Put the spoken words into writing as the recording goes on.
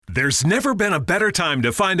There's never been a better time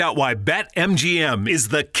to find out why BetMGM is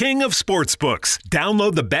the king of sportsbooks.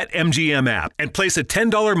 Download the BetMGM app and place a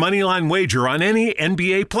 $10 moneyline wager on any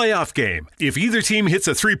NBA playoff game. If either team hits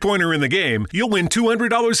a three-pointer in the game, you'll win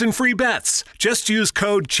 $200 in free bets. Just use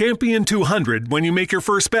code CHAMPION200 when you make your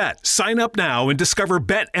first bet. Sign up now and discover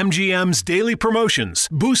BetMGM's daily promotions,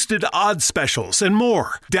 boosted odds specials, and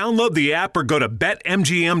more. Download the app or go to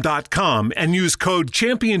BetMGM.com and use code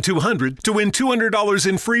CHAMPION200 to win $200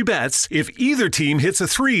 in free bets if either team hits a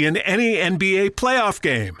 3 in any NBA playoff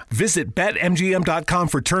game. Visit BetMGM.com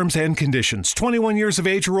for terms and conditions. 21 years of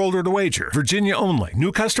age or older to wager. Virginia only.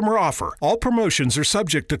 New customer offer. All promotions are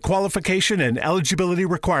subject to qualification and eligibility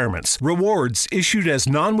requirements. Rewards issued as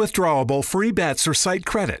non-withdrawable free bets or site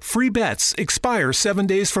credit. Free bets expire 7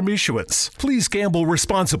 days from issuance. Please gamble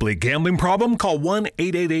responsibly. Gambling problem? Call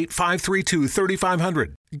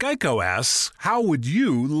 1-888-532-3500. Geico asks, how would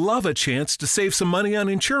you love a chance to save some money on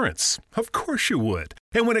insurance? Of course you would.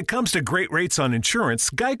 And when it comes to great rates on insurance,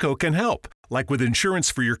 Geico can help. Like with insurance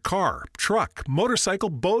for your car, truck, motorcycle,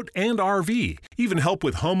 boat, and RV. Even help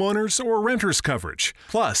with homeowners or renters coverage.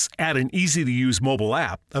 Plus, add an easy-to-use mobile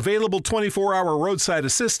app, available 24-hour roadside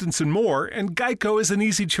assistance and more, and Geico is an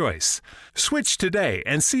easy choice. Switch today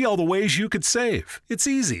and see all the ways you could save. It's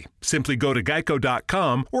easy. Simply go to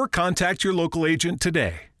geico.com or contact your local agent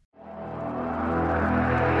today.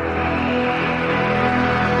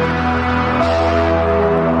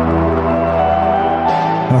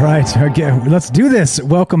 All right, okay, let's do this.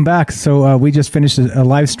 Welcome back. So we just finished a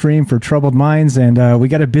live stream for Troubled Minds, and we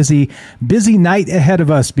got a busy night ahead of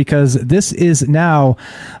us because this is now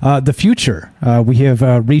the future. We have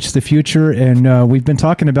reached the future, and we've been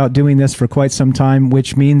talking about doing this for quite some time,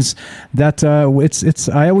 which means that it's.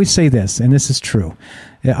 I always say this, and this is true.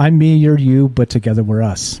 I'm me, you're you, but together we're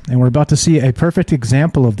us. And we're about to see a perfect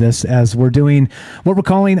example of this as we're doing what we're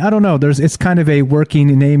calling, I don't know, it's kind of a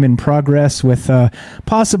working name in progress with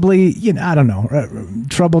possibly, I don't know,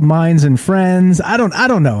 Troubled Minds and Friends. I don't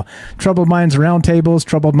know. Troubled Minds Roundtables,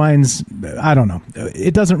 Troubled Minds, I don't know.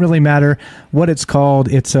 It doesn't really matter what it's called.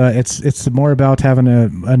 It's more about having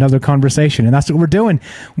another conversation. And that's what we're doing.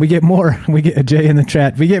 We get more. We get Jay in the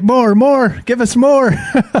chat. We get more. Give us more.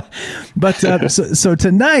 But so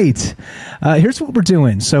tonight, here's what we're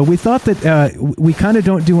doing. So we thought that we kind of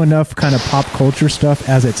don't do enough kind of pop culture stuff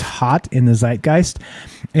as it's hot in the zeitgeist.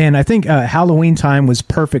 And I think Halloween time was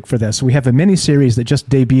perfect for this. We have a mini-series that just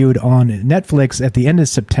debuted on Netflix at the end of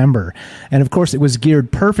September. And, of course, it was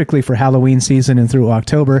geared perfectly for Halloween season and through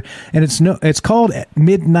October. And it's called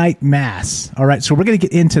Midnight Mass. All right, so we're going to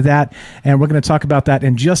get into that, and we're going to talk about that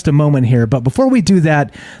in just a moment here. But before we do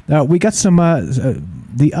that, we got some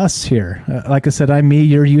the us here. Like I said, I'm me,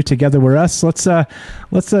 you're you, together we're us. Let's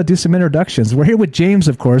do some introductions. We're here with James,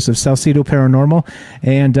 of course, of Salsido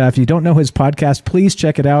And if you don't know his podcast, please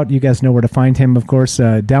check it out. You guys know where to find him, of course,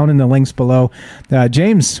 down in the links below.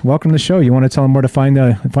 James, welcome to the show. You want to tell them where to find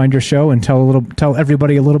your show and tell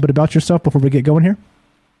everybody a little bit about yourself before we get going here?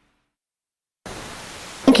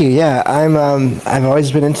 Thank you. Yeah, I've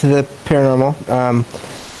always been into the paranormal.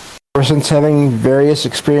 Ever since having various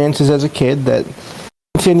experiences as a kid that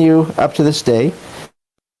continue up to this day.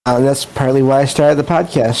 That's partly why I started the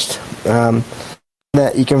podcast.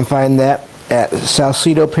 That you can find that at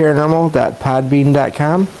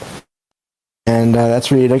SalsidoParanormal.podbean.com. And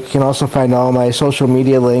that's where you can also find all my social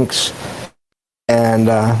media links and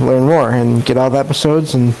learn more and get all the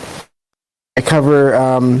episodes. And I cover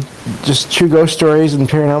just true ghost stories and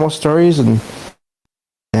paranormal stories and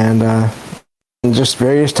just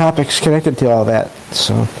various topics connected to all that.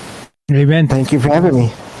 So, amen. Thank you for having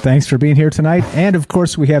me. Thanks for being here tonight. And, of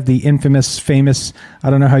course, we have the infamous, famous, I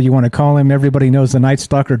don't know how you want to call him. Everybody knows the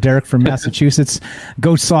Nightstocker, Derek from Massachusetts.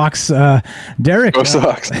 Go Sox. Derek. Go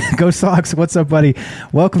Sox. Go Sox. What's up, buddy?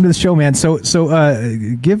 Welcome to the show, man. So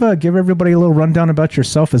give everybody a little rundown about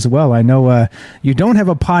yourself as well. I know you don't have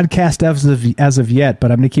a podcast as of yet,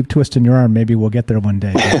 but I'm going to keep twisting your arm. Maybe we'll get there one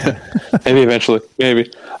day. Maybe eventually.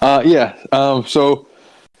 Maybe. So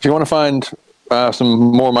if you want to find some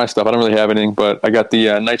more of my stuff, I don't really have anything, but I got the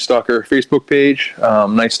Nightstocker Facebook page.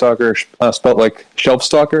 Nightstocker spelled like shelf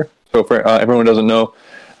stalker. So for everyone who doesn't know,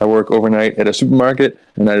 I work overnight at a supermarket,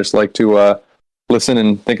 and I just like to listen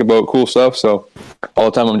and think about cool stuff. So all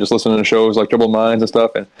the time I'm just listening to shows like Troubled Minds and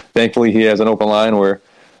stuff, and thankfully he has an open line where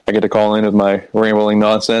I get to call in with my rambling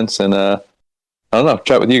nonsense and I don't know,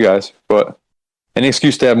 chat with you guys. But any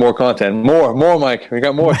excuse to have more content. More, Mike. We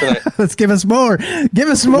got more tonight. Let's give us more. Give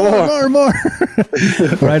us more.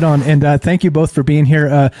 Right on. And thank you both for being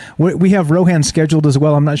here. We have Rohan scheduled as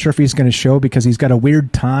well. I'm not sure if he's going to show because he's got a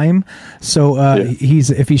weird time. So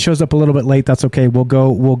if he shows up a little bit late, that's okay. We'll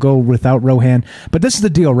go without Rohan. But this is the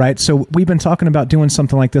deal, right? So we've been talking about doing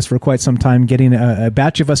something like this for quite some time, getting a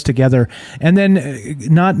batch of us together, and then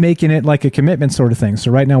not making it like a commitment sort of thing.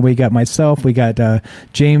 So right now we got myself, we got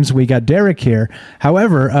James, we got Derek here.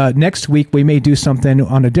 However, next week we may do something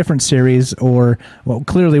on a different series, or, well,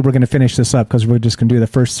 clearly we're going to finish this up because we're just going to do the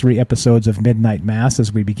first 3 episodes of Midnight Mass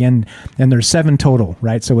as we begin. And there's 7 total,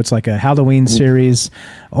 right? So it's like a Halloween series,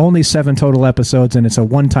 only 7 total episodes, and it's a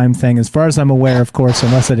one-time thing. As far as I'm aware, of course,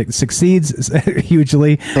 unless it succeeds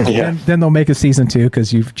hugely, then they'll make a season 2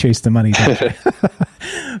 because you've chased the money down.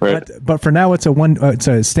 Right. But for now, it's a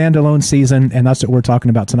standalone season, and that's what we're talking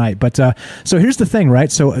about tonight. But so here's the thing,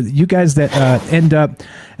 right? So you guys that end up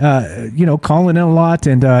calling in a lot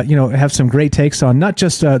and have some great takes on not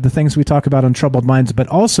just the things we talk about on Troubled Minds, but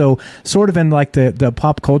also sort of in like the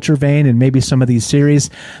pop culture vein and maybe some of these series.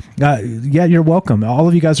 You're welcome. All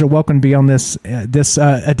of you guys are welcome to be on this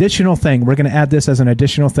additional thing. We're going to add this as an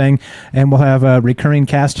additional thing, and we'll have a recurring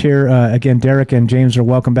cast here. Again, Derek and James are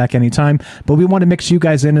welcome back anytime, but we want to mix you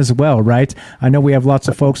guys in as well, right? I know we have lots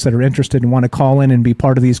of folks that are interested and want to call in and be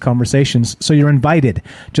part of these conversations, so you're invited.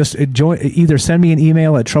 Just either send me an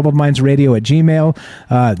email at troubledmindsradio@gmail.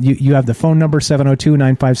 You have the phone number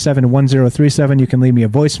 702-957-1037. You can leave me a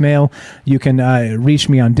voicemail. You can reach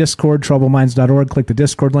me on Discord, troubledminds.org. Click the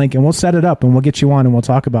Discord link, and we'll set it up, and we'll get you on, and we'll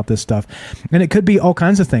talk about this stuff. And it could be all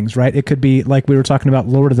kinds of things, right? It could be like we were talking about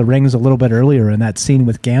Lord of the Rings a little bit earlier in that scene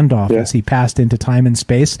with Gandalf as he passed into time and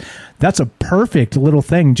space. That's a perfect little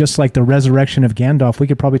thing, just like the resurrection of Gandalf. We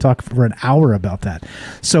could probably talk for an hour about that.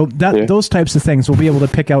 So those types of things, we'll be able to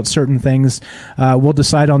pick out certain things. We'll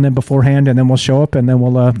decide on them beforehand, and then we'll show up, and then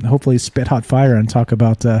we'll hopefully spit hot fire and talk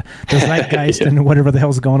about the zeitgeist and whatever the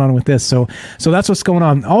hell's going on with this. So that's what's going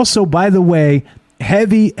on. Also, by the way,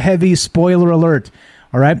 heavy spoiler alert.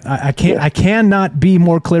 All right, I cannot be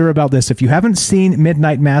more clear about this. If you haven't seen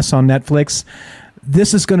Midnight Mass on Netflix,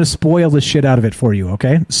 this is going to spoil the shit out of it for you.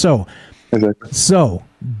 Okay, so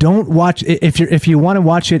don't watch if you want to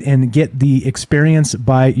watch it and get the experience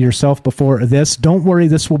by yourself before this. Don't worry,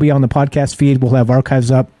 this will be on the podcast feed. We'll have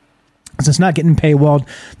archives up. So it's not getting paywalled.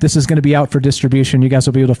 This is going to be out for distribution. You guys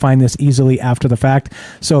will be able to find this easily after the fact.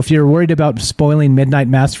 So if you're worried about spoiling Midnight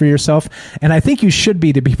Mass for yourself, and I think you should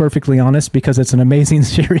be, to be perfectly honest, because it's an amazing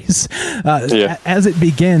series. As it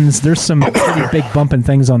begins, there's some pretty big bumping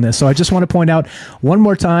things on this. So I just want to point out one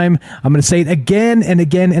more time, I'm going to say it again and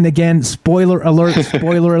again and again, spoiler alert,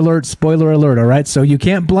 spoiler alert, spoiler alert, all right? So you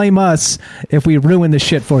can't blame us if we ruin the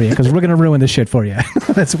shit for you, because we're going to ruin the shit for you.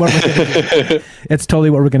 That's what we're going to do. It's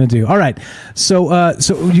totally what we're going to do. All right. So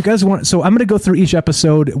you guys want? So I'm going to go through each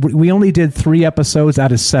episode. We only did 3 episodes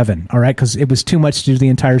out of 7. All right, because it was too much to do the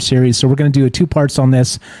entire series. So we're going to do 2 parts on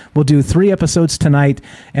this. We'll do 3 episodes tonight,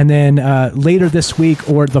 and then later this week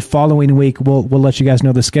or the following week, we'll let you guys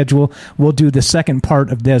know the schedule. We'll do the second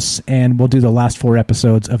part of this, and we'll do the last 4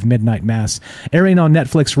 episodes of Midnight Mass, airing on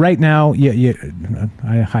Netflix right now.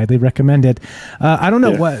 I highly recommend it. I don't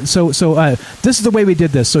know what. So this is the way we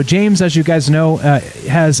did this. So James, as you guys know,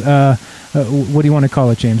 has. What do you want to call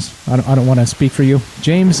it, James? I don't want to speak for you,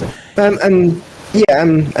 James. I'm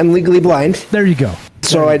legally blind. There you go.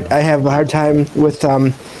 So I have a hard time with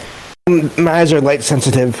my eyes are light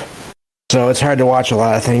sensitive, so it's hard to watch a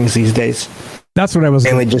lot of things these days. That's what I was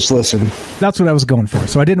mainly just listen. That's what I was going for.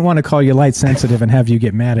 So I didn't want to call you light sensitive and have you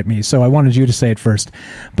get mad at me. So I wanted you to say it first.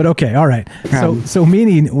 But okay, all right. So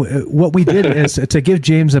meaning what we did is to give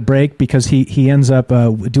James a break, because he ends up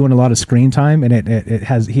doing a lot of screen time, and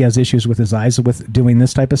he has issues with his eyes with doing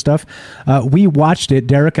this type of stuff. We watched it.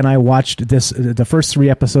 Derek and I watched the first 3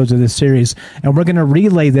 episodes of this series, and we're going to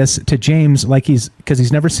relay this to James because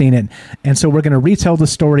he's never seen it, and so we're going to retell the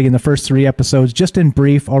story in the first 3 episodes just in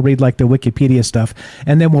brief. I'll read like the Wikipedia stuff,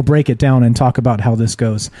 and then we'll break it down and talk about how this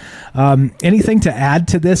goes. Anything to add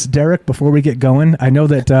to this, Derek, before we get going? I know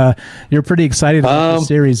that you're pretty excited about the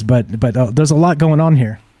series, but there's a lot going on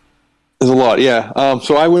here. There's a lot, yeah.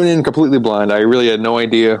 So I went in completely blind. I really had no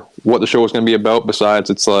idea what the show was going to be about,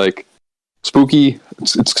 besides it's like spooky.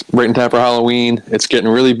 It's right in time for Halloween. It's getting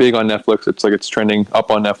really big on Netflix. It's trending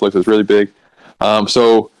up on Netflix. It's really big.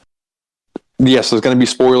 So yes, there's going to be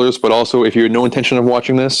spoilers, but also if you had no intention of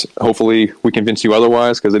watching this, hopefully we convince you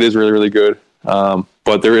otherwise, because it is really, really good.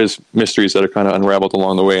 But there is mysteries that are kind of unraveled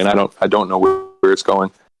along the way, and I don't know where it's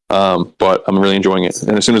going. But I'm really enjoying it.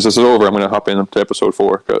 And as soon as this is over, I'm going to hop into episode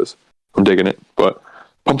 4 because I'm digging it. But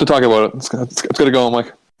Pumped to talk about it. Let's get it going,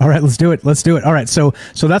 Mike. All right, let's do it. All right, so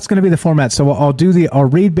that's going to be the format. So I'll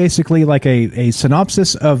read basically like a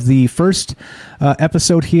synopsis of the first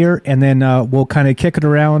episode here, and then we'll kind of kick it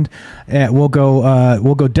around. We'll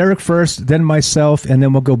go Derek first, then myself, and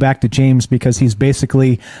then we'll go back to James because he's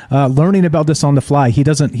basically learning about this on the fly.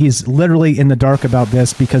 He's literally in the dark about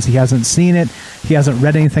this because he hasn't seen it, he hasn't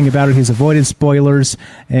read anything about it, he's avoided spoilers,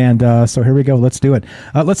 and so here we go. Let's do it.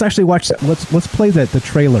 Let's actually watch. Let's play the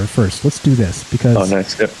trailer first. Let's do this because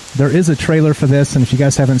nice. Yep. There is a trailer for this, and if you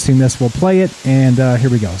guys haven't seen this, we'll play it, and here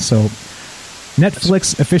we go. So,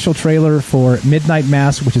 Netflix official trailer for Midnight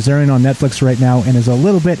Mass, which is airing on Netflix right now, and is a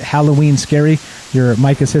little bit Halloween scary. Your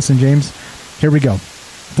mic is hissing, James. Here we go.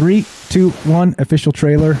 3, 2, 1, official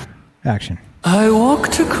trailer, action. I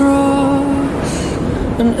walked across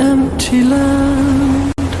an empty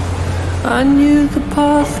land. I knew the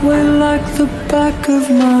pathway like the back of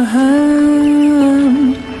my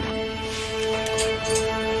hand.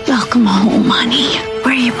 Welcome home, honey,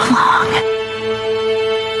 where you belong.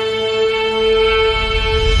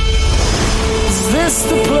 Is this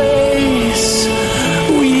the place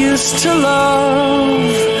we used to love?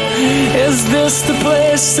 Is this the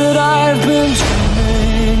place that I've been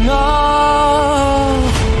dreaming of?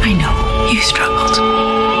 I know you struggled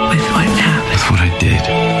with what happened. With what I did.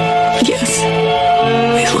 Yes,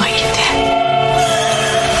 with what you did.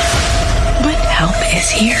 But help is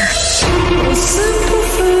here. A simple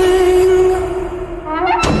thing.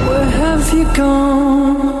 Where have you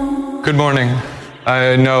gone? Good morning.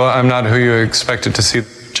 I know I'm not who you expected to see.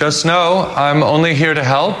 Just know I'm only here to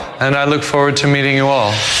help, and I look forward to meeting you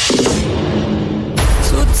all.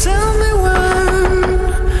 So tell me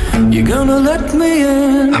when you're gonna let me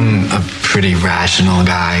in. I'm a pretty rational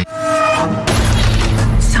guy.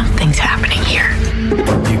 Something's happening here.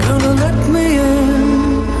 You're gonna let me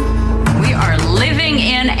in. We are living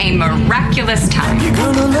in a miraculous time. You're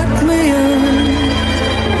gonna let me in.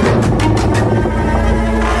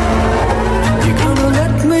 You're gonna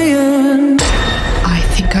let me in. I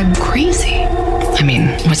think I'm crazy. I mean,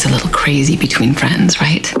 what's a little crazy between friends,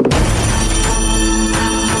 right?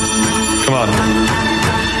 Come on.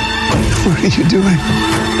 What are you doing?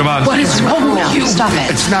 Come on. What is wrong with you? Stop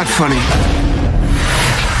it. It's not funny.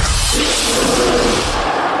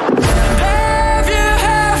 Have you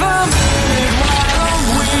ever been wild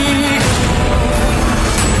we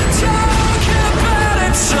talk about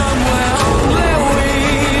it somewhere only we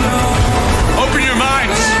know? Open your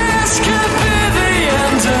minds. This could be the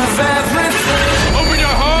end of everything. Open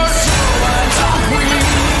your heart.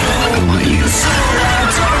 I want you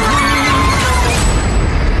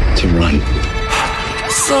to run.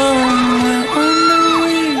 Somewhere only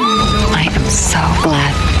we know. I am so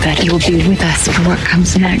glad that you'll be with us for what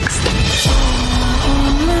comes next.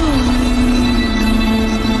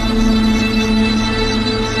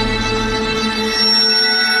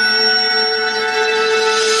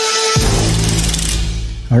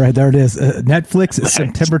 All right, there it is. Netflix,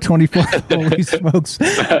 September 24th. Holy smokes.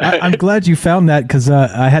 I'm glad you found that because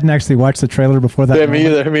I hadn't actually watched the trailer before that. Yeah, me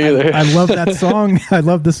either. I love that song. I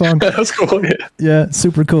love the song. That's cool. Yeah,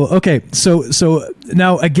 super cool. Okay, so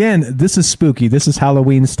now again, this is spooky. This is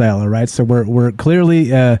Halloween style, all right? So we're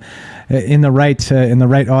clearly in the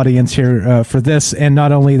right audience here for this, and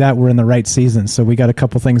not only that, we're in the right season. So we got a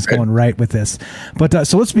couple things going right with this. But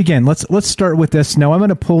so let's begin. Let's start with this. Now I'm going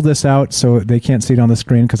to pull this out so they can't see it on the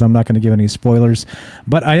screen because I'm not going to give any spoilers.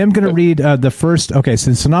 But I am going to read the first. Okay,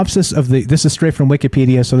 so the synopsis of this is straight from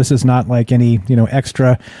Wikipedia, so this is not like any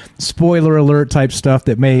extra spoiler alert type stuff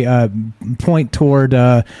that may point toward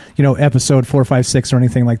episode 4, 5, 6 or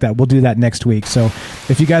anything like that. We'll do that next week. So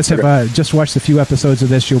if you guys have just watched a few episodes of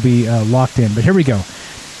this, you'll be locked in. But here we go.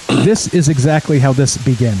 This is exactly how this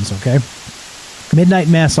begins. Okay, Midnight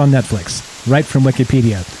Mass on Netflix, right from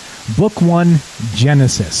Wikipedia. Book 1,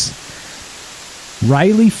 Genesis.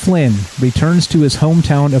 Riley Flynn returns to his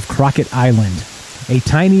hometown of Crockett Island, a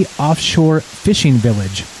tiny offshore fishing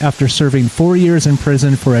village, after serving 4 years in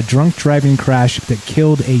prison for a drunk driving crash that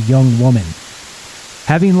killed a young woman.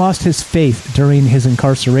 Having lost his faith during his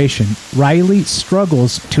incarceration, Riley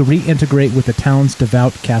struggles to reintegrate with the town's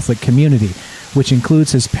devout Catholic community, which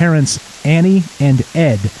includes his parents Annie and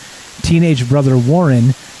Ed, teenage brother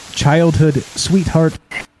Warren, childhood sweetheart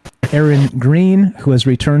Erin Green, who has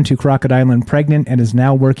returned to Crockett Island pregnant and is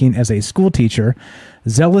now working as a school teacher,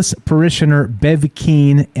 zealous parishioner Bev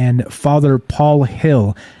Keane, and Father Paul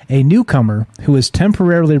Hill, a newcomer who is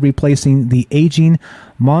temporarily replacing the aging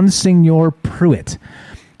Monsignor Pruitt,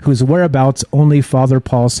 whose whereabouts only Father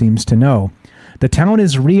Paul seems to know. The town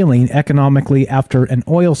is reeling economically after an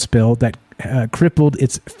oil spill that crippled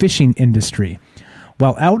its fishing industry.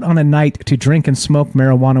 While out on a night to drink and smoke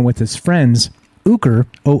marijuana with his friends, Ooker,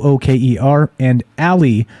 Ooker, and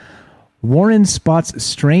Allie, Warren spots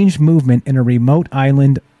strange movement in a remote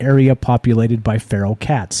island area populated by feral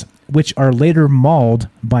cats, which are later mauled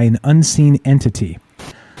by an unseen entity.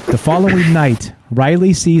 The following night,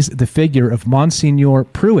 Riley sees the figure of Monsignor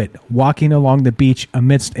Pruitt walking along the beach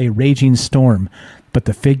amidst a raging storm, but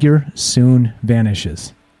the figure soon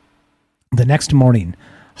vanishes. The next morning,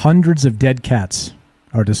 hundreds of dead cats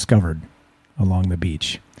are discovered along the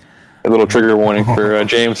beach. A little trigger warning for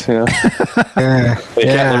James, you know. The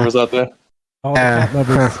cat lovers out there. Oh, the cat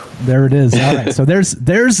lovers. There it is. All right. So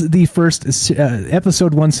there's the first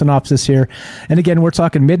episode 1 synopsis here. And again, we're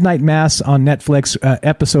talking Midnight Mass on Netflix,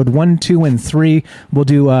 episode 1, 2, and 3. We'll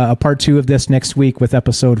do a part 2 of this next week with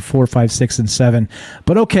episode 4, 5, 6, and 7.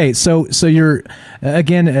 But okay, so you're,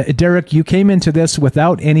 again, Derek, you came into this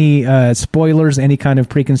without any spoilers, any kind of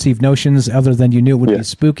preconceived notions other than you knew it would be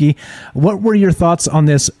spooky. What were your thoughts on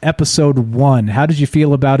this episode 1? How did you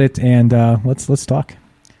feel about it? And let's talk.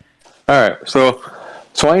 All right, so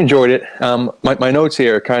I enjoyed it. My notes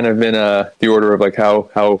here are kind of in the order of like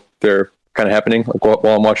how they're kind of happening like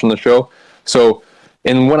while I'm watching the show. So,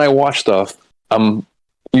 and when I watch stuff, I'm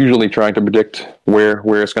usually trying to predict where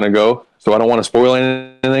it's going to go. So I don't want to spoil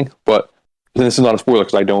anything, but this is not a spoiler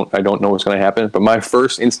because I don't know what's going to happen. But my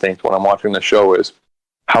first instinct when I'm watching the show is,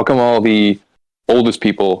 how come all the oldest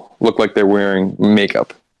people look like they're wearing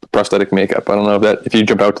makeup, prosthetic makeup? I don't know if you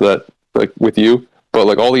jump out to that like with you. But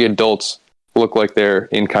like all the adults look like they're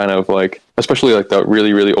in kind of like, especially like the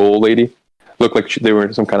really, really old lady, looked like they were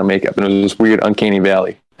in some kind of makeup. And it was this weird uncanny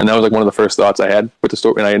valley. And that was like one of the first thoughts I had with the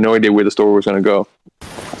story. And I had no idea where the story was going to go.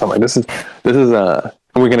 So I'm like, this is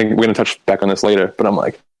we're gonna touch back on this later. But I'm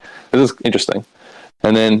like, this is interesting.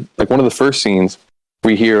 And then like one of the first scenes,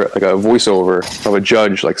 we hear like a voiceover of a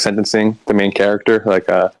judge like sentencing the main character, like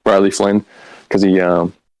Riley Flynn, because he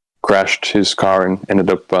crashed his car and ended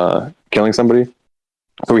up killing somebody.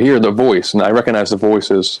 So we hear the voice, and I recognize the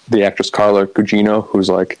voice as the actress Carla Gugino, who's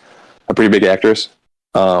like a pretty big actress,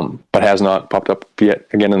 but has not popped up yet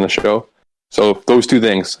again in the show. So those two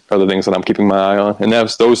things are the things that I'm keeping my eye on, and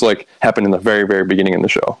those like happen in the very, very beginning in the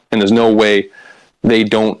show, and there's no way they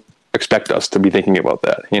don't expect us to be thinking about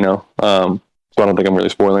that, you know. So I don't think I'm really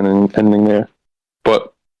spoiling anything there.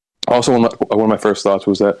 But also one of my first thoughts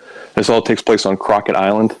was that this all takes place on Crockett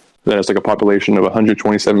Island, that has like a population of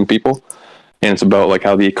 127 people. And it's about like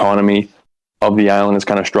how the economy of the island is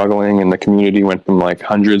kind of struggling, and the community went from like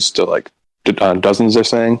hundreds to like dozens, they're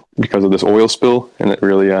saying, because of this oil spill, and it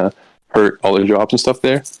really hurt all the jobs and stuff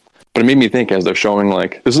there. But it made me think, as they're showing,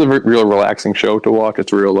 like, this is a real relaxing show to watch.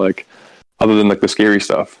 It's real, like, other than like the scary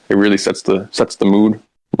stuff, it really sets the mood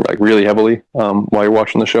like really heavily while you're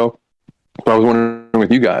watching the show. So I was wondering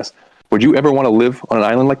with you guys, would you ever want to live on an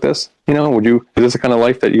island like this? You know, is this the kind of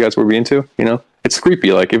life that you guys would be into? You know, it's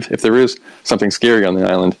creepy. Like if there is something scary on the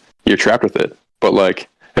island, you're trapped with it. But like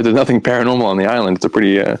if there's nothing paranormal on the island, it's a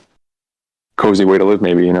pretty cozy way to live,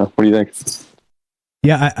 maybe, you know? What do you think?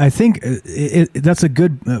 Yeah, I think that's a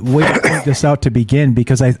good way to point this out to begin,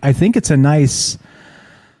 because I think it's a nice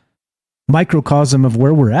microcosm of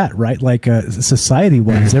where we're at, right? Like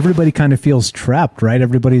society-wise, everybody kind of feels trapped, right?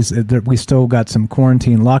 We still got some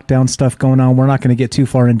quarantine lockdown stuff going on. We're not going to get too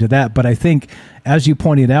far into that, but I think, as you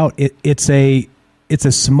pointed out, it's a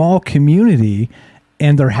small community,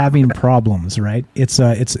 and they're having problems, right? It's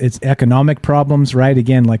economic problems, right?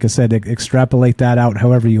 Again, like I said, extrapolate that out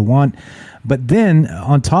however you want. But then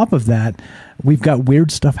on top of that, we've got weird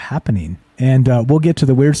stuff happening. And we'll get to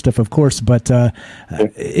the weird stuff, of course, but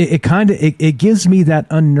it gives me that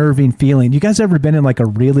unnerving feeling. You guys ever been in like a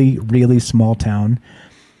really, really small town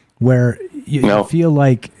where you feel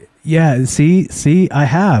like, yeah, see, I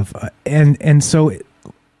have. And so,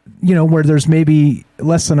 you know, where there's maybe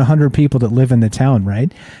less than 100 people that live in the town,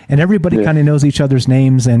 right? And everybody kind of knows each other's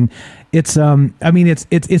names. And it's,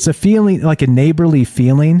 it's a feeling, like a neighborly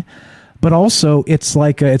feeling. But also, it's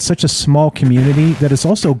like it's such a small community that it's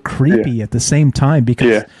also creepy at the same time,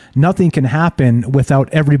 because nothing can happen without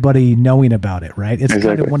everybody knowing about it, right? It's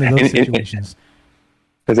kind of one of those situations.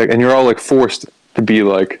 And you're all like forced to be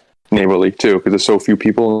like neighborly too, because there's so few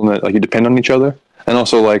people, and that like you depend on each other. And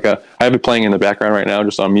also, like I have it playing in the background right now,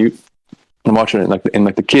 just on mute. I'm watching it, and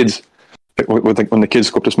the kids, when the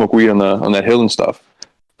kids go up to smoke weed on that hill and stuff.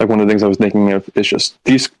 Like one of the things I was thinking of is just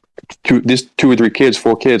these 2 or 3 kids,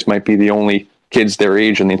 4 kids might be the only kids their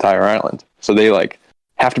age in the entire island. So they like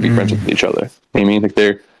have to be friends with each other. You know what I mean? Like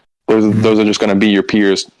those are just going to be your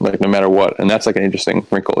peers, like no matter what. And that's like an interesting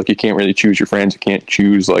wrinkle. Like you can't really choose your friends. You can't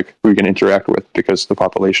choose like who you can interact with, because the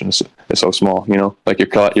population is so small. You know, like your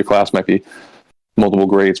class might be multiple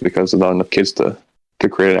grades because there's not enough kids to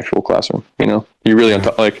create an actual classroom. You know, you really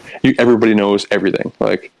everybody knows everything.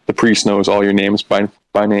 Like the priest knows all your names by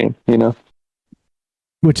name. You know.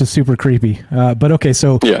 Which is super creepy. But okay,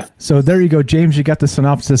 so there you go, James. You got the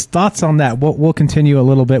synopsis. Thoughts on that? We'll continue a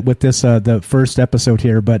little bit with this the first episode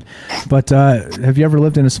here. But have you ever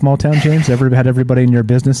lived in a small town, James? Ever had everybody in your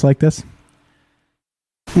business like this?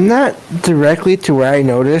 Not directly to where I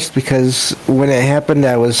noticed, because when it happened,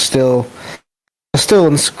 I was still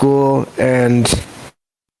in school, and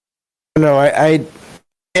I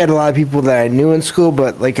had a lot of people that I knew in school,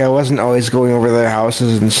 but like I wasn't always going over to their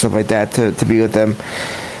houses and stuff like that to be with them.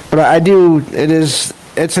 But I do.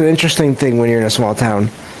 It's an interesting thing when you're in a small town.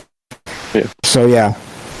 Yeah. So yeah,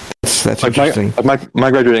 that's like interesting. My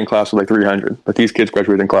graduating class was like 300, but these kids'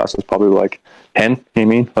 graduating class was probably like 10. You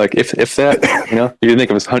mean, like if that, you know, you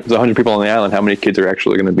think if there's 100 people on the island, how many kids are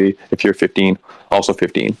actually going to be if you're 15? Also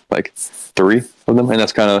 15, like 3 of them, and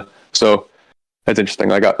that's kind of so. That's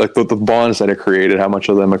interesting. I got like the bonds that are created. How much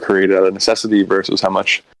of them are created out of necessity versus how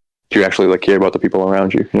much do you actually like care about the people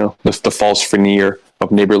around you? You know, the false veneer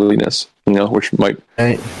of neighborliness. You know, which might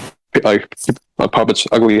like a puppet's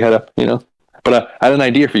ugly head up. You know, but I had an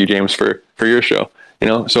idea for you, James, for your show. You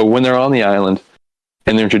know, so when they're on the island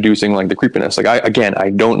and they're introducing like the creepiness, like I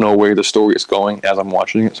don't know where the story is going as I'm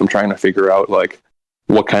watching it, so I'm trying to figure out like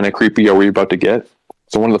what kind of creepy are we about to get.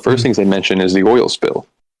 So one of the first things they mention is the oil spill.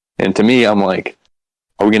 And to me, I'm like,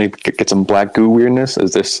 are we going to get some black goo weirdness?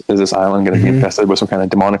 Is this island going to be infested with some kind of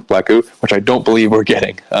demonic black goo? Which I don't believe we're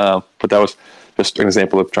getting. But that was just an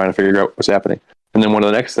example of trying to figure out what's happening. And then one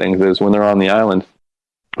of the next things is when they're on the island,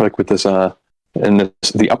 like with this, the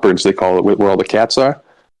upwards, they call it, where all the cats are.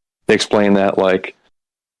 They explain that like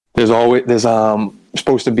there's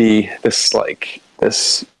supposed to be this like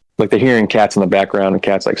they're hearing cats in the background and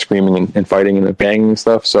cats like screaming and fighting and banging and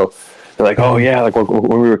stuff. So they're like, oh yeah, like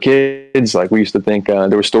when we were kids, like we used to think there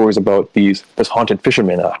were stories about this haunted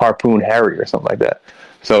fisherman, Harpoon Harry or something like that.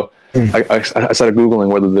 So I started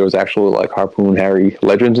Googling whether there was actual like Harpoon Harry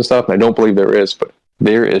legends and stuff, and I don't believe there is, but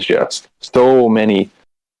there is just so many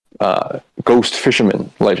ghost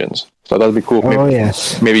fisherman legends. So that would be cool.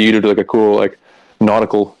 Maybe you do like a cool like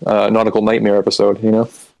nautical nightmare episode, you know?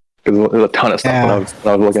 Because there's a ton of stuff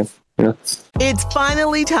when I was looking. Yeah. It's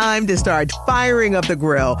finally time to start firing up the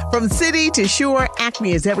grill. From city to shore,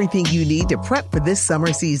 Acme is everything you need to prep for this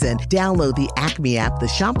summer season. Download the Acme app to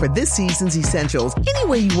shop for this season's essentials any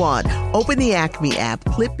way you want. Open the Acme app,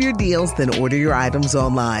 clip your deals, then order your items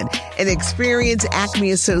online. An experienced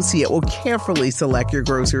Acme associate will carefully select your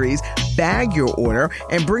groceries, bag your order,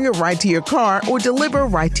 and bring it right to your car or deliver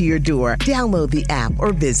right to your door. Download the app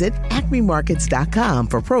or visit acmemarkets.com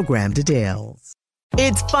for program details.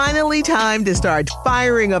 It's finally time to start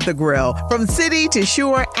firing up the grill. From city to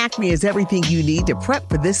shore, Acme is everything you need to prep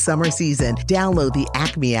for this summer season. Download the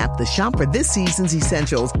Acme app to shop for this season's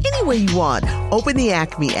essentials any way you want. Open the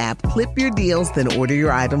Acme app, clip your deals, then order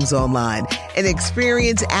your items online. An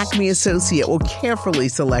experienced Acme associate will carefully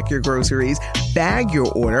select your groceries, bag your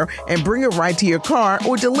order, and bring it right to your car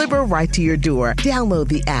or deliver right to your door. Download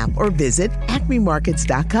the app or visit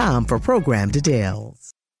acmemarkets.com for program details.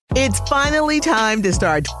 It's finally time to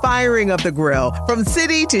start firing up the grill. From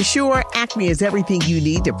city to shore, Acme is everything you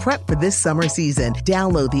need to prep for this summer season.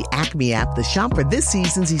 Download the Acme app to shop for this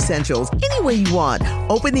season's essentials any way you want.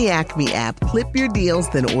 Open the Acme app, clip your deals,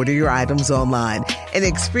 then order your items online. An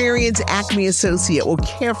experienced Acme associate will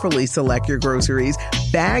carefully select your groceries,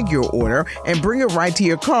 bag your order, and bring it right to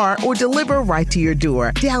your car or deliver right to your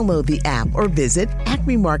door. Download the app or visit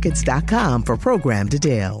acmemarkets.com for program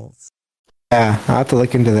details. Yeah, I'll have to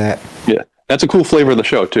look into that. Yeah, that's a cool flavor of the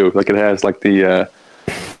show too. Like it has like the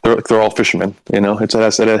they're all fishermen, you know. It's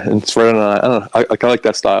right on. I don't know. I like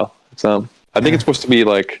that style. It's I think it's supposed to be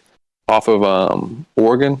like off of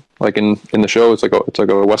Oregon, like in the show. It's like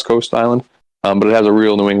a West Coast island, but it has a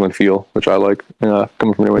real New England feel, which I like.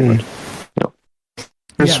 Coming from New England. You know.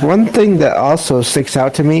 There's one thing that also sticks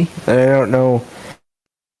out to me, and I don't know.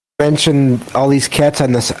 You mentioned all these cats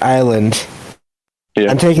on this island. Yeah.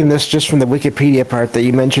 I'm taking this just from the Wikipedia part that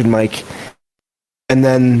you mentioned, Mike. And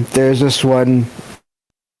then there's this one,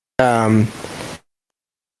 I don't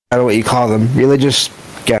know what you call them, religious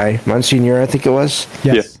guy, Monsignor, I think it was.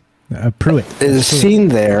 Yes. Pruitt. Is seen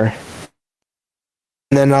there.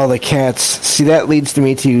 And then all the cats. See, that leads to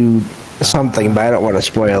me to something, but I don't want to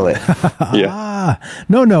spoil it.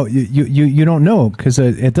 No, you don't know, because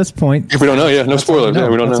at this point, if we don't know, no spoilers. We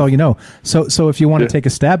don't know. That's all you know. So if you want to take a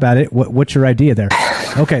stab at it, what's your idea there?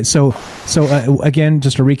 Okay, so again,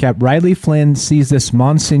 just to recap, Riley Flynn sees this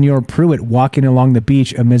Monsignor Pruitt walking along the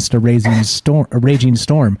beach amidst a raging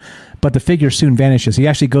storm, but the figure soon vanishes. He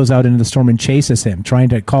actually goes out into the storm and chases him, trying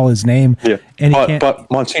to call his name. Yeah, and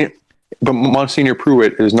but Monsignor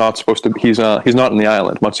Pruitt is not supposed to. He's not on the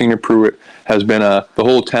island. Monsignor Pruitt has been the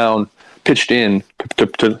whole town pitched in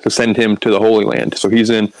to send him to the Holy Land. So he's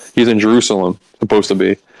in Jerusalem, supposed to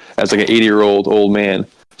be, as like an 80-year-old old man.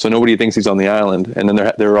 So nobody thinks he's on the island, and then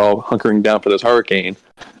they're all hunkering down for this hurricane.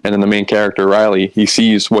 And then the main character Riley, he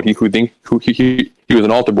sees what he was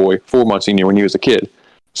an altar boy for Monsignor when he was a kid.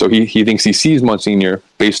 So he thinks he sees Monsignor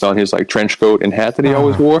based on his like trench coat and hat that he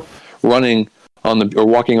always wore, walking on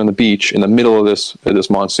the beach in the middle of this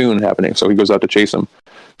monsoon happening. So he goes out to chase him,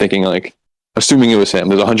 thinking like, assuming it was him.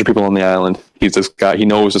 There's 100 people on the island. He's this guy. He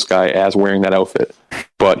knows this guy as wearing that outfit,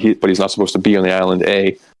 but he's not supposed to be on the island.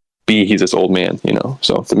 A, B, he's this old man.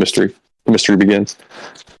 So the mystery begins.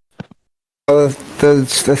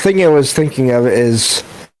 The thing I was thinking of is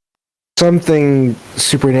something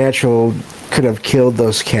supernatural could have killed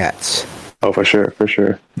those cats. Oh, for sure.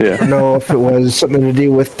 Yeah. I don't know if it was something to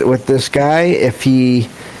do with this guy, if he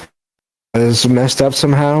was messed up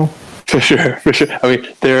somehow. For sure. I mean,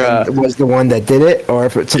 was the one that did it, or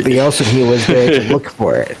if it's something else and he was there to look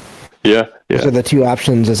for it. Yeah. Those are the two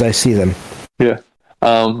options as I see them. Yeah.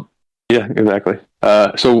 Yeah, exactly.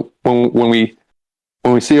 So when we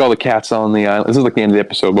see all the cats on the island, this is like the end of the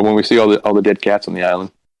episode, but when we see all the dead cats on the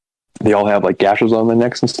island, they all have like gashes on their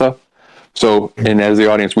necks and stuff. So, and as the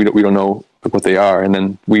audience, we don't know what they are, and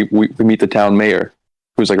then we meet the town mayor,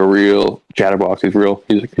 who's like a real chatterbox. He's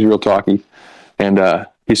real talky, and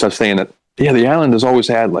he starts saying that the island has always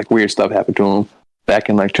had like weird stuff happen to him. Back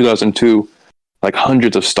in like 2002, like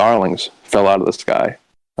hundreds of starlings fell out of the sky,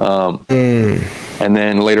 and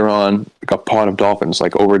then later on, like a pod of dolphins,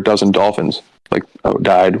 like over a dozen dolphins, like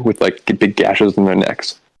died with like big gashes in their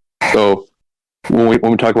necks. So when we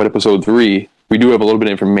talk about episode 3. We do have a little bit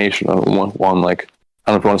of information on like,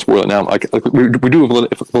 I don't know if you want to spoil it now. Like we do have a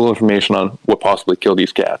little information on what possibly killed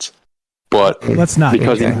these cats, but let's not.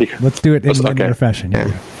 Let's do it in linear fashion.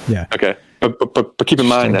 Yeah. Okay. But keep in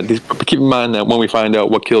mind that when we find out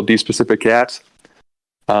what killed these specific cats,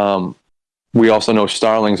 we also know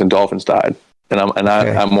starlings and dolphins died, and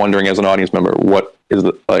I'm wondering as an audience member, what is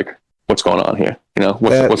what's going on here?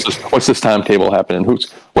 What's this timetable happening?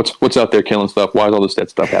 What's out there killing stuff? Why is all this dead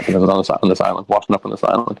stuff happening on this island, washing up on this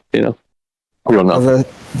island? We don't know.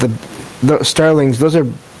 The starlings, those are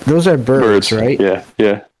birds, right?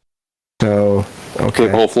 Yeah. So okay,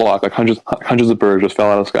 like a whole flock, like hundreds of birds just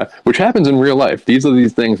fell out of the sky, which happens in real life. These are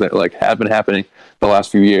these things that like have been happening the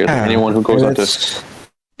last few years. Anyone who goes out to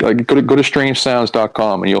go to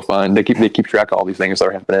strangesounds.com and you'll find they keep track of all these things that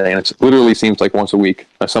are happening, and it literally seems like once a week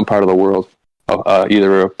some part of the world,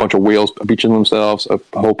 either a bunch of whales beaching themselves, a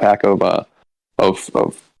whole pack of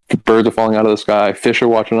birds are falling out of the sky, fish are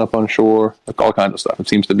watching up on shore, like all kinds of stuff. It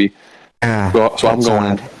seems to be. So I'm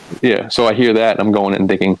going. So I hear that and I'm going and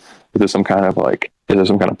thinking, is there some kind of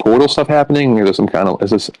portal stuff happening? Is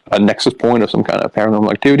this a nexus point of some kind of paranormal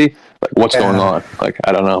activity? Like what's going on? Like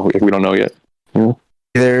I don't know. We don't know yet.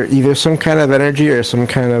 Either some kind of energy or some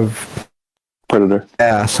kind of predator.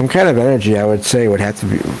 Yeah, some kind of energy. I would say would have to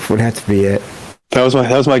be it. That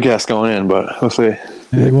was my guess going in, but we'll see.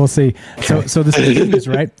 We'll see. So this is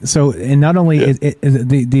right. So, and not only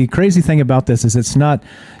the crazy thing about this is it's not,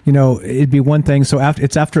 it'd be one thing. So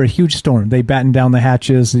it's after a huge storm, they battened down the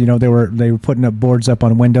hatches. They were putting up boards up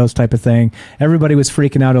on windows, type of thing. Everybody was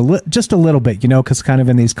freaking out just a little bit, because kind of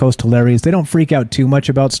in these coastal areas, they don't freak out too much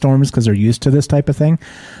about storms because they're used to this type of thing.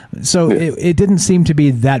 So it didn't seem to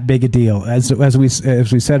be that big a deal. As we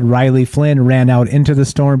said, Riley Flynn ran out into the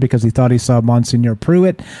storm because he thought he saw Monsignor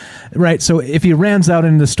Pruitt. Right. So if he runs out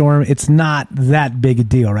into the storm, it's not that big a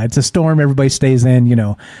deal, right? It's a storm. Everybody stays in,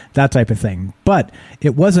 that type of thing. But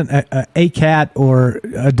it wasn't a cat or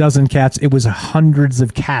a dozen cats. It was hundreds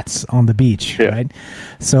of cats on the beach. Yeah. Right.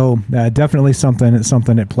 So definitely something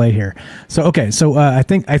at play here. So, okay. So I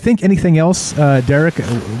think anything else, Derek,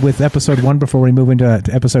 with episode 1 before we move into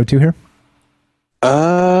episode 2 here?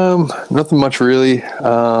 Nothing much really.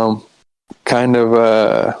 I'm looking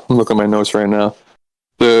at my notes right now.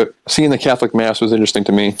 Seeing the Catholic Mass was interesting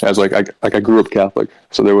to me, as I grew up Catholic,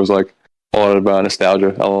 so there was like a lot of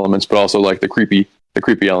nostalgia elements, but also like the creepy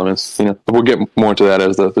elements. But we'll get more into that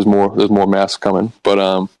as there's more Mass coming.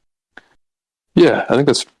 But Yeah, I think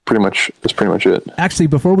that's pretty much it. Actually,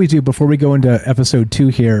 before we go into episode 2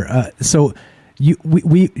 here, so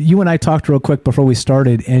you and I talked real quick before we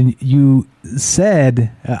started, and you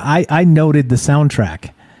said I noted the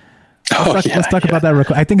soundtrack. Let's talk about that real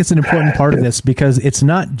quick. I think it's an important part of this because it's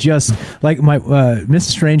not just like my Mrs.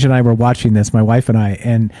 Strange and I were watching this, my wife and I,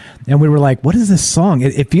 and we were like, "What is this song?"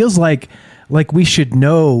 It feels like we should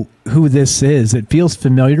know who this is. It feels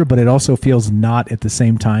familiar, but it also feels not at the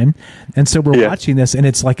same time. And so we're watching this, and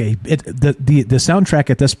it's like the soundtrack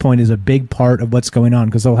at this point is a big part of what's going on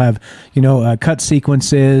because they'll have cut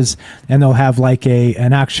sequences, and they'll have like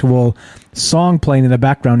an actual song playing in the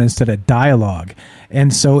background instead of dialogue.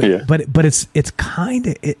 And so, but it's kind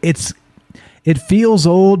of it feels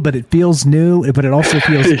old, but it feels new, but it also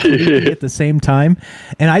feels creepy at the same time.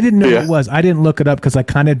 And I didn't know what it was. I didn't look it up because I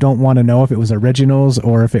kind of don't want to know if it was originals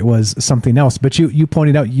or if it was something else. But you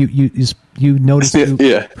pointed out you noticed who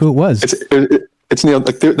it was. It's Neil.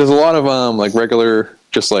 Like there's a lot of like regular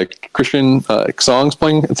just like Christian songs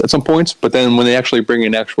playing at some points, but then when they actually bring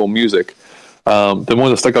in actual music, the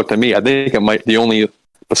one that stuck out to me, I think it might the only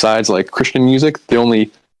besides like Christian music, the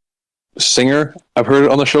only singer I've heard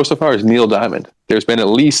on the show so far is Neil Diamond. There's been at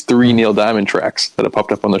least 3 Neil Diamond tracks that have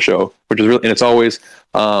popped up on the show, which is really, and it's always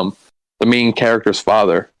the main character's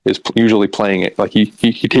father is usually playing it. Like he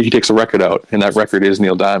takes a record out, and that record is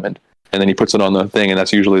Neil Diamond, and then he puts it on the thing, and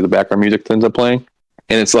that's usually the background music that ends up playing.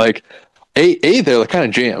 And it's like they're like kind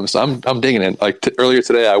of jams. I'm digging it. Like earlier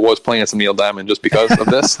today, I was playing some Neil Diamond just because of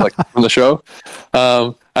this, like from the show.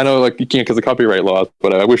 I know like you can't because of copyright laws,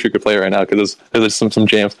 but I wish you could play it right now because there's some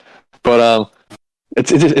jams. But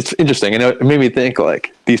it's interesting, and it made me think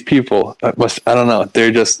like these people I don't know,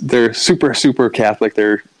 they're super super Catholic.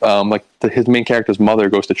 They're like his main character's mother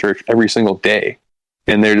goes to church every single day,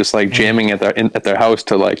 and they're just like jamming at their house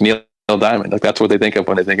to like Neil Diamond. Like that's what they think of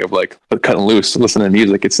when they think of like cutting loose, listening to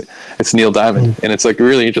music. It's Neil Diamond, and it's like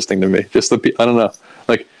really interesting to me. Just I don't know,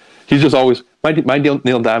 like he's just always my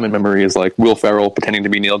Neil Diamond memory is like Will Ferrell pretending to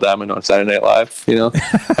be Neil Diamond on Saturday Night Live,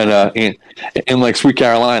 and like Sweet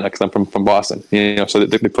Carolina because I'm from Boston, so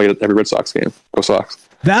they played at every Red Sox game. Go Sox!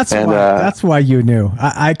 That's why you knew.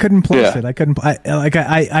 I couldn't place it.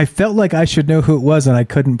 I felt like I should know who it was, and I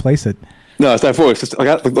couldn't place it. No, it's that voice. It's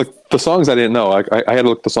like the songs I didn't know. I had to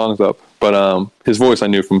look the songs up, but his voice I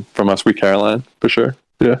knew from Sweet Caroline for sure.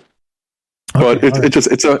 Yeah. But it's just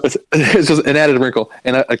an added wrinkle,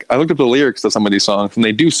 and I looked up the lyrics to some of these songs, and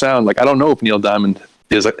they do sound like I don't know if Neil Diamond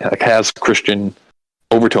has Christian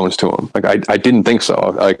overtones to him. Like I didn't think so.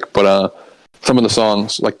 But some of the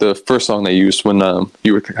songs, like the first song they used when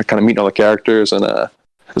you were kind of meeting all the characters, and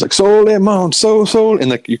it's like soul lemon, soul, and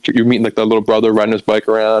like you're meeting like the little brother riding his bike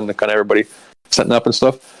around, and kind of everybody setting up and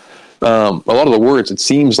stuff. A lot of the words, it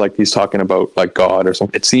seems like he's talking about like God or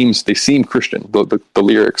something. They seem Christian. The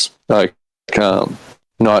lyrics like.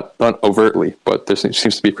 Not overtly, but there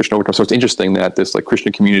seems to be a Christian overtone. So it's interesting that this like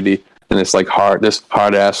Christian community and this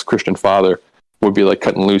hard ass Christian father would be like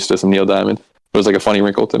cutting loose to some Neil Diamond. It was like a funny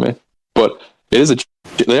wrinkle to me, but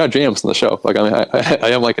they are jams in the show. Like I mean, I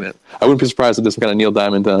am liking it. I wouldn't be surprised if there's some kind of Neil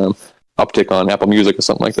Diamond uptick on Apple Music or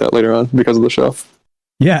something like that later on because of the show.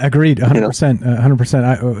 Yeah, agreed. 100%.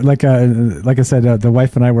 100%. Like I said, the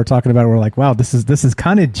wife and I were talking about it. We're like, wow, this is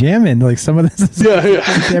kind of jamming. Like some of this is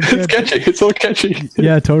it's catchy. It's so catchy.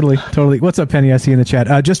 Yeah, totally. What's up, Penny? I see in the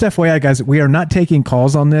chat. Just FYI, guys, we are not taking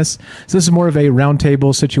calls on this. So this is more of a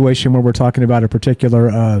roundtable situation where we're talking about a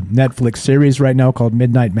particular Netflix series right now called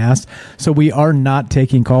Midnight Mass. So we are not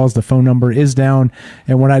taking calls. The phone number is down,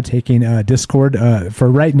 and we're not taking Discord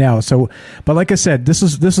for right now. So, but like I said, this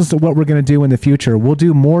is what we're going to do in the future. We'll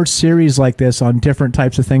do more series like this on different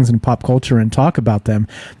types of things in pop culture and talk about them,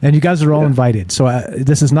 and you guys are all invited. So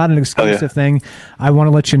this is not an exclusive thing. I want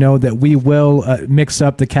to let you know that we will mix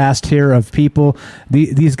up the cast here of people.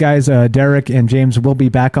 These guys, Derek and James, will be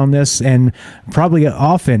back on this, and probably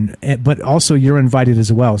often, but also you're invited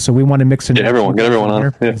as well. So we want to mix in get everyone on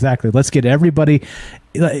here. Exactly. Let's get everybody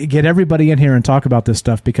in here and talk about this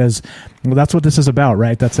stuff because that's what this is about,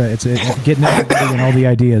 right? It's getting everybody and all the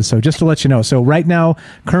ideas. So just to let you know, so right now,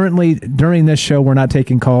 currently during this show, we're not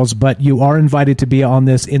taking calls, but you are invited to be on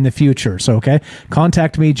this in the future. So, okay,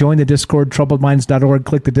 contact me, join the Discord, troubledminds.org,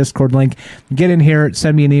 click the Discord link, get in here,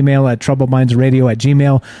 send me an email at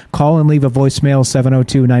troubledmindsradio@gmail, call and leave a voicemail,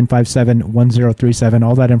 702-957-1037.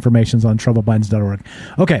 All that information's on troubledminds.org.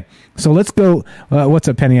 Okay, so let's go. What's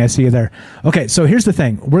up, Penny? I see you there. Okay, so here's the thing.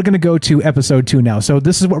 thing. We're going to go to episode 2 now. So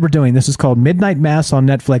this is what we're doing. This is called Midnight Mass on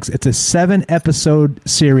Netflix. It's a 7-episode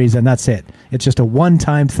series, and that's it. It's just a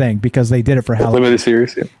one-time thing because they did it for Halloween. Limited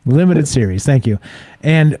series. Yeah. Limited series. Thank you.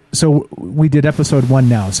 And so we did episode 1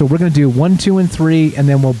 now. So we're going to do 1, 2, and 3, and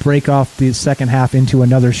then we'll break off the second half into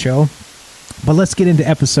another show. But let's get into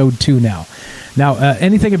episode 2 now. Now,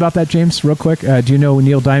 anything about that, James, real quick? Do you know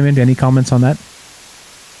Neil Diamond? Any comments on that?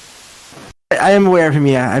 I am aware of him,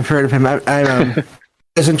 yeah. I've heard of him.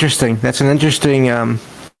 That's interesting. That's an interesting to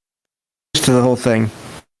the whole thing.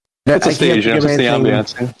 It's a stage, it's the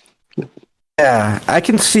ambience. Yeah, I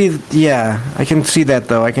can see that,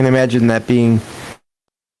 though. I can imagine that being...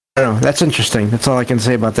 I don't know. That's interesting. That's all I can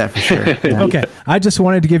say about that for sure. Yeah. Okay. I just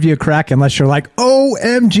wanted to give you a crack unless you're like,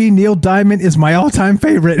 OMG, Neil Diamond is my all-time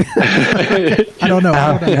favorite. I don't know.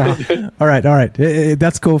 All right.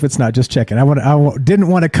 That's cool if it's not. Just checking. I didn't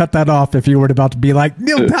want to cut that off if you were about to be like,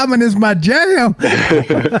 Neil Diamond is my jam.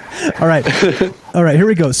 All right. Here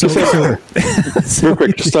we go. So real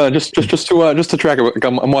quick, just to track it.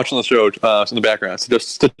 I'm watching the show in the background. So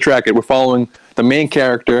just to track it, we're following the main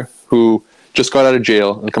character who just got out of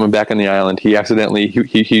jail and coming back on the island. He accidentally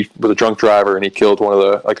he was a drunk driver and he killed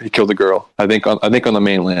he killed a girl. I think on the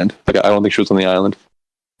mainland. I don't think she was on the island.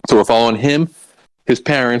 So we're following him, his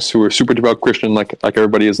parents who are super devout Christian like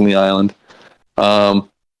everybody is on the island.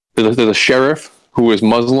 There's a sheriff who is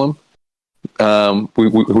Muslim.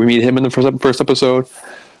 We meet him in the first episode,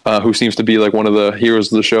 who seems to be like one of the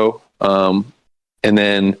heroes of the show. And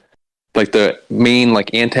then like the main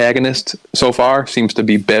like antagonist so far seems to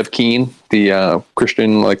be Bev Keane, the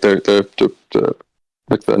Christian, like the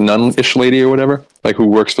nun-ish lady or whatever, like who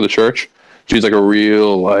works for the church. She's like a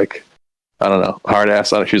real like, I don't know, hard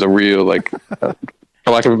ass. She's a real like, for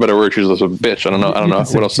lack of a better word, she's just a bitch. I don't know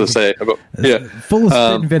what else to say about. Yeah, full of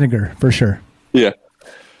spit and vinegar for sure. Yeah.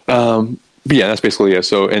 But yeah, that's basically it.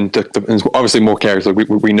 So, and obviously more characters. Like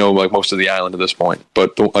we know like most of the island at this point,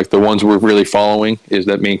 but the ones we're really following is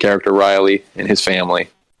that main character Riley and his family,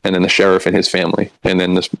 and then the sheriff and his family, and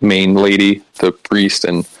then this main lady, the priest,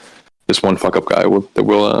 and this one fuck up guy. We'll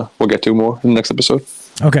get to more in the next episode.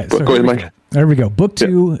 Okay, but so go ahead, Mike. There we go. Book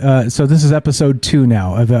 2. Yeah. So this is episode 2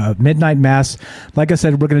 now of Midnight Mass. Like I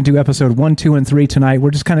said, we're going to do episode 1, 2, and 3 tonight.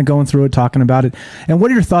 We're just kind of going through it, talking about it. And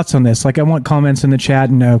what are your thoughts on this? Like, I want comments in the chat,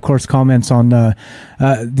 and of course, comments on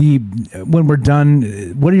when we're done.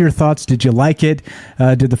 What are your thoughts? Did you like it?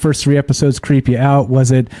 Did the first 3 episodes creep you out?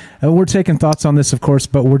 Was it? We're taking thoughts on this, of course,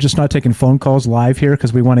 but we're just not taking phone calls live here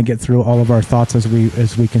because we want to get through all of our thoughts as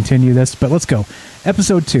we continue this. But let's go.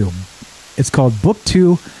 Episode 2. It's called Book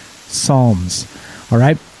 2, Psalms. All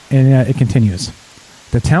right, and it continues.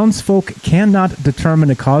 The townsfolk cannot determine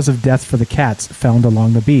the cause of death for the cats found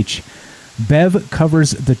along the beach. Bev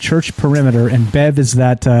covers the church perimeter, and Bev is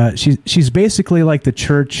that she's basically like the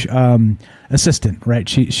church assistant, right?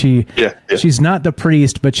 She's not the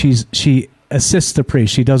priest, but she assists the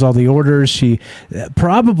priest. She does all the orders. She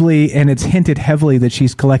probably, and it's hinted heavily that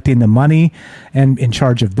she's collecting the money and in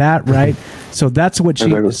charge of that, right? So that's what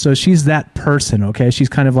so she's that person, okay? She's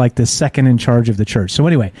kind of like the second in charge of the church. So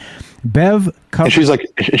anyway, Bev covers... And she's like,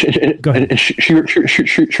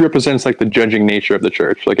 she represents like the judging nature of the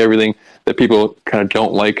church, like everything that people kind of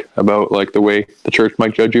don't like about like the way the church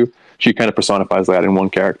might judge you. She kind of personifies that in one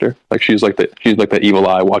character. Like she's like the evil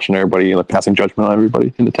eye watching everybody and like passing judgment on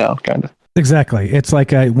everybody in the town, kind of. Exactly. It's like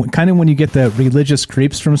kind of when you get the religious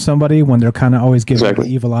creeps from somebody when they're kind of always giving the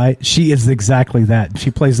evil eye. She is exactly that.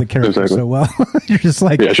 She plays the character so well. You're just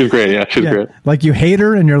like, yeah, she's great. Yeah, she's great. Like you hate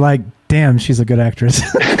her and you're like, damn, she's a good actress.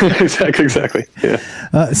 Exactly.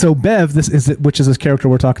 Yeah. So Bev, which is this character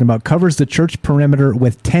we're talking about, covers the church perimeter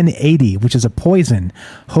with 1080, which is a poison,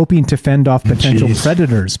 hoping to fend off potential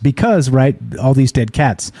predators because, right, all these dead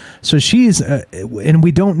cats. So she's, and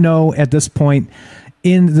we don't know at this point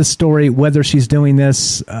in the story whether she's doing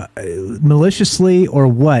this maliciously or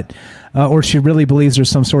what, or she really believes there's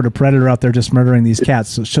some sort of predator out there just murdering these cats.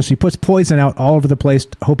 So she puts poison out all over the place,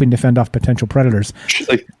 hoping to fend off potential predators.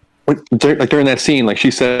 Like during that scene, like she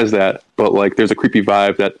says that, but like there's a creepy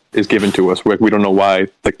vibe that is given to us. We don't know why,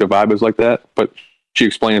 like the vibe is like that, but she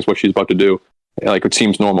explains what she's about to do. Like it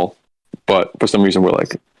seems normal, but for some reason we're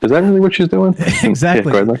like, is that really what she's doing?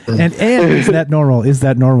 Exactly. Yeah, and is that normal? Is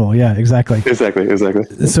that normal? Yeah, exactly. Exactly.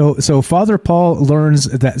 So Father Paul learns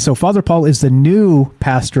that. So Father Paul is the new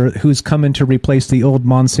pastor who's coming to replace the old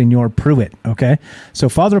Monsignor Pruitt. Okay. So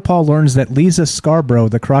Father Paul learns that Lisa Scarborough,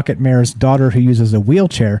 the Crockett Mayor's daughter who uses a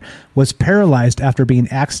wheelchair, was paralyzed after being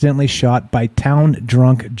accidentally shot by town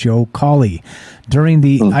drunk Joe Colley. During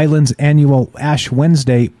the island's annual Ash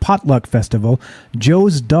Wednesday potluck festival,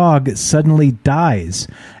 Joe's dog suddenly dies.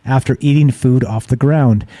 after eating food off the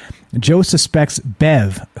ground. Joe suspects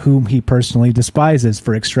Bev, whom he personally despises,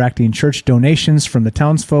 for extracting church donations from the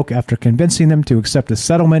townsfolk after convincing them to accept a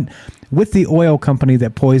settlement with the oil company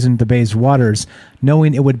that poisoned the bay's waters,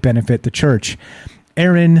 knowing it would benefit the church.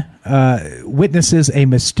 Erin witnesses a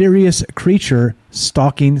mysterious creature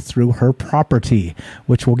stalking through her property,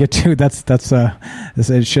 which we'll get to. It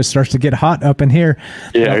just starts to get hot up in here.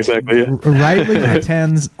 Yeah, exactly. Yeah. Riley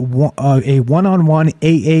attends a one-on-one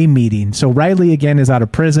AA meeting. So Riley, again, is out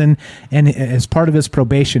of prison, and as part of his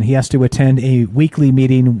probation, he has to attend a weekly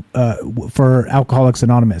meeting for Alcoholics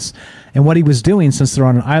Anonymous. And what he was doing, since they're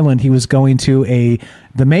on an island, he was going to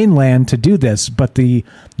the mainland to do this. But the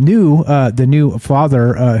new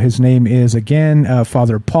father, his name is again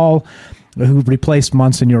Father Paul, who replaced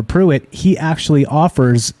Monsignor Pruitt. He actually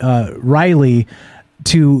offers Riley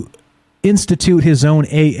to institute his own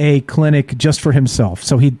AA clinic just for himself.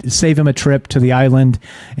 So he'd save him a trip to the island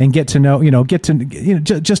and get to know,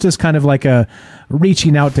 just as kind of like a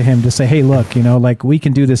reaching out to him to say, hey, look, like we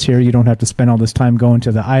can do this here. You don't have to spend all this time going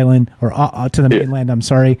to the island or to the mainland, I'm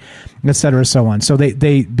sorry, et cetera, so on. So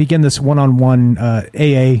they begin this one-on-one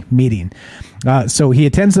AA meeting. So he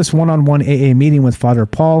attends this one-on-one AA meeting with Father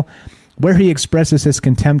Paul, where he expresses his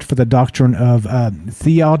contempt for the doctrine of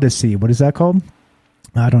theodicy. What is that called?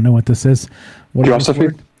 I don't know what this is. What is this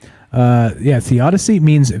word? Theodicy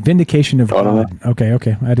means vindication of God.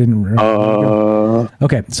 Okay. I didn't remember.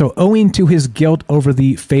 Okay, so owing to his guilt over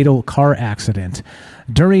the fatal car accident.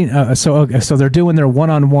 During so they're doing their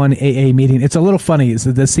one-on-one AA meeting. It's a little funny.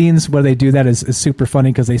 So the scenes where they do that is super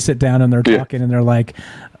funny because they sit down and they're talking and they're like,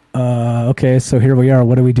 okay, so here we are.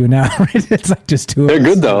 What do we do now? It's like just two. They're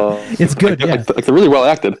good though. It's good. Like they're really well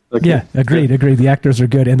acted. Agreed. The actors are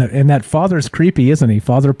good, and that father's creepy, isn't he?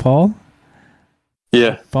 Father Paul.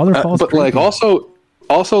 Yeah, Father Paul's but creepy. like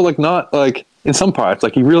also like not like in some parts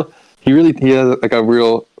like he has like a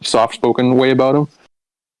real soft spoken way about him,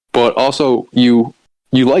 but also you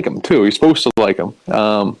like him too. You're supposed to like him.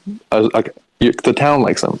 The town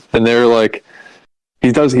likes him, and they're like.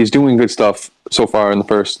 He's doing good stuff so far in the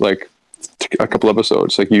first like a couple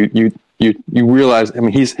episodes. Like you realize, I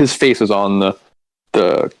mean, his face is on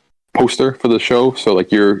the poster for the show, so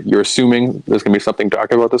like you're assuming there's gonna be something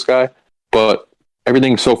dark about this guy. But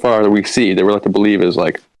everything so far that we see, that we're like to believe is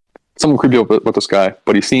like something creepy about this guy,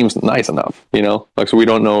 but he seems nice enough, like so we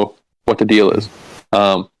don't know what the deal is.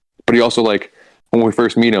 But he also like when we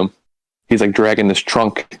first meet him, he's like dragging this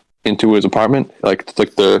trunk into his apartment, like it's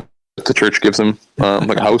like the church gives him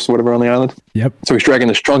like a house or whatever on the island. Yep. So he's dragging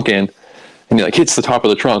this trunk in, and he like hits the top of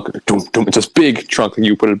the trunk. Doom, doom. It's this big trunk that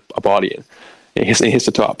you put a body in. And he hits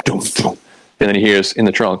the top. Doom, doom. And then he hears in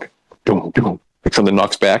the trunk, doom, doom, like something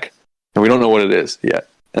knocks back, and we don't know what it is yet.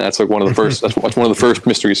 And that's like one of the first. That's one of the first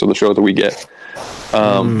mysteries of the show that we get.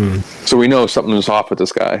 So we know something is off with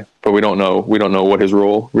this guy, but we don't know what his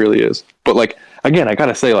role really is. But like again, I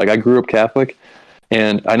gotta say, like I grew up Catholic,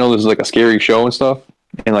 and I know this is like a scary show and stuff.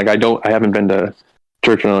 And like I haven't been to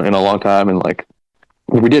church in a long time, and like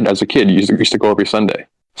we did as a kid, you used to go every Sunday.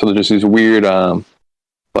 So there's just these weird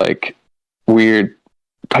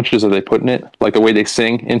touches that they put in it, like the way they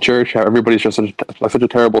sing in church, how everybody's just such a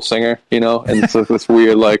terrible singer, and it's like this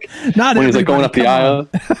weird like when he's like going up the aisle,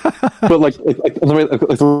 but like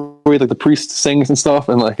the way like the priest sings and stuff,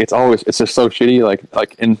 and like it's just so shitty,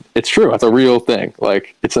 like and it's true, it's a real thing,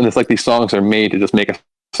 like it's like these songs are made to just make a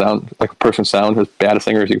sound like a person sound as bad a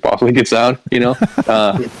singer as you possibly could sound, and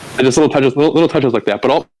just little touches like that.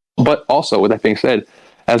 But also with that being said,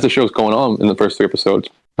 as the show's going on in the first 3 episodes,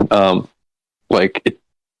 like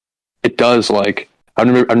it does like I've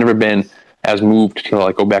never been as moved to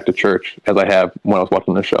like go back to church as I have when I was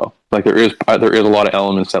watching the show. Like there is a lot of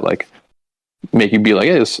elements that like make you be like,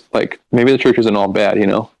 hey, it's like maybe the church isn't all bad,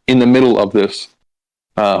 in the middle of this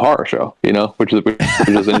horror show, which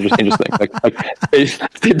is an interesting.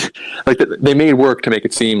 Like they made work to make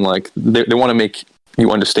it seem like they want to make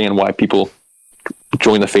you understand why people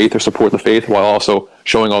join the faith or support the faith, while also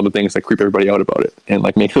showing all the things that creep everybody out about it, and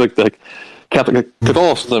like make it like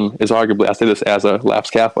Catholicism is arguably, I say this as a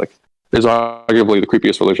lapsed Catholic, is arguably the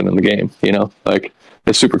creepiest religion in the game. Like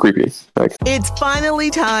it's super creepy. Like it's finally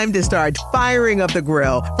time to start firing up the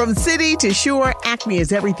grill. From city to shore, Acme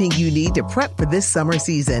is everything you need to prep for this summer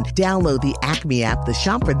season. Download the Acme app to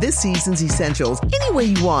shop for this season's essentials any way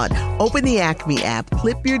you want. Open the Acme app,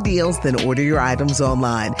 clip your deals, then order your items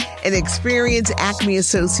online. An experienced Acme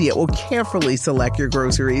associate will carefully select your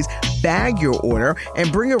groceries, bag your order,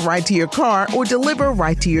 and bring it right to your car or deliver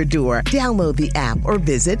right to your door. Download the app or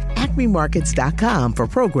visit acmemarkets.com for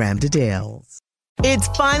program details. It's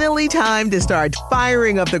finally time to start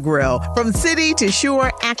firing up the grill. From city to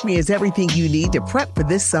shore, Acme is everything you need to prep for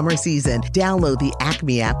this summer season. Download the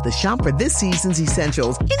Acme app to shop for this season's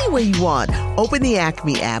essentials any way you want. Open the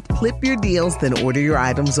Acme app, clip your deals, then order your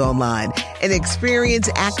items online. An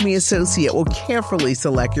experienced Acme associate will carefully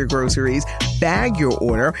select your groceries, bag your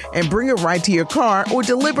order, and bring it right to your car or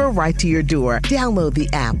deliver right to your door. Download the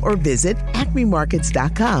app or visit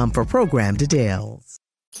acmemarkets.com for program details.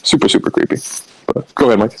 Super, super creepy. But go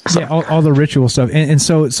ahead, Mike. Yeah, all the ritual stuff. And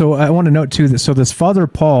so I want to note, too, that so this Father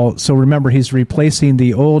Paul, so remember, he's replacing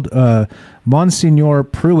the old Monsignor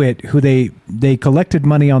Pruitt, who they collected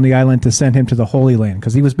money on the island to send him to the Holy Land,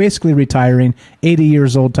 because he was basically retiring, 80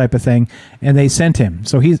 years old type of thing, and they sent him.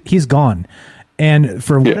 So he's gone. And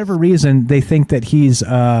for whatever reason, they think that he's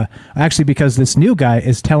actually, because this new guy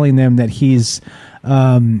is telling them that he's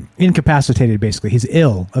incapacitated, basically. He's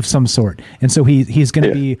ill of some sort. And so he's going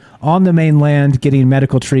to be on the mainland getting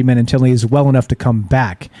medical treatment until he's well enough to come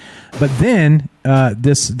back. But then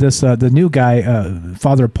the new guy,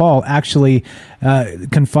 Father Paul, actually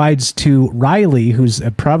confides to Riley, who's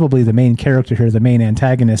probably the main character here, the main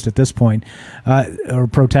antagonist at this point, or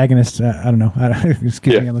protagonist, I don't know.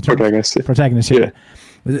 Excuse me on the term. Protagonist, yeah.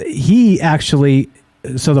 He actually...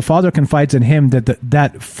 So the father confides in him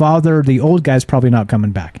that father, the old guy's probably not coming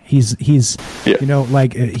back. He's he doesn't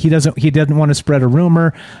want to spread a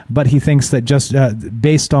rumor, but he thinks that just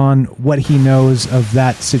based on what he knows of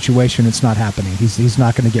that situation, it's not happening. He's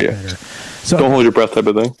not going to get better. So don't hold your breath, type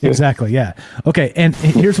of thing. Exactly. Yeah. Okay. And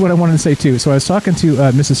here's what I wanted to say too. So I was talking to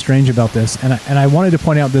Mrs. Strange about this, and I wanted to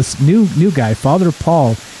point out this new guy, Father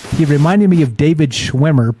Paul. He reminded me of David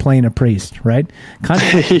Schwimmer playing a priest, right? Kind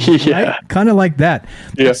of, right? Kind of like that.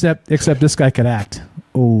 Yeah. Except this guy could act.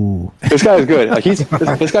 Oh, this guy is good. Like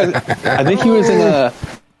this guy. I think he was in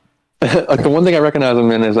like the one thing I recognize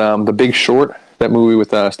him in is The Big Short, that movie with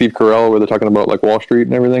Steve Carell where they're talking about like Wall Street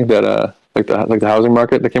and everything. That like the housing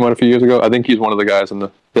market that came out a few years ago. I think he's one of the guys I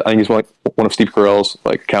think he's one of Steve Carell's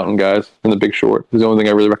like accountant guys in The Big Short. He's the only thing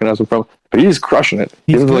I really recognize him from. But he's crushing it.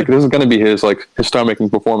 This is going to be his star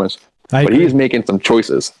making performance. But he's making some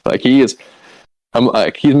choices. Like he's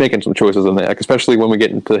making some choices in there. Like especially when we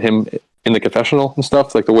get into him in the confessional and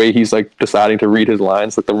stuff. Like the way he's like deciding to read his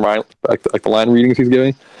lines, like the line readings he's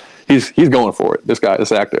giving. He's going for it. This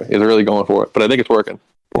actor is really going for it. But I think it's working.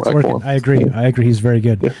 It's working. I agree. He's very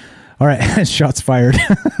good. Yeah. All right, shots fired.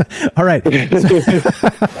 All right,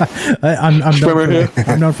 I'm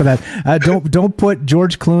known for that. Don't put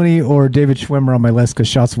George Clooney or David Schwimmer on my list because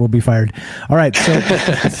shots will be fired. All right,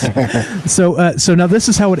 so now this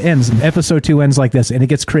is how it ends. Episode 2 ends like this, and it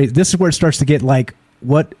gets crazy. This is where it starts to get like,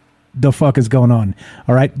 what the fuck is going on?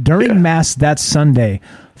 All right, during Mass that Sunday,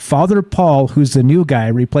 Father Paul, who's the new guy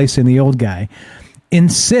replacing the old guy,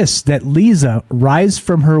 insists that Lisa rise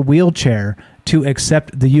from her wheelchair to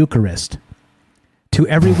accept the Eucharist. To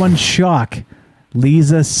everyone's shock,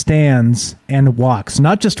 Lisa stands and walks.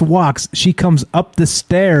 Not just walks, she comes up the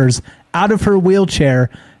stairs out of her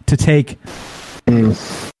wheelchair to take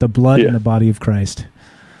the blood and the body of Christ.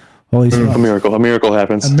 Holy smokes. A miracle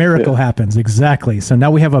happens. A miracle happens, exactly. So now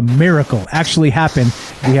we have a miracle actually happen.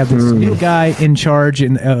 We have this new guy in charge,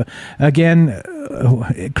 and again,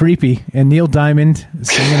 creepy, and Neil Diamond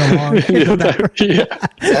singing along.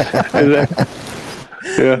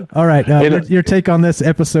 Yeah. All right, your take on this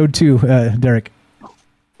episode 2, Derek?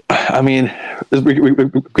 I mean, we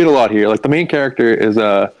get a lot here. Like the main character is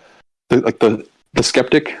the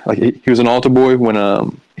skeptic. Like he was an altar boy when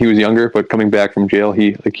he was younger, but coming back from jail,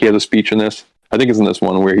 he has a speech in this. I think it's in this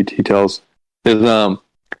one where he tells his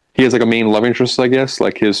he has like a main love interest, I guess,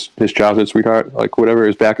 like his childhood sweetheart, like whatever,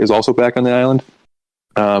 is also back on the island,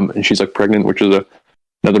 and she's like pregnant, which is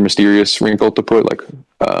another mysterious wrinkle to put. Like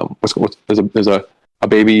there's a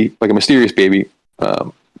baby, like a mysterious baby,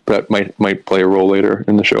 that might play a role later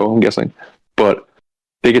in the show, I'm guessing. But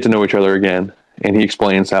they get to know each other again. And he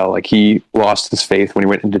explains how like he lost his faith when he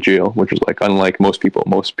went into jail, which is like unlike most people.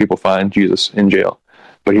 Most people find Jesus in jail,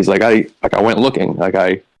 but he's like I went looking. Like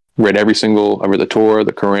I read I read the Torah,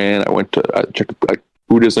 the Quran. I checked like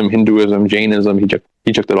Buddhism, Hinduism, Jainism. He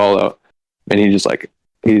checked it all out, and he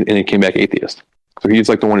came back atheist. So he's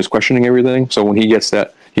like the one who's questioning everything. So when he has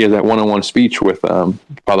that one-on-one speech with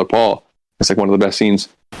Father Paul, it's like one of the best scenes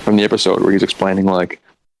from the episode where he's explaining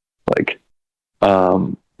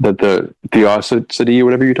that the theosophy,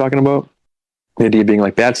 whatever you're talking about, the idea being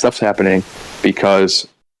like bad stuff's happening because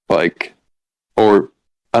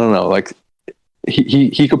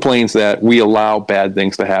he complains that we allow bad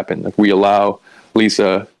things to happen. Like we allow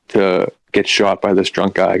Lisa to get shot by this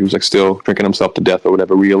drunk guy who's like still drinking himself to death or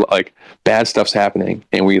whatever. We like bad stuff's happening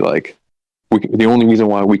and we like the only reason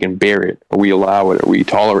why we can bear it, or we allow it, or we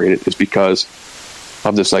tolerate it, is because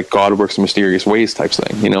of this like God works in mysterious ways type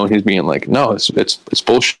thing, you know. And he's being like, no, it's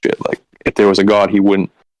bullshit. Like, if there was a God, he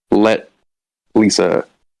wouldn't let Lisa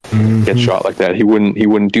get shot like that. He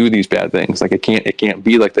wouldn't do these bad things. Like, it can't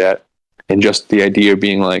be like that. And just the idea of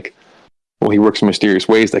being like, well, he works in mysterious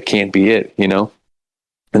ways, that can't be it, you know.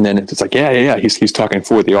 And then it's like, yeah, he's talking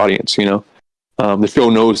for the audience, you know. The show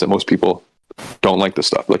knows that most people don't like this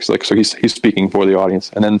stuff, like so he's speaking for the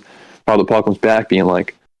audience. And then Father Paul comes back being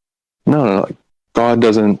like, no, like, God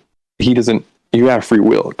doesn't, you have free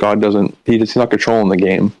will. God doesn't, he's not controlling the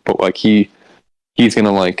game, but like he's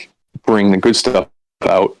gonna like bring the good stuff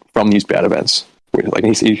out from these bad events. Like,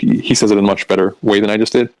 he says it in a much better way than I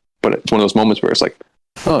just did, but it's one of those moments where it's like,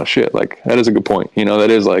 oh shit, like, that is a good point, you know.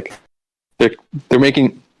 That is like, they're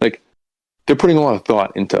making, like, they're putting a lot of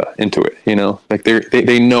thought into it, you know. Like,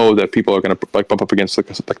 they know that people are going to like bump up against like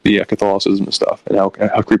the Catholicism and stuff, and how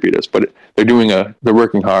creepy it is. But they're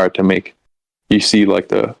working hard to make you see like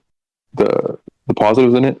the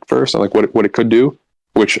positives in it first, and like what it could do,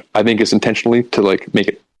 which I think is intentionally to like make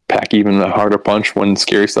it pack even a harder punch when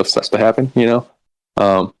scary stuff starts to happen, you know.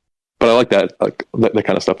 But I like that, like that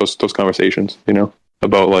kind of stuff, those conversations, you know,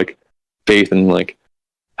 about like faith and like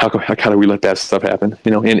how do we let that stuff happen, you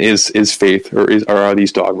know? And is faith or are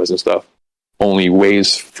these dogmas and stuff only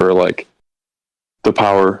ways for like the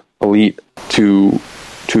power elite to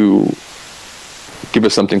give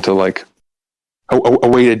us something to like a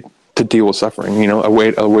way to deal with suffering, you know, a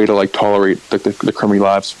way to like tolerate the crummy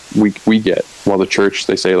lives we get, while the church,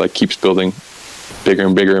 they say, like, keeps building bigger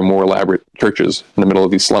and bigger and more elaborate churches in the middle of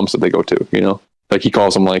these slums that they go to, you know. Like, he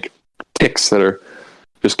calls them like ticks that are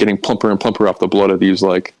just getting plumper and plumper off the blood of these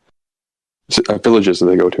like villages that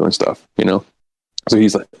they go to and stuff, you know. So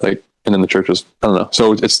he's like, and then the churches, I don't know.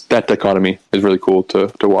 So it's that dichotomy is really cool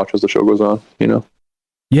to watch as the show goes on, you know.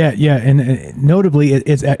 Yeah, and notably,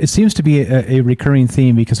 it seems to be a recurring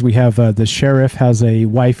theme, because we have the sheriff has a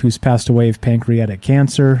wife who's passed away of pancreatic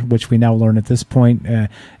cancer, which we now learn at this point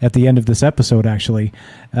at the end of this episode, actually,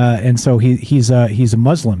 and so he's a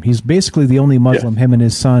Muslim. He's basically the only Muslim, him and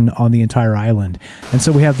his son, on the entire island, and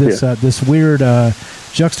so we have this this weird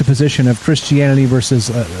juxtaposition of Christianity versus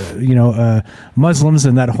Muslims,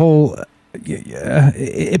 and that whole.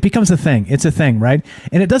 It becomes a thing. It's a thing, right?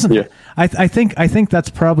 And it doesn't. Yeah. I think that's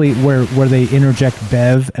probably where they interject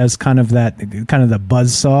Bev as kind of the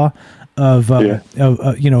buzzsaw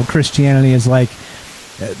of Christianity is like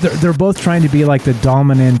they're both trying to be like the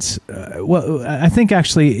dominant. Well, I think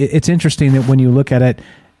actually it's interesting that when you look at it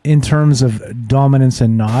in terms of dominance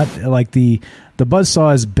and not, like the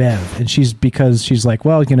buzzsaw is Bev, and because she's like,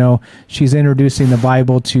 well, you know, she's introducing the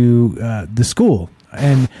Bible to the school.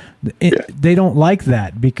 And they don't like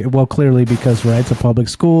that, clearly because, right, it's a public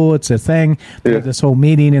school, it's a thing. They have this whole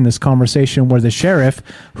meeting and this conversation where the sheriff,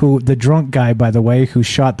 the drunk guy, by the way, who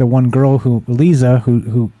shot the one girl, Lisa,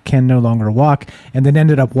 who can no longer walk, and then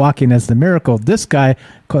ended up walking as the miracle. This guy,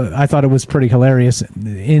 I thought it was pretty hilarious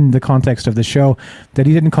in the context of the show that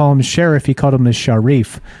he didn't call him sheriff, he called him the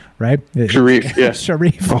Sharif. Right, Sharif, yeah,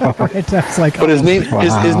 Sharif. Right? That's like, but his name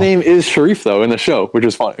is Sharif though in the show, which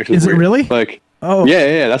is fun. Is it really? Like, oh,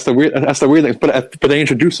 yeah. That's the weird thing. But they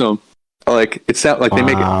introduce him like it sounds like they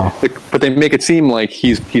make it, but they make it seem like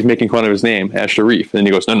he's making fun of his name as Sharif, and then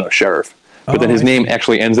he goes, no, Sheriff. But then his name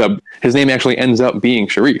actually ends up being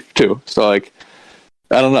Sharif too. So like,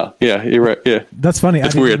 I don't know. Yeah, you're right. Yeah, that's funny.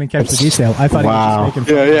 That's I didn't weird. even catch the detail. I thought he was just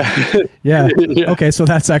making fun. Yeah. Okay, so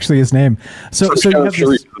that's actually his name. So you have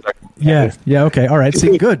this, yeah. Okay, all right.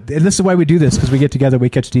 See, good. And this is why we do this, because we get together, we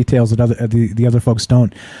catch details that the other folks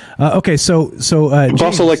don't. Okay, so it's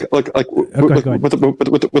also like with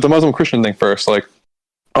the Muslim Christian thing first. Like,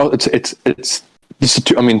 it's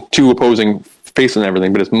two opposing faces and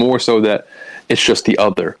everything, but it's more so that it's just the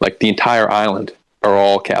other. Like, the entire island are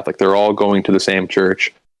all Catholic. They're all going to the same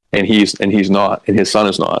church, and he's not, and his son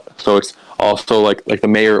is not. So it's also like the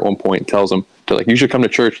mayor at one point tells him to, like, you should come to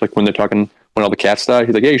church. Like, when they're talking, when all the cats die,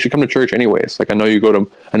 he's like, yeah, you should come to church anyways. Like, I know you go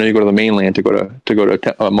to the mainland to go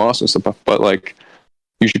to mosque and stuff, but like,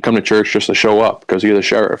 you should come to church just to show up because you're the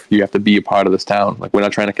sheriff. You have to be a part of this town. Like, we're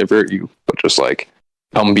not trying to convert you, but just like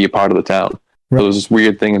come and be a part of the town. Right. So there's this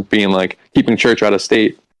weird thing of being like keeping church out of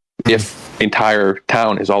state if the entire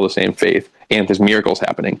town is all the same faith. And there's miracles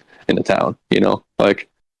happening in the town, you know, like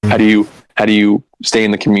how do you stay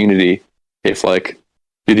in the community if like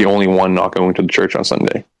you're the only one not going to the church on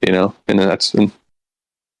Sunday, you know? And then I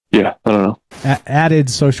don't know. Added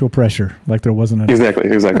social pressure, like there wasn't enough. Exactly.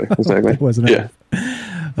 There wasn't enough.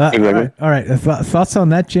 Exactly. All right. Thoughts on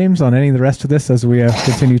that, James? On any of the rest of this as we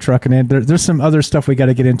continue trucking in? There's some other stuff we got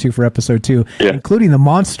to get into for episode 2, including the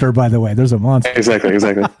monster. By the way, there's a monster. Exactly.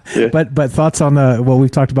 Yeah. But thoughts on what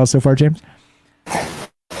we've talked about so far, James?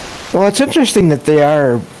 Well, it's interesting that they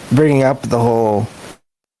are bringing up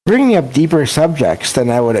deeper subjects than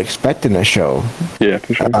I would expect in a show. Yeah,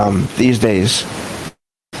 for sure. These days,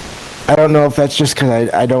 I don't know if that's just because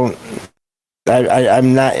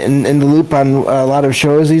I'm not in the loop on a lot of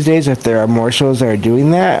shows these days, if there are more shows that are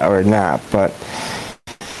doing that or not, but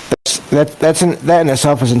that in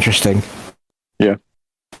itself is interesting. Yeah.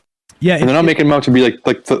 Yeah, and they're not making him out to be like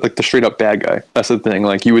the straight up bad guy. That's the thing.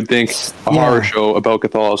 Like, you would think a horror show about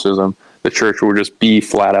Catholicism, the church would just be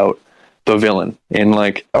flat out the villain, and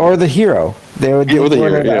or the hero. They would do the one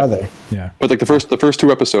hero, or the other. Yeah. But the first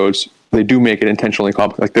 2 episodes, they do make it intentionally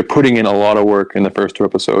complex. Like, they're putting in a lot of work in the first 2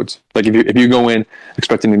 episodes. Like, if you go in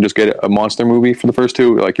expecting to just get a monster movie for the first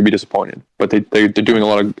 2, like, you'd be disappointed. But they're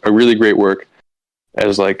doing a really great work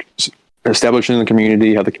as establishing the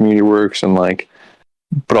community, how the community works, and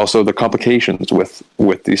but also the complications with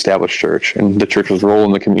the established church and the church's role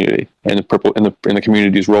in the community, and the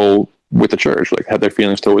community's role with the church, have their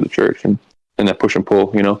feelings toward the church, and that push and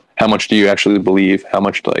pull. How much do you actually believe? How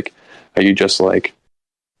much are you just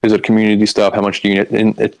is it community stuff? How much do you?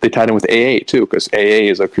 And they tied in with AA too, because AA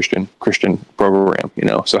is a Christian program.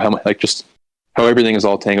 So how everything is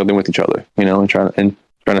all tangled in with each other. And trying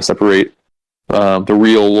to separate the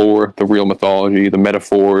real lore, the real mythology, the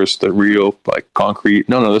metaphors, the real concrete.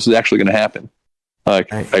 No, this is actually going to happen.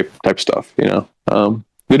 Type stuff. They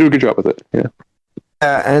do a good job with it. Yeah.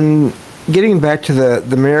 And getting back to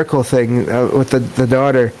the miracle thing with the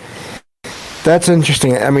daughter, that's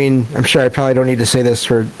interesting. I mean, I'm sure I probably don't need to say this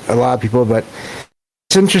for a lot of people, but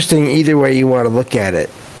it's interesting either way you want to look at it.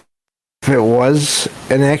 If it was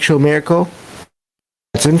an actual miracle,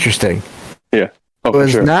 it's interesting. Yeah. If it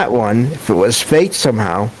was not one, if it was faked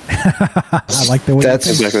somehow. I like the way that's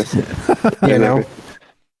exactly.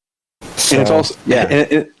 So, and it's also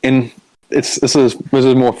and this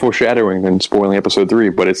is more foreshadowing than spoiling episode 3,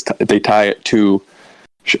 but they tie it to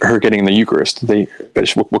her getting the Eucharist.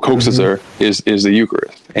 What coaxes her is the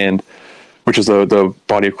Eucharist, and which is the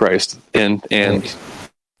body of Christ. And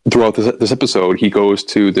throughout this episode, he goes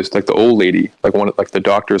to this the old lady, the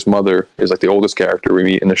doctor's mother is the oldest character we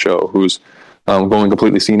meet in the show, who's going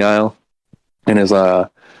completely senile, and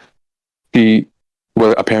he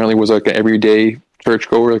apparently was an everyday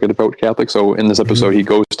churchgoer, a devout Catholic. So in this episode, he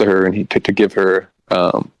goes to her and to give her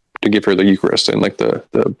the Eucharist and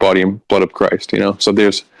the body and blood of Christ. So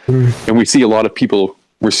there's and we see a lot of people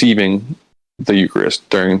receiving the Eucharist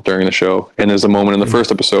during the show. And there's a moment in the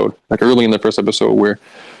first episode, early in the first episode, where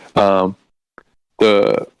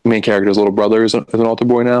the main character's little brother is an altar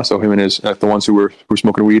boy now. So him and his the ones who were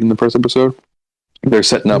smoking weed in the first episode, they're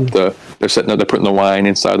setting up they're putting the wine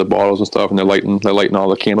inside the bottles and stuff, and they're lighting all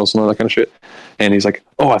the candles and all that kind of shit. And he's like,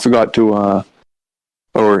 "Oh, I forgot to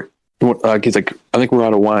he's like, I think we're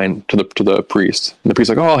out of wine," to the priest. And the priest's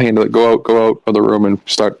like, "Oh, I'll handle it. Go out of the room and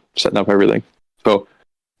start setting up everything." So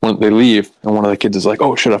when they leave, and one of the kids is like,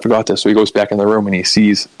 "Oh shit, I forgot this." So he goes back in the room and he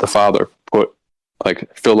sees the father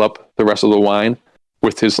fill up the rest of the wine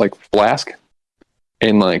with his flask,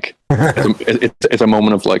 and it's a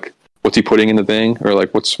moment of what's he putting in the thing, or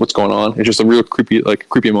what's going on. It's just a real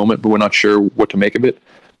creepy moment, but we're not sure what to make of it.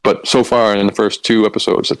 But so far in the first 2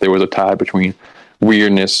 episodes, that there was a tie between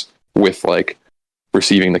weirdness with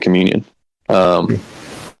receiving the communion, and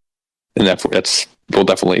that's will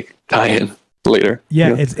definitely tie in later.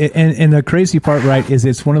 Yeah, and the crazy part, right, is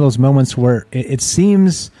it's one of those moments where it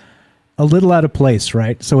seems a little out of place,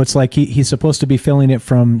 right? So it's he's supposed to be filling it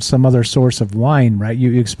from some other source of wine, right?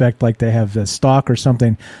 You expect they have a stock or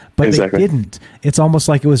something, but they didn't. It's almost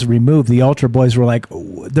like it was removed. The altar boys were like,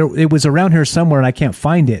 it was around here somewhere and I can't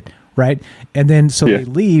find it, right? And then they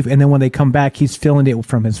leave, and then when they come back, he's filling it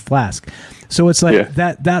from his flask. So it's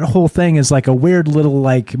that whole thing is a weird little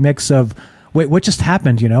mix of, wait, what just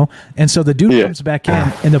happened, And so the dude comes back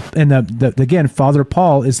in, and the again, Father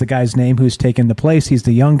Paul is the guy's name who's taken the place. He's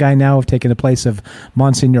the young guy now, taking the place of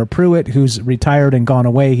Monsignor Pruitt, who's retired and gone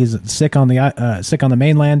away. He's sick on the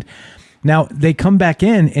mainland. Now they come back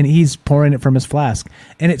in, and he's pouring it from his flask,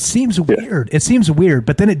 and it seems weird. It seems weird,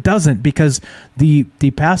 but then it doesn't, because the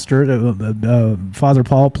pastor, Father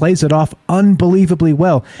Paul, plays it off unbelievably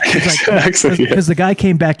well. Because the guy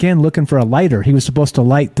came back in looking for a lighter. He was supposed to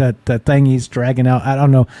light that thing he's dragging out. I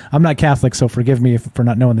don't know. I'm not Catholic, so forgive me for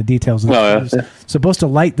not knowing the details. He was supposed to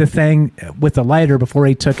light the thing with a lighter before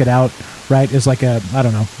he took it out. Right? It's I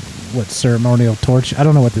don't know what ceremonial torch. I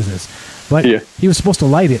don't know what this is. But he was supposed to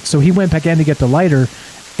light it, so he went back in to get the lighter,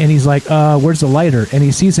 and he's like, where's the lighter? And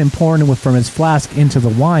he sees him pouring from his flask into the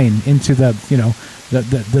wine, into the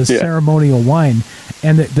the ceremonial wine,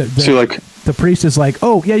 and the priest is like,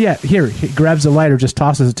 oh yeah, here, he grabs the lighter, just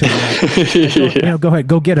tosses it to him. Go ahead,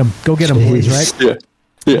 go get him, please, right?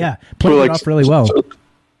 Yeah, played it off really well.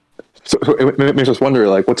 So it makes us wonder,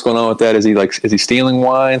 like, what's going on with that? Is he stealing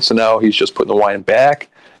wine? So now he's just putting the wine back?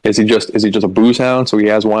 Is he just a booze hound? So he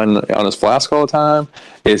has wine on his flask all the time?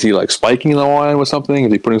 Is he like spiking the wine with something?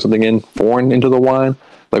 Is he putting something foreign into the wine?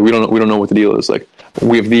 Like, we don't know what the deal is. Like,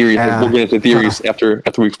 we have theories. We'll get into theories after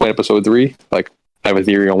we explain episode 3. Like, I have a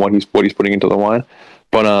theory on what he's putting into the wine.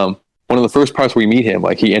 But one of the first parts we meet him,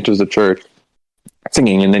 like, he enters the church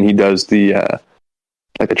singing, and then he does the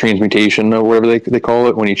like the transmutation or whatever they call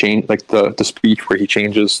it, when he change, like the speech where he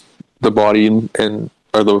changes the body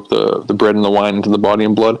or the bread and the wine into the body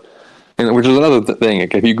and blood, and which is another thing.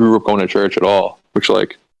 Like, if you grew up going to church at all, which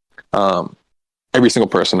like every single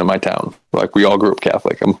person in my town, like, we all grew up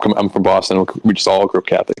Catholic. I'm from Boston. We just all grew up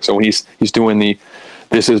Catholic. So when he's doing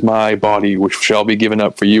 "This is my body, which shall be given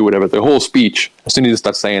up for you," whatever, the whole speech, as soon as he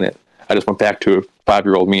starts saying it, I just went back to a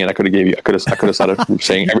 5-year-old me, and I could have started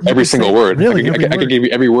saying every single word. Really, I could give you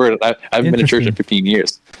every word. I haven't been in church in 15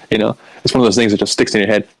 years. It's one of those things that just sticks in your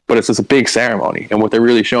head. But it's just a big ceremony, and what they're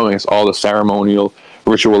really showing is all the ceremonial,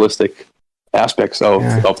 ritualistic aspects of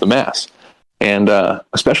the mass. And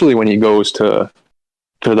especially when he goes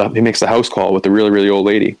he makes the house call with the really, really old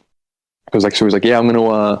lady, because like she was like, "Yeah, I'm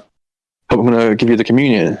gonna give you the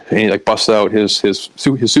communion," and he like busts out his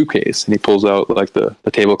suitcase, and he pulls out like the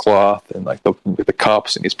tablecloth and like the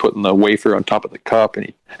cups, and he's putting the wafer on top of the cup, and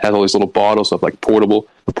he has all these little bottles of like portable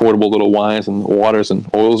little wines and waters and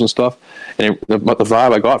oils and stuff. And the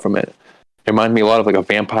vibe I got from it reminded me a lot of like a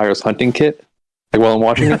vampire's hunting kit, like, while I'm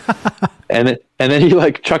watching it. and then he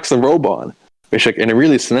like chucks the robe on. And it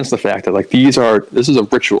really cements the fact that, like, this is a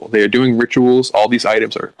ritual. They are doing rituals. All these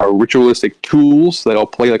items are ritualistic tools that all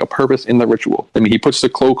play like a purpose in the ritual. I mean, he puts the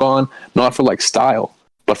cloak on not for like style,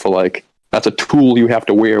 but for like, that's a tool you have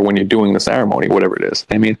to wear when you're doing the ceremony, whatever it is.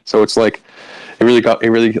 I mean, so it's like, it really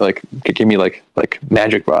gave me like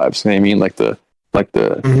magic vibes. I mean, like the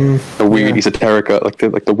weird esoterica,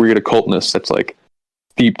 like the weird occultness that's like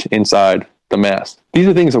steeped inside the mass. These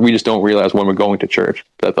are things that we just don't realize when we're going to church,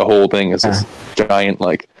 that the whole thing is this giant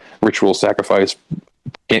like ritual sacrifice,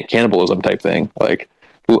 cannibalism type thing. Like,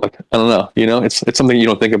 I don't know, it's something you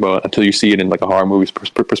don't think about until you see it in like a horror movie's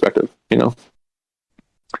perspective, But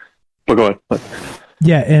go ahead.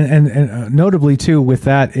 Yeah, and notably too with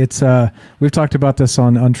that, it's we've talked about this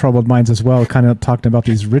on Troubled Minds as well, kind of talking about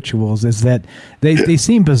these rituals, is that they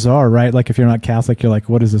seem bizarre, right? Like, if you're not Catholic, you're like,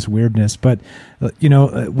 what is this weirdness? But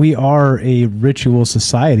we are a ritual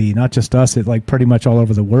society, not just us. It like pretty much all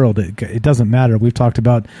over the world. It doesn't matter. We've talked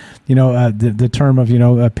about the term of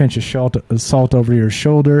a pinch of salt over your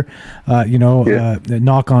shoulder,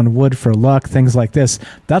 knock on wood for luck, things like this.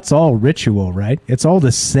 That's all ritual, right? It's all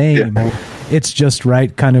the same. Yeah. It's just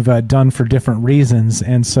kind of done for different reasons.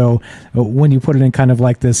 And so when you put it in kind of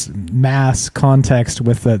like this mass context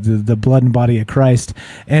with the blood and body of Christ,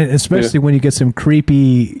 and especially when you get some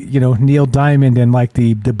creepy, Neil Diamond and like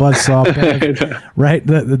the buzzsaw, right?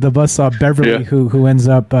 The buzzsaw Beverly, who ends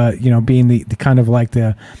up, being the kind of like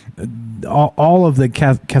all of the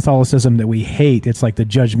Catholicism that we hate. It's like the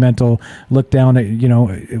judgmental, look down at,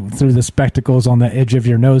 through the spectacles on the edge of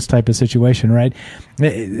your nose type of situation, right?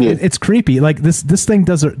 It's creepy. Like this thing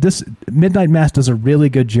this Midnight Mass does a really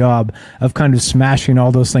good job of kind of smashing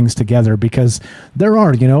all those things together, because there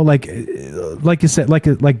are, like you said,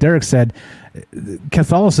 like Derek said,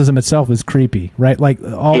 Catholicism itself is creepy, right? Like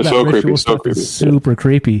all that ritual stuff is super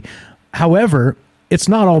creepy. However, it's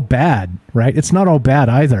not all bad, right? It's not all bad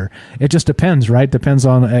either. It just depends, right? Depends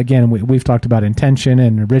on, again, we've talked about intention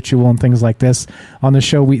and ritual and things like this on the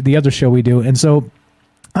show, the other show we do. And so,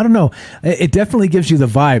 I don't know. It definitely gives you the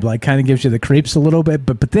vibe, like kind of gives you the creeps a little bit.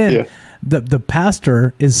 But then the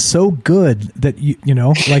pastor is so good that you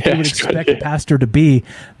would expect a pastor to be,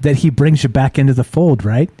 that he brings you back into the fold,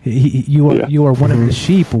 right? You are one of the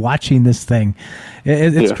sheep watching this thing.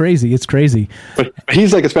 It's crazy. It's crazy. But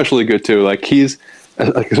he's like especially good too. Like he's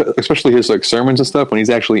especially his like sermons and stuff when he's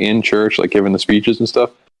actually in church, like giving the speeches and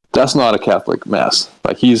stuff. That's not a Catholic mass.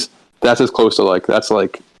 Like that's as close to like that's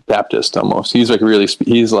like Baptist almost. He's like really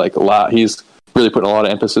he's like a lot. He's really putting a lot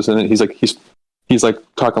of emphasis in it. He's like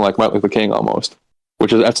talking like Martin Luther King almost,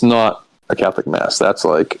 that's not a Catholic mass. That's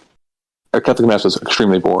like a Catholic mass is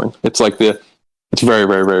extremely boring. It's like it's very,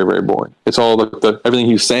 very, very, very boring. It's all everything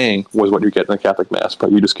he's saying was what you get in a Catholic mass,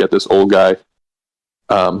 but you just get this old guy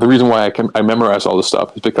the reason why I memorize all this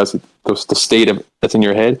stuff is because the state of that's in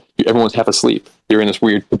your head. Everyone's half asleep. You're in this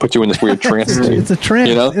weird. It puts you in this weird trance. It's a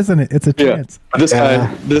trance, isn't it? It's a trance. This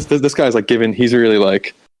guy, this guy's like giving. He's really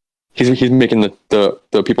like. He's making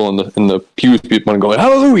the people in the pews want to go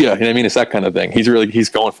hallelujah. You know what I mean? It's that kind of thing. He's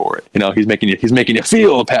going for it. You know, he's making you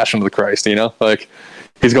feel the passion of the Christ. You know, like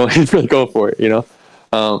he's really going for it. You know,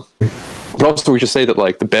 but also we should say that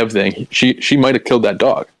like the Bev thing, she might have killed that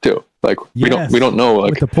dog too. Like we don't know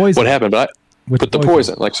like what happened, but the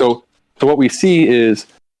poison. Like so what we see is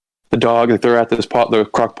the dog that they're at the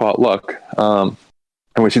crock pot luck, and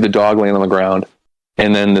we see the dog laying on the ground,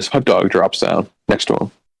 and then this hot dog drops down next to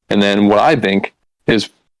him. And then what I think is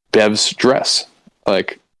Bev's dress,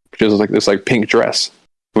 like she has like this like pink dress.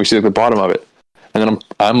 We see like the bottom of it, and then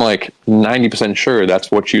I'm like 90% sure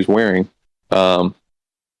that's what she was wearing.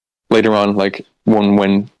 Later on, like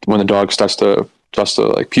when the dog starts to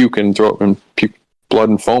like puke and throw up and puke blood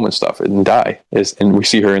and foam and stuff and die, and we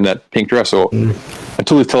see her in that pink dress. So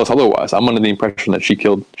until they tell us otherwise, I'm under the impression that she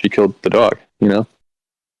killed the dog. You know.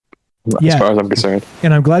 As far as I'm concerned.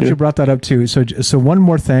 And I'm glad you brought that up too. So one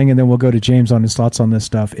more thing, and then we'll go to James on his thoughts on this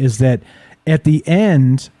stuff, is that at the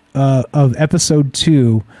end of episode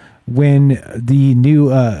 2, when the new,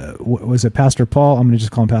 was it Pastor Paul? I'm going to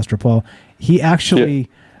just call him Pastor Paul. He actually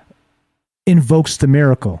invokes the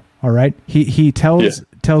miracle. All right. He tells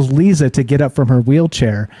Lisa to get up from her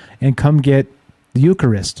wheelchair and come get the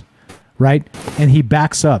Eucharist. Right. And he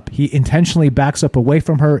backs up. He intentionally backs up away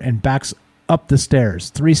from her and backs up the stairs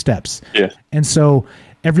 3 steps. And so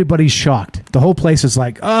everybody's shocked. The whole place is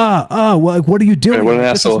like, what are you doing? What an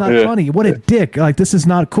this asshole. is not funny. What a dick. Like, this is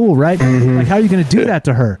not cool, right? Like, how are you going to do that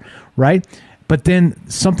to her? Right. But then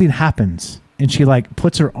something happens and she like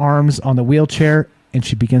puts her arms on the wheelchair and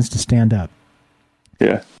she begins to stand up.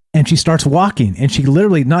 And she starts walking, and she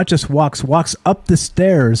literally not just walks up the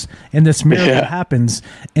stairs, and this miracle happens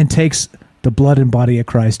and takes the blood and body of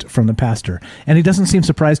Christ from the pastor. And he doesn't seem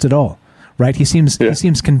surprised at all. Right? He seems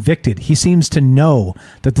convicted. He seems to know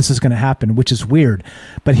that this is going to happen, which is weird.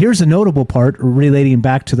 But here's a notable part relating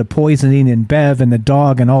back to the poisoning and Bev and the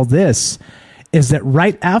dog and all this, is that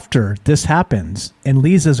right after this happens and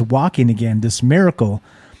Lisa's walking again, this miracle,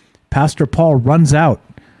 Pastor Paul runs out.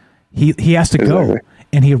 He has to go.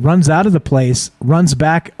 And he runs out of the place, runs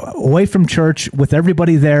back away from church with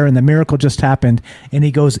everybody there, and the miracle just happened. And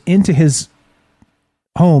he goes into his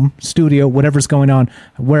home studio, whatever's going on,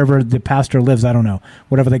 wherever the pastor lives, I don't know,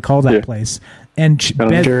 whatever they call that place. And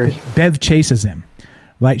Bev chases him.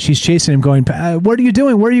 Right? She's chasing him going, what are you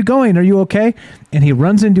doing? Where are you going? Are you okay? And he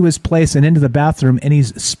runs into his place and into the bathroom, and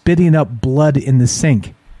he's spitting up blood in the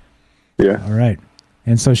sink. All right.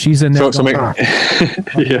 And so she's in there. Are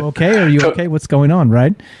you okay? Are you okay? What's going on?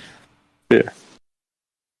 Right? So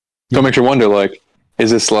it makes you wonder, like,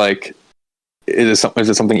 is it something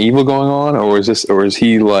evil going on, or is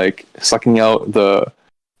he like sucking out the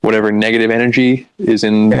whatever negative energy is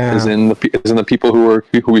in the people who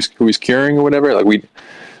he's curing or whatever? Like we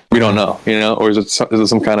don't know, you know, or is it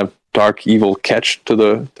some kind of dark evil catch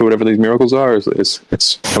to whatever these miracles are? Or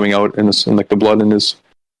it's coming out in like the blood in his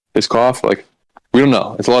cough? Like we don't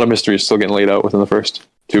know. It's a lot of mysteries still getting laid out within the first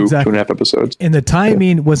two and a half episodes. And the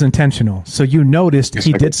timing was intentional. So you noticed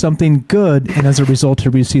he did something good, and as a result, he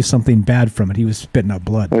received something bad from it. He was spitting out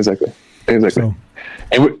blood. Exactly. So,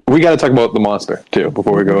 and we got to talk about the monster too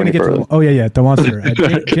before we go any further. The monster.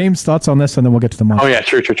 James, thoughts on this, and then we'll get to the monster. Oh yeah,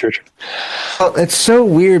 true. Well, it's so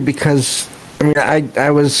weird because I mean,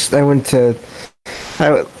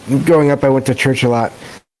 growing up, I went to church a lot.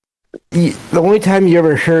 The only time you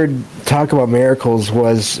ever heard talk about miracles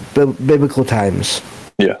was biblical times.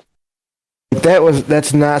 Yeah.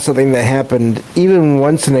 That's not something that happened even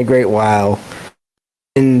once in a great while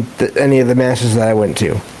in any of the masses that I went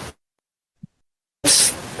to.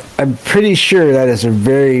 I'm pretty sure that is a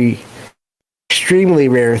very extremely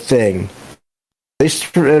rare thing, at least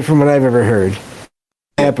from what I've ever heard,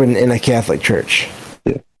 happen in a Catholic church.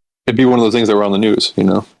 Yeah, it'd be one of those things that were on the news, you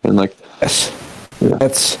know, and like I've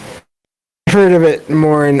heard of it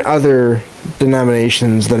more in other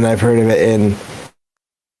denominations than I've heard of it in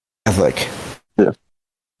Catholic. Yeah.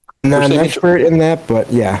 I'm not an expert in that,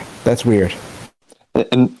 but yeah, that's weird.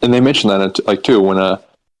 And they mentioned that like too when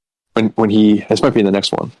he, this might be in the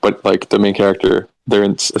next one, but like the main character,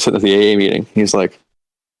 they're sitting at the AA meeting. He's like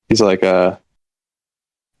the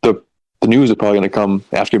news is probably going to come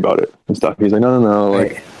ask you about it and stuff. He's like, no,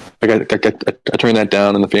 like I turned that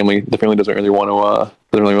down, and the family doesn't really want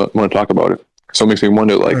to talk about it. So it makes me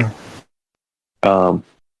wonder, like,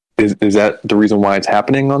 is that the reason why it's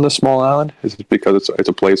happening on this small island? Is it because it's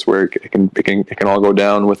a place where it can all go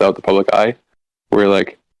down without the public eye? where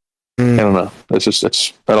like I don't know.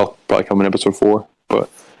 That'll probably come in episode 4. But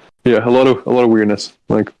yeah, a lot of weirdness.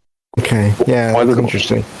 Like, okay, yeah, that's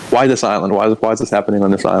interesting. Why this island? Why is this happening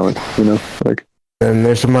on this island? You know, like. And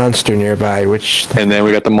there's a monster nearby, and then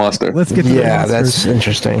we got the monster. Let's get to the monsters. That's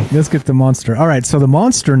interesting. Let's get the monster. All right, so the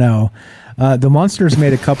monster now. The monster's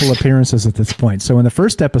made a couple appearances at this point. So in the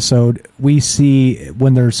first episode, we see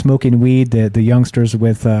when they're smoking weed, the youngsters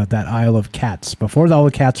with that Isle of Cats. Before all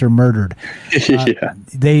the cats are murdered,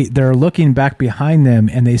 they're looking back behind them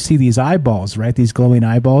and they see these eyeballs, right? These glowing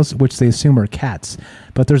eyeballs, which they assume are cats.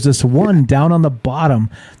 But there's this one down on the bottom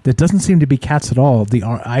that doesn't seem to be cats at all. The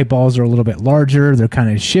eyeballs are a little bit larger. They're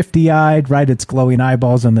kind of shifty-eyed, right? It's glowing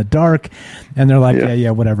eyeballs in the dark. And they're like, yeah,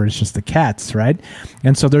 whatever. It's just the cats, right?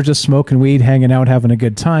 And so they're just smoking weed, hanging out, having a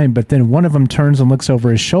good time. But then one of them turns and looks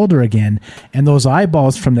over his shoulder again. And those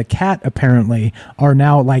eyeballs from the cat apparently are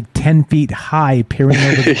now like 10 feet high, peering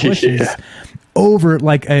over the bushes, over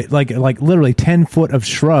like literally 10 foot of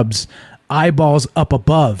shrubs. Eyeballs up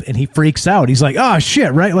above, and he freaks out. He's like, "Oh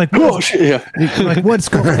shit!" Right? Like, "Oh shit!" Yeah. Like, what's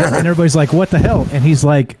going on? And everybody's like, "What the hell?" And he's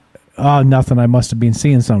like, "Oh, nothing. I must have been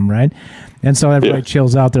seeing something." Right? And so everybody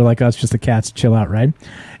chills out. They're like, "Oh, it's just the cats. Chill out." Right?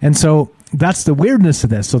 And so that's the weirdness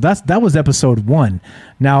of this. So that was episode 1.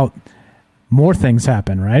 Now more things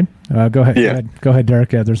happen. Right? Go ahead. Go ahead,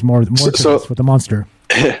 Derek. There's more to this with the monster.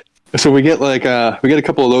 So we get like we get a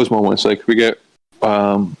couple of those moments. Like we get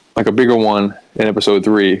like a bigger one in episode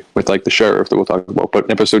 3 with like the sheriff that we'll talk about. But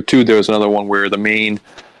in episode 2, there was another one where the main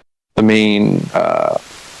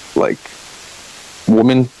like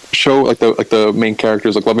woman show, like the main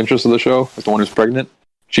character's like love interest of the show, like the one who's pregnant.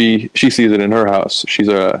 She sees it in her house. She's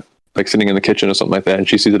like sitting in the kitchen or something like that, and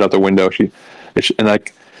she sees it out the window. And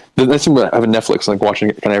like that's something I have a Netflix, like watching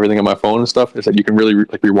kind of everything on my phone and stuff. Is that you can really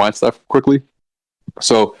like rewind stuff quickly.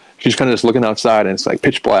 So she's kind of just looking outside, and it's like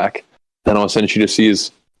pitch black. Then all of a sudden, she just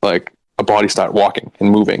sees like a body start walking and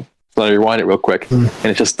moving. So I rewind it real quick, and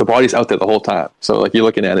it's just the body's out there the whole time. So like you're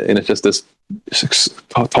looking at it, and it's just this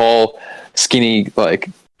tall, skinny, like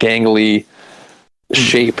gangly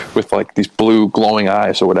shape with like these blue glowing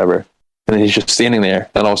eyes or whatever. And then he's just standing there.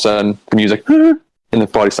 And all of a sudden, the music, and the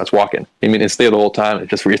body starts walking. I mean, it's there the whole time.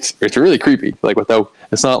 It's really creepy. Like without,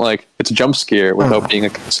 it's not like it's a jump scare without being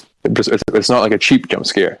like. It's not like a cheap jump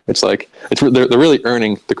scare. It's like they're really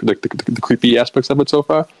earning the creepy aspects of it so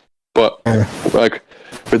far. But like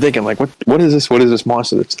we're thinking like what is this? What is this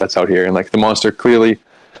monster that's out here? And like the monster clearly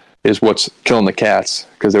is what's killing the cats,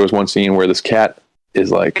 because there was one scene where this cat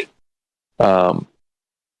is like running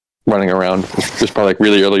around. This is probably like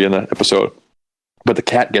really early in the episode. But the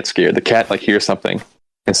cat gets scared. The cat like hears something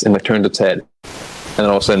and like turns its head, and then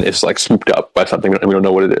all of a sudden it's like swooped up by something and we don't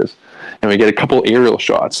know what it is. And we get a couple aerial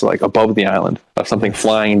shots like above the island of something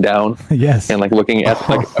flying down, and like looking at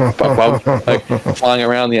like above, like flying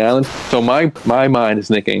around the island. So my mind is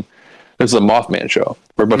thinking this is a Mothman show.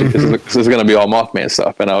 This is going to be all Mothman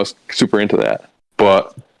stuff, and I was super into that.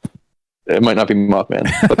 But it might not be Mothman.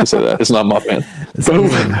 Let's say that it's not Mothman.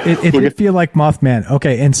 It did feel like Mothman.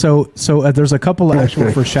 Okay, and so there's a couple of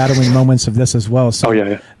actual foreshadowing moments of this as well. So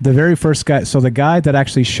the very first guy, so the guy that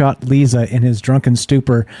actually shot Lisa in his drunken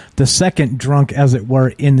stupor, the second drunk, as it were,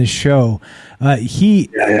 in the show, he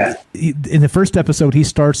in the first episode he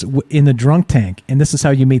starts in the drunk tank, and this is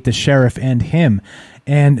how you meet the sheriff and him.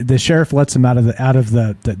 And the sheriff lets him out of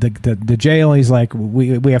the jail. He's like,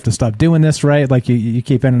 we have to stop doing this, right? Like you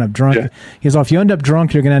keep ending up drunk. He's like, if you end up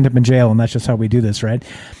drunk, you're going to end up in jail, and that's just how we do this, right?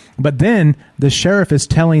 But then the sheriff is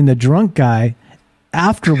telling the drunk guy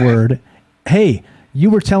afterward, hey, you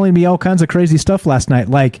were telling me all kinds of crazy stuff last night,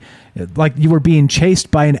 like you were being chased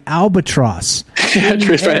by an albatross.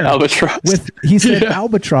 Chased by an albatross. He said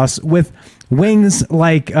albatross with wings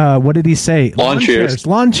like, what did he say? Lawn chairs.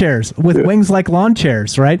 Lawn chairs with wings like lawn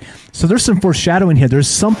chairs, right? So there's some foreshadowing here. There's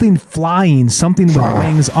something flying, something with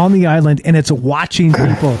wings on the island, and it's watching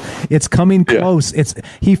people. It's coming close.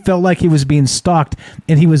 He felt like he was being stalked,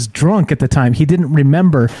 and he was drunk at the time. He didn't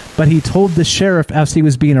remember, but he told the sheriff as he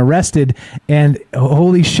was being arrested, and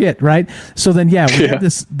holy shit, right? So then, we have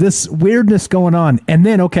this weirdness going on. And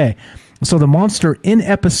then, so the monster in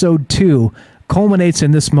episode 2 culminates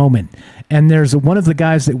in this moment. And there's one of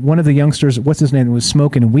the youngsters, what's his name, was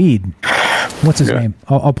smoking weed. What's his name?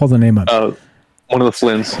 I'll pull the name up. One of the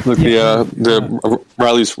Flynn's, the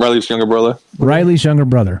Riley's younger brother. Riley's younger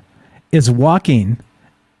brother is walking,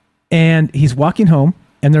 and he's walking home,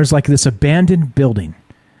 and there's like this abandoned building,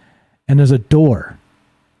 and there's a door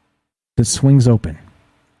that swings open.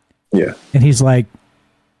 Yeah. And he's like,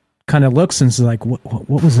 kind of looks and is like,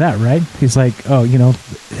 what was that, right? He's like, oh,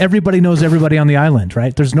 everybody knows everybody on the island,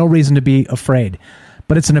 right? There's no reason to be afraid.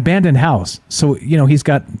 but it's an abandoned house. So, he's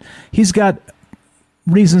got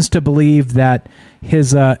reasons to believe that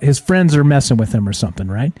his friends are messing with him or something,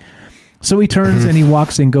 right? So he turns and he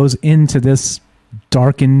walks and goes into this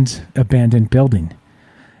darkened, abandoned building.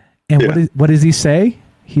 And what does he say?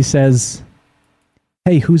 He says,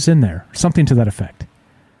 "Hey, who's in there?" Something to that effect.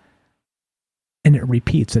 And it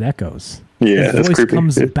repeats, it echoes. Yeah, his voice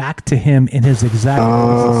comes back to him in his exact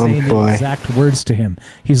voice, saying the exact words to him.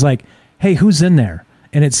 He's like, "Hey, who's in there?"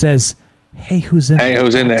 And it says, "Hey, who's in there?" Hey,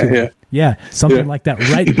 who's in there? Yeah. Yeah, something like that,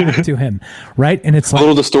 right back to him, right? And it's a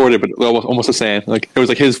little distorted, but almost the same. Like it was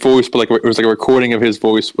like his voice, but like it was like a recording of his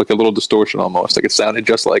voice, like a little distortion almost. Like it sounded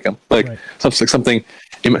just like him, like something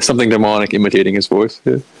demonic imitating his voice.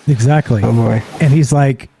 Yeah. Exactly. Oh boy! And he's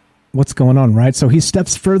like, "What's going on?" Right? So he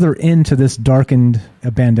steps further into this darkened,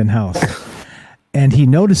 abandoned house, and he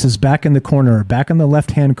notices back in the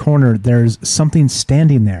left-hand corner, there's something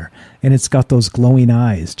standing there, and it's got those glowing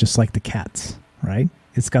eyes, just like the cat's, right?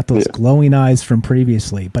 It's got those glowing eyes from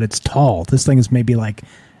previously, but it's tall. This thing is maybe like,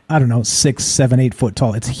 I don't know, 6, 7, 8 foot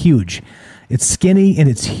tall. It's huge. It's skinny and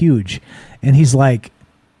it's huge. And he's like,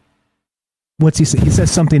 what's he say? He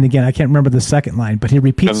says something again. I can't remember the second line, but he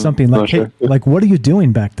repeats something like, "Hey, like, what are you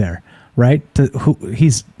doing back there?" Right?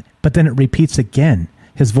 But then it repeats again.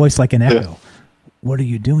 His voice like an echo. "What are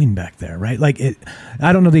you doing back there?" Right? Like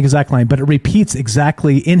I don't know the exact line, but it repeats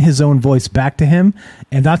exactly in his own voice back to him.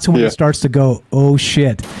 And that's when he starts to go, "Oh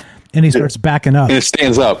shit." And he starts backing up. And it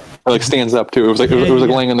stands up. It stands up too. It was like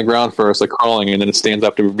laying on the ground first, like crawling, and then it stands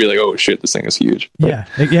up to be like, "Oh shit, this thing is huge." Yeah,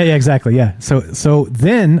 exactly. Yeah. So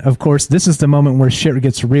then, of course, this is the moment where shit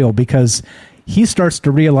gets real, because he starts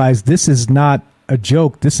to realize this is not a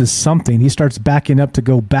joke. This is something. He starts backing up to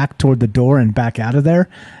go back toward the door and back out of there.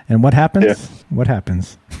 And what happens? Yeah. What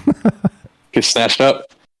happens? Gets snatched up.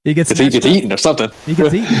 He gets eaten or something. He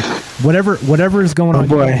gets eaten. Whatever is going on,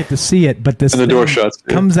 you don't get to see it, but this and the door shuts.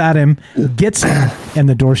 Comes at him, gets him, and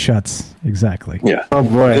the door shuts. Exactly. Yeah. Oh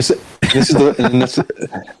boy. This is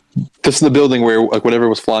the building where like whatever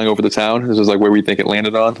was flying over the town. This is like where we think it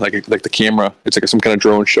landed on. Like the camera. It's like some kind of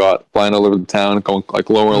drone shot flying all over the town, going like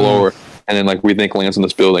lower and lower, and then like we think lands on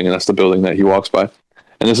this building, and that's the building that he walks by.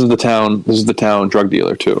 And this is the town drug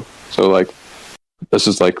dealer too. So like this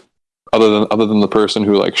is like other than the person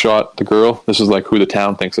who like shot the girl, this is like who the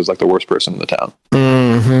town thinks is like the worst person in the town.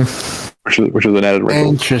 Mm-hmm. Which is an added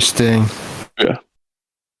wrinkle. Interesting. Yeah.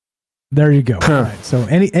 There you go. All right. So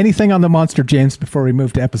anything on the monster, James, before we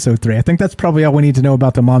move to episode 3? I think that's probably all we need to know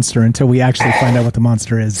about the monster until we actually find out what the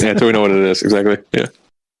monster is. Yeah, until we know what it is. Exactly. Yeah.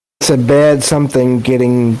 It's a bad something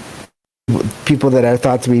getting people that are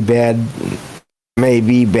thought to be bad may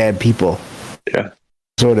be bad people. Yeah.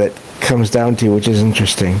 That's what it comes down to, which is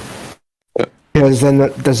interesting. Yeah. Because then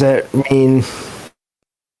does that mean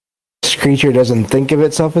this creature doesn't think of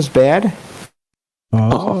itself as bad?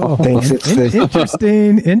 Oh, interesting.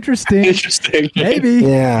 Maybe.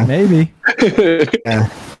 Yeah. Maybe. Yeah.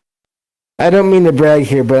 I don't mean to brag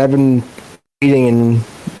here, but I've been reading and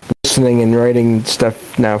listening and writing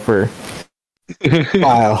stuff now for a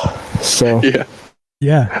while. So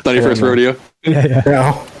yeah. Not your first rodeo. Yeah.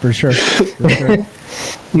 No. For sure.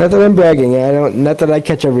 Not that I'm bragging. Not that I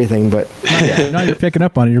catch everything, but no, you're picking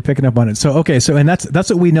up on it. So and that's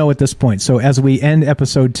what we know at this point. So as we end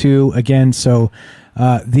episode 2 again, so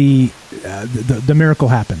the miracle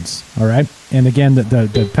happens. All right, and again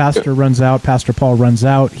the pastor runs out. Pastor Paul runs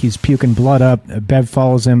out. He's puking blood up. Bev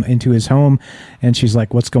follows him into his home, and she's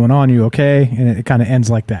like, "What's going on? You okay?" And it kind of ends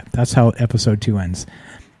like that. That's how episode 2 ends.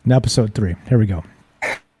 Now episode 3. Here we go.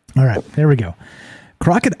 All right, here we go.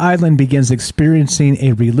 Crockett Island begins experiencing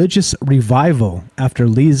a religious revival after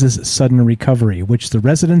Lisa's sudden recovery, which the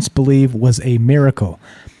residents believe was a miracle.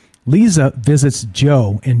 Lisa visits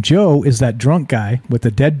Joe, and Joe is that drunk guy with the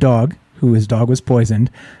dead dog, who his dog was poisoned,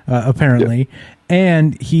 apparently. Yep.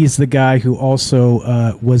 And he's the guy who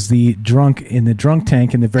also was the drunk in the drunk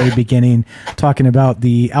tank in the very beginning, talking about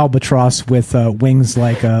the albatross with wings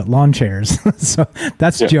like lawn chairs. So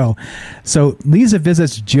that's Joe. So Lisa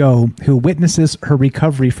visits Joe, who witnesses her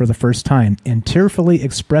recovery for the first time and tearfully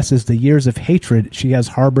expresses the years of hatred she has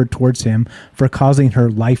harbored towards him for causing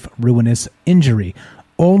her life-ruinous injury,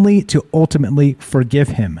 only to ultimately forgive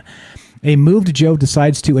him. A moved Joe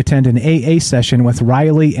decides to attend an AA session with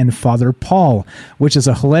Riley and Father Paul, which is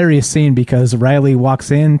a hilarious scene because Riley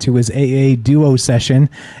walks into his AA duo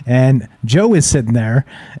session and Joe is sitting there,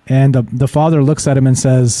 and the father looks at him and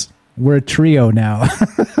says, we're a trio now.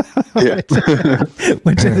 Yeah.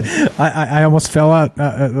 Which I almost fell out.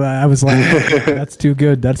 I was like, that's too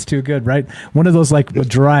good. That's too good, right? One of those like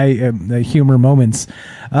dry humor moments.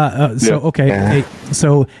 Let's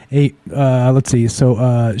see.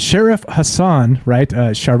 So Sheriff Hassan,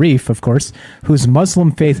 right? Sharif, of course, whose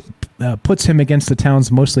Muslim faith puts him against the town's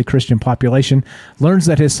mostly Christian population, learns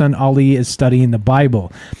that his son Ali is studying the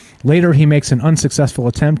Bible. Later, he makes an unsuccessful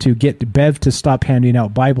attempt to get Bev to stop handing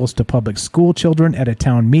out Bibles to public school children at a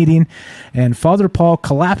town meeting, and Father Paul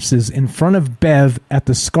collapses in front of Bev at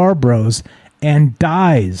the Scarboroughs and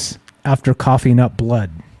dies after coughing up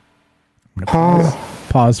blood. I'm gonna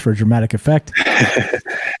pause for dramatic effect.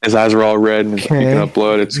 His eyes are all red and picking up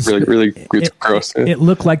blood. It's really gross. It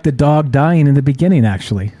looked like the dog dying in the beginning,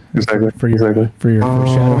 actually. Exactly. For your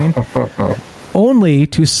foreshadowing. Only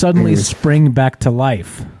to suddenly spring back to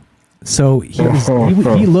life. So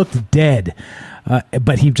he looked dead,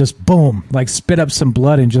 but he just boom, like spit up some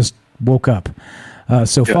blood and just woke up.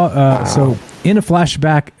 So in a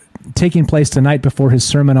flashback taking place the night before his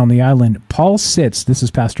sermon on the island, this is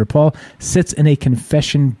Pastor Paul, sits in a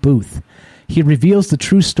confession booth. He reveals the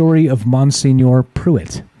true story of Monsignor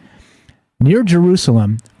Pruitt. Near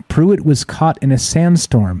Jerusalem, Pruitt was caught in a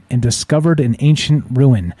sandstorm and discovered an ancient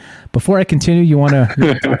ruin. Before I continue, you want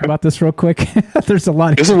to talk about this real quick? There's a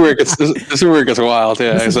lot. This is where it gets wild.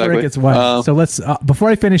 Yeah, this exactly. Is where it gets wild. So let's before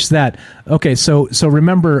I finish that. Okay, so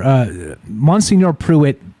remember, Monsignor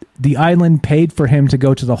Pruitt, the island paid for him to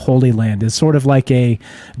go to the Holy Land. It's sort of like a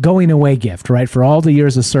going away gift, right? For all the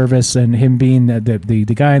years of service and him being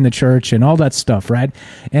the guy in the church and all that stuff, right?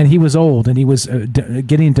 And he was old and he was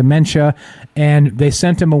getting dementia, and they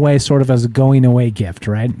sent him away sort of as a going away gift,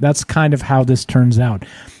 right? That's kind of how this turns out.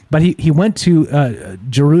 But he went to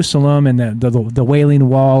Jerusalem and the Wailing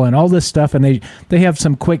Wall and all this stuff, and they have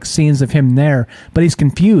some quick scenes of him there, but he's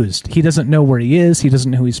confused. He doesn't know where he is. He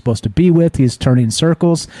doesn't know who he's supposed to be with. He's turning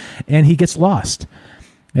circles, and he gets lost.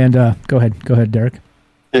 And go ahead, Derek.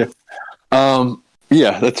 Yeah.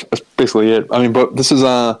 That's basically it. I mean, but this is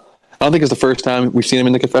I don't think it's the first time we've seen him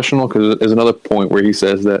in the confessional, because there's another point where he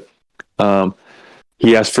says that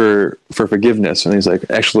he asked for forgiveness, and he's like,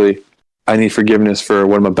 actually, I need forgiveness for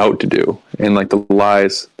what I'm about to do, and like the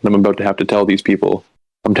lies that I'm about to have to tell these people,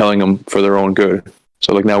 I'm telling them for their own good.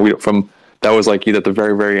 So like now that was like either at the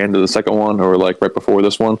very, very end of the second one or like right before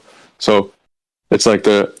this one. So it's like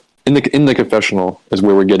in the confessional is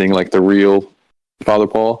where we're getting like the real Father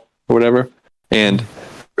Paul or whatever, and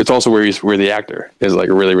it's also where the actor is like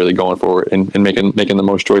really, really going for it and making the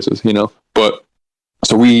most choices, you know. But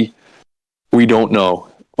so we don't know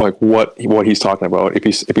like what he's talking about, if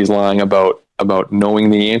he's lying about knowing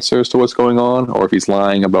the answers to what's going on, or if he's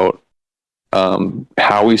lying about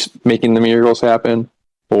how he's making the miracles happen,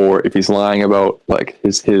 or if he's lying about like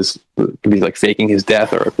his if he's like faking his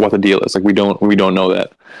death, or what the deal is. Like we don't know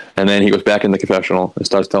that. And then he goes back in the confessional and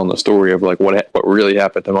starts telling the story of like what really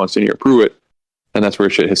happened to Monsignor Pruitt, and that's where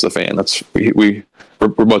shit hits the fan. That's we're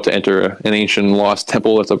about to enter an ancient lost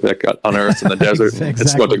temple that's up on Earth in the desert. Exactly.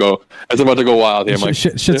 It's about to go wild here, Mike.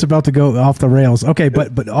 Shit's about to go off the rails. Okay,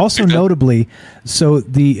 but also notably, so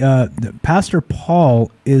the Pastor Paul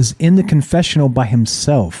is in the confessional by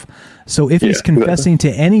himself. So if he's confessing to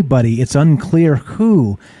anybody, it's unclear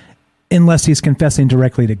who, unless he's confessing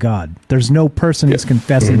directly to God. There's no person he's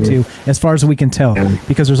confessing to, as far as we can tell,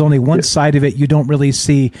 because there's only one side of it. You don't really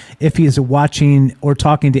see if he's watching or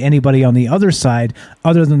talking to anybody on the other side,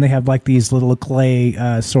 other than they have like these little clay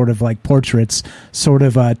sort of like portraits, sort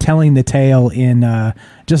of telling the tale in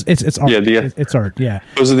just it's art. It's art. Yeah,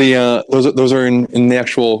 those are those are in the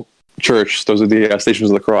actual church. Those are the Stations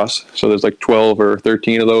of the Cross. So there's like 12 or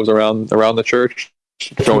 13 of those around the church,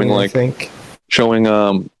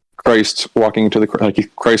 showing Christ walking to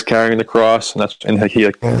Christ carrying the cross, and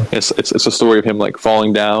it's a story of him like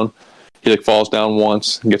falling down. He like falls down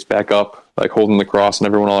once and gets back up, like holding the cross and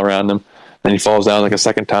everyone all around him. Then he falls down like a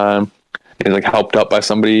second time, and he's like helped up by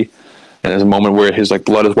somebody. And there's a moment where his like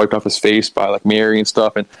blood is wiped off his face by like Mary and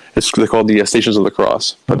stuff, and they're called the Stations of the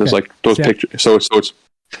Cross. But there's like those pictures.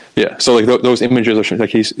 So like those images are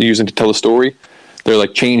like he's using to tell the story. They're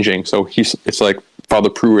like changing. So it's like Father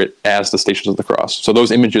Pruitt as the Stations of the Cross. So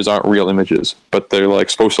those images aren't real images, but they're like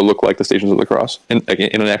supposed to look like the Stations of the Cross in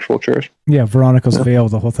an actual church. Yeah, Veronica's veil,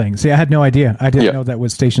 the whole thing. See, I had no idea. I didn't know that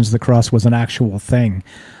was Stations of the Cross was an actual thing.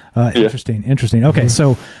 Interesting. Okay,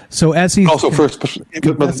 so as he's also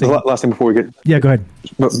the last thing before we get go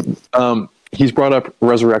ahead. He's brought up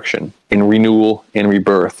resurrection and renewal and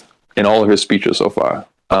rebirth in all of his speeches so far.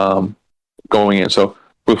 Going in, so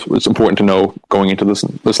it's important to know going into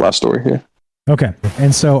this last story here. Okay.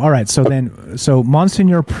 And so, all right. So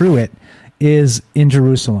Monsignor Pruitt is in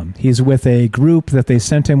Jerusalem. He's with a group that they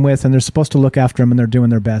sent him with, and they're supposed to look after him, and they're doing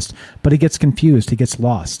their best. But he gets confused. He gets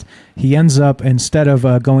lost. He ends up, instead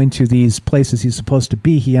of going to these places he's supposed to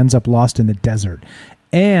be, he ends up lost in the desert.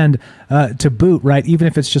 And to boot, right, even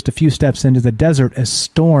if it's just a few steps into the desert, a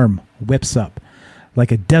storm whips up,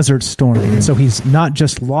 like a desert storm. And so he's not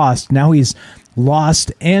just lost. Now he's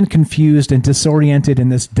lost and confused and disoriented,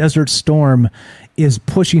 and this desert storm is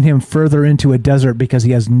pushing him further into a desert because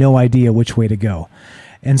he has no idea which way to go.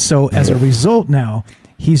 And so as a result now,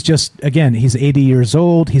 he's just, again, he's 80 years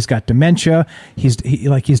old. He's got dementia. He's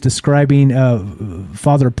describing,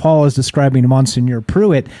 Father Paul is describing Monsignor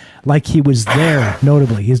Pruitt like he was there,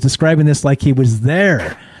 notably. He's describing this like he was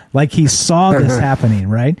there, like he saw this happening,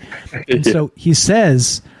 right? And so he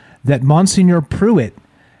says that Monsignor Pruitt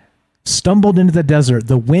stumbled into the desert,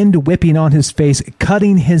 the wind whipping on his face,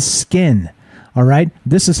 cutting his skin. All right?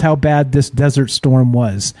 This is how bad this desert storm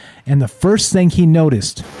was. And the first thing he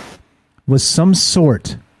noticed was some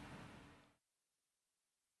sort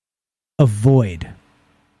of void.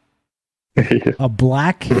 A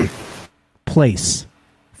black place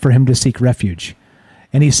for him to seek refuge.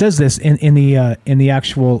 And he says this in the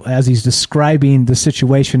actual, as he's describing the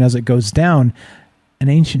situation as it goes down, an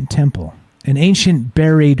ancient temple. An ancient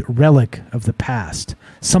buried relic of the past.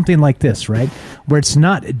 Something like this, right? Where it's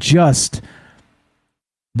not just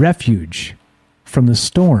refuge from the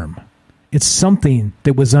storm. It's something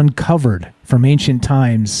that was uncovered from ancient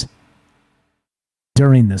times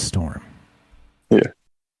during the storm. Yeah.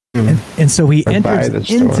 And so he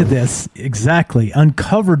enters into this, exactly,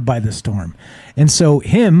 uncovered by the storm. And so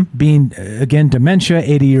him being, again, dementia,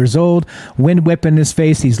 80 years old, wind whip in his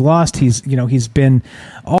face, he's lost, he's been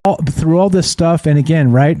all through all this stuff. And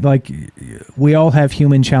again, right, like we all have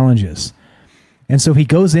human challenges. And so he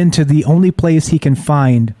goes into the only place he can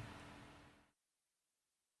find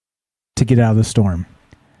to get out of the storm.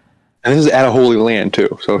 And this is at a holy land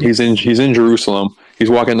too. So he's in Jerusalem. He's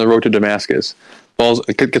walking the road to Damascus.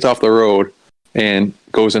 Gets off the road and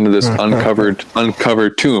goes into this uncovered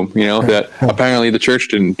tomb, that apparently the church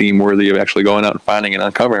didn't deem worthy of actually going out and finding and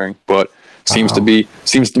uncovering, but seems to be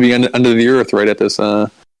under the earth, right at this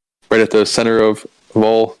right at the center of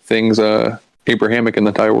all things Abrahamic in the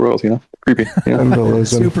entire world. Creepy.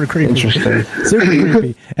 Super creepy. Interesting. Super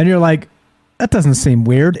creepy. And you're like, that doesn't seem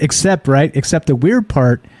weird, except the weird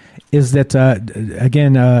part is that the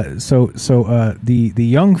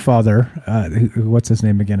young father, what's his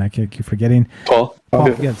name again? I keep forgetting. Paul.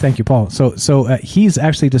 Yeah, thank you, Paul. So he's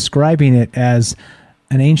actually describing it as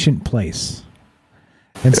an ancient place,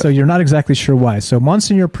 and so you're not exactly sure why. So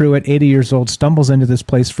Monsignor Pruitt, 80 years old, stumbles into this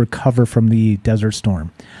place for cover from the desert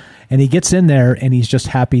storm, and he gets in there, and he's just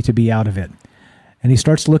happy to be out of it, and he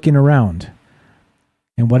starts looking around,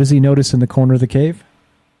 and what does he notice in the corner of the cave?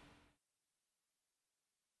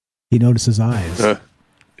 He notices eyes.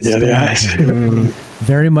 The eyes.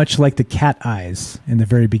 Very much like the cat eyes in the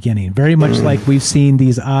very beginning. Very much like we've seen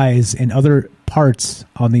these eyes in other parts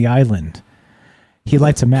on the island. He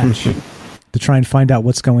lights a match to try and find out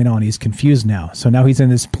what's going on. He's confused now. So now he's in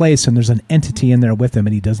this place and there's an entity in there with him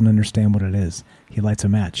and he doesn't understand what it is. He lights a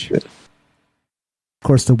match. Of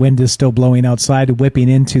course, the wind is still blowing outside, whipping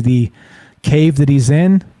into the cave that he's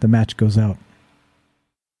in. The match goes out.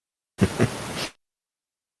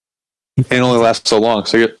 It only lasts so long,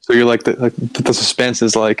 so you're like the suspense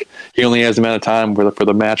is like he only has the amount of time for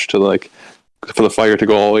the match to for the fire to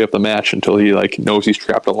go all the way up the match until he knows he's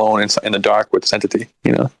trapped alone in the dark with this entity,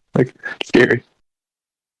 scary.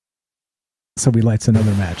 So he lights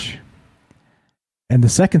another match, and the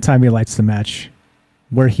second time he lights the match,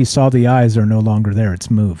 where he saw the eyes are no longer there;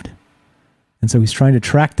 it's moved, and so he's trying to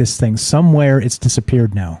track this thing somewhere. It's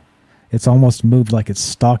disappeared now. It's almost moved like it's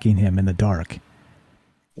stalking him in the dark.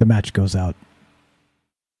 The match goes out.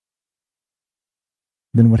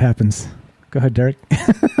 Then what happens? Go ahead, Derek.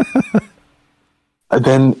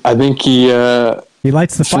 Then I think he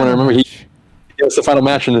lights the final match. He lights the final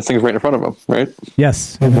match and this thing's right in front of him, right?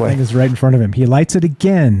 Yes, and the thing is right in front of him. He lights it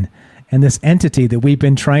again, and this entity that we've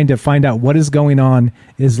been trying to find out what is going on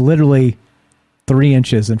is literally 3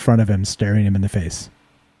 inches in front of him, staring him in the face.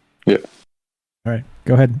 Yeah. All right,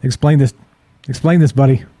 go ahead. Explain this,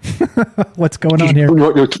 buddy. What's going on here? You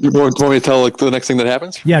want me to tell the next thing that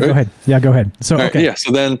happens? Yeah, right? Go ahead. So right, okay. Yeah.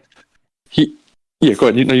 So then go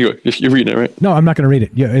ahead. You're reading it, right? No, I'm not going to read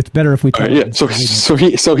it. Yeah, it's better if we talk. Right, yeah.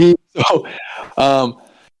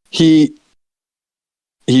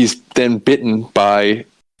 He's then bitten by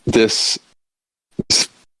this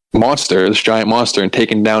monster, this giant monster, and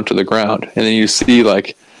taken down to the ground. And then you see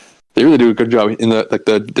They really do a good job in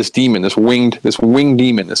this demon, this winged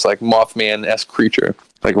demon, this like Mothman-esque creature,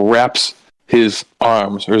 like wraps his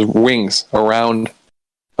arms or his wings around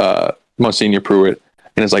Monsignor Pruitt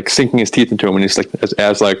and is like sinking his teeth into him, and he's like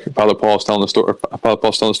as like Father Paul's telling the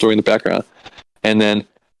story in the background, and then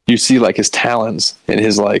you see like his talons and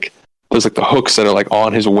his like there's like the hooks that are like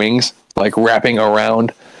on his wings, like wrapping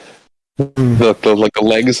around the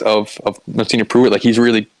legs of Monsignor Pruitt. Like he's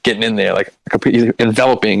really getting in there, like completely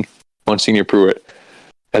enveloping Monsignor Pruitt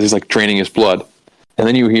as he's like draining his blood. And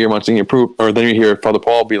then you hear Monsignor Pruitt, or then you hear Father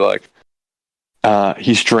Paul be like,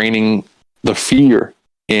 he's draining the fear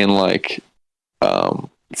and like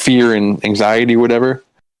fear and anxiety, whatever,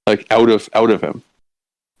 like out of him.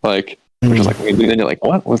 Like, which is like, then you're like,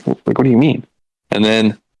 what do you mean? And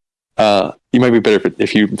then you might be better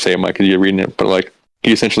if you say it, Mike, because you're reading it, but like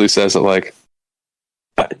he essentially says that like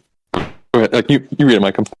you read it,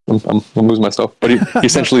 Mike. I'm losing myself, but he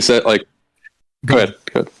essentially said like, go ahead.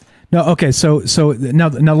 No, okay. So now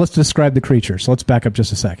let's describe the creature. So let's back up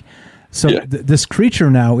just a sec. So this creature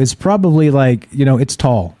now is probably like, it's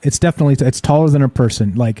tall. It's definitely it's taller than a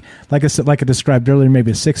person. Like I said, like I described earlier,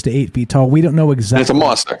 maybe 6 to 8 feet tall. We don't know exactly. And it's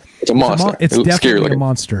a monster. It's definitely a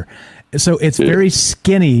monster. So it's very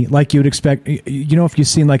skinny, like you would expect. If you've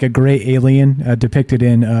seen like a gray alien depicted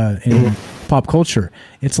in pop culture,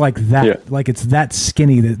 it's like that. Yeah. Like it's that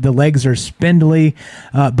skinny. The legs are spindly,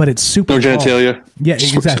 but it's super. No genitalia. Tall. Yeah,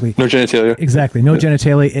 exactly. No genitalia. Exactly. No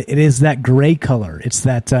genitalia. It is that gray color. It's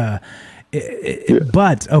that.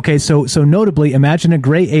 But okay, so notably, imagine a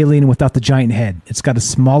gray alien without the giant head. It's got a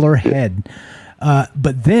smaller head,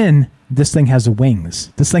 but then this thing has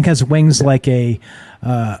wings. This thing has wings like an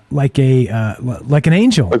angel,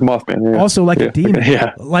 like Mothman. Yeah. Also like a demon,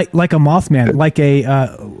 like a Mothman, like a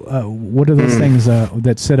what are those things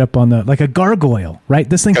that sit up on the like a gargoyle, right?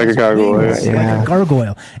 This thing like has a gargoyle, wings, like a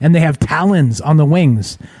gargoyle, and they have talons on the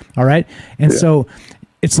wings. All right, and so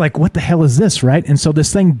it's like, what the hell is this, right? And so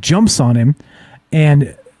this thing jumps on him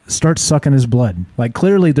and starts sucking his blood. Like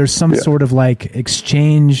clearly, there's some sort of like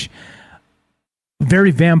exchange.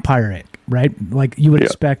 Very vampiric, right? Like you would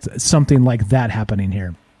expect something like that happening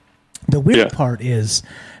here. The weird part is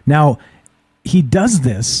now he does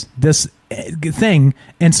this thing,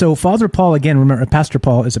 and so Father Paul, again, remember Pastor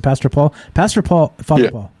Paul, is it Pastor Paul? Pastor Paul,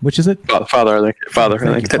 Father Paul, which is it? Father, I think.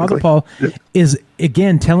 Father Paul is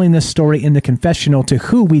again telling this story in the confessional to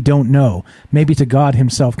who we don't know, maybe to God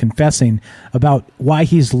himself, confessing about why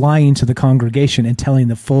he's lying to the congregation and telling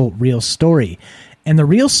the full real story. And the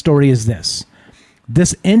real story is this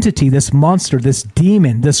entity, this monster, this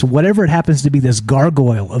demon, this whatever it happens to be, this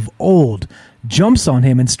gargoyle of old, jumps on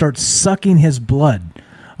him and starts sucking his blood.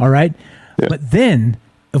 All right? Yeah. But then,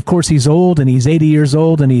 of course, he's old and he's 80 years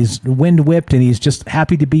old and he's wind whipped and he's just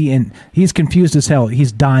happy to be in. He's confused as hell.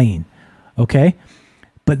 He's dying. Okay?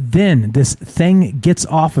 But then this thing gets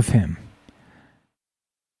off of him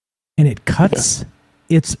and it cuts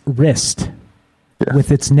its wrist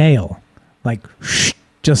with its nail. Like,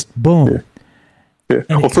 just boom. Yeah. Yeah.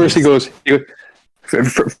 Well, first he goes,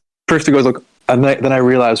 look, and then I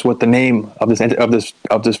realized what the name of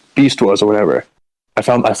this beast was or whatever. I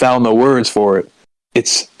found the words for it.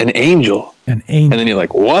 It's an angel. An angel. And then you're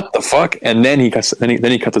like, what the fuck? And then he cuts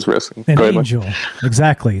his wrist. An angel.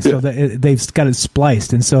 Exactly. So they've got it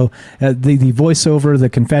spliced. And so the voiceover, the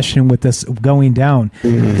confession with this going down,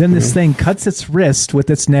 then this thing cuts its wrist with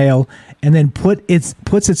its nail and then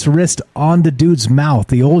puts its wrist on the dude's mouth,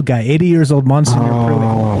 the old guy, 80 years old Monsignor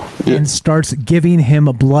Pruitt, and starts giving him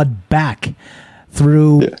blood back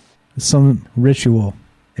through some ritual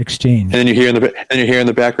exchange. And then you hear in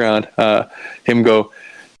the background him go,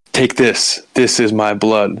 "Take this. This is my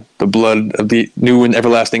blood, the blood of the new and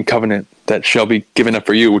everlasting covenant that shall be given up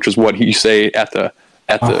for you," which is what he say at the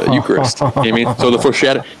Eucharist. You know what I mean? So the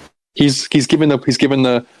foreshadow, he's given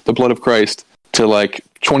the blood of Christ to like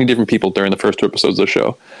 20 different people during the first 2 episodes of the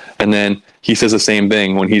show, and then he says the same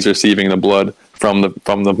thing when he's receiving the blood from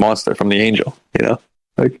the monster, from the angel. You know,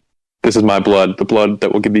 like, this is my blood, the blood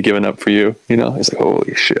that will be given up for you. You know, it's like,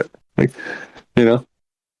 holy shit, like, you know.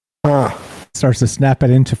 Starts to snap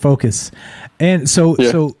it into focus, and so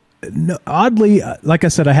oddly, like I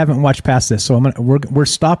said, I haven't watched past this, so we're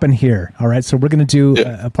stopping here. All right, so we're going to do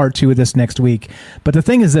a part 2 of this next week. But the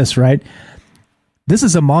thing is this, right? This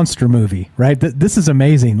is a monster movie, right? This is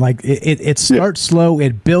amazing. Like it starts slow,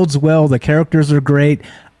 it builds well, the characters are great.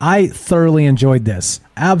 I thoroughly enjoyed this.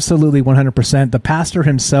 Absolutely 100%. The pastor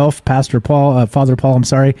himself, Father Paul, I'm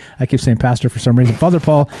sorry. I keep saying pastor for some reason. Father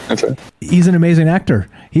Paul, That's right. He's an amazing actor.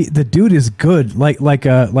 The dude is good. Like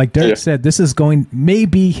Derek said, this is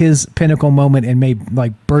maybe his pinnacle moment and may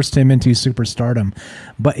like burst him into superstardom.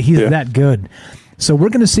 But he's that good. So we're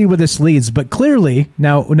going to see where this leads. But clearly,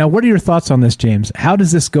 now, what are your thoughts on this, James? How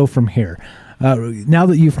does this go from here? Now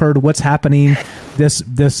that you've heard what's happening,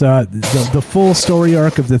 the full story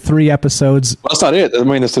arc of the 3 episodes. Well, that's not it. I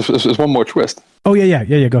mean, there's one more twist. Oh yeah.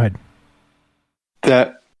 Go ahead.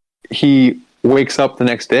 That he wakes up the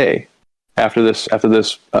next day after this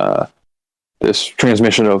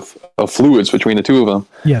transmission of fluids between the two of them.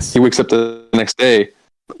 Yes. He wakes up the next day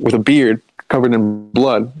with a beard covered in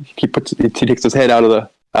blood. He takes his head out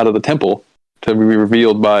of the temple to be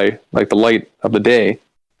revealed by like the light of the day.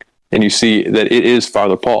 And you see that it is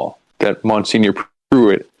Father Paul, that Monsignor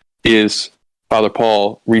Pruitt is Father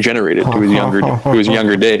Paul regenerated to his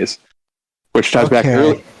younger days, which ties back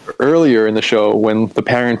earlier in the show when the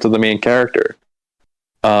parents of the main character,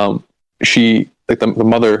 she like the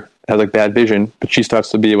mother has like bad vision, but she starts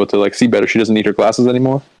to be able to like see better. She doesn't need her glasses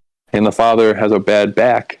anymore, and the father has a bad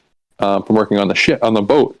back from working on the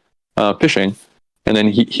boat fishing, and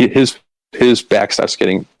then his back starts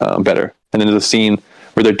getting better, and then there's a scene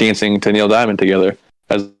where they're dancing to Neil Diamond together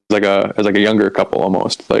as like a younger couple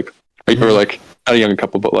almost, or like not a younger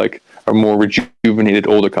couple, but like a more rejuvenated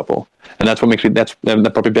older couple. And that's what makes me, that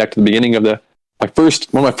brought me back to the beginning of one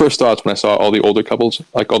of my first thoughts when I saw all the older couples,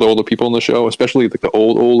 like all the older people in the show, especially like the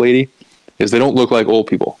old lady, is they don't look like old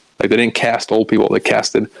people. Like they didn't cast old people. They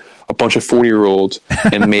casted a bunch of 40-year-olds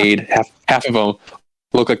and made half of them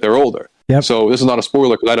look like they're older. Yep. So this is not a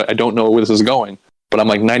spoiler because I don't know where this is going. But I'm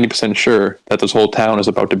like 90% sure that this whole town is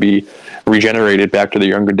about to be regenerated back to their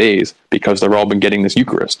younger days because they've all been getting this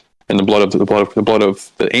Eucharist and the blood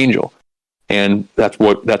of the angel, and that's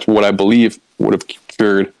what I believe would have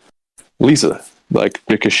cured Lisa, like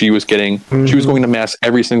because she was going to mass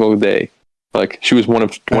every single day, like she was one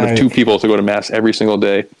of 2 people to go to mass every single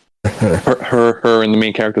day, her and the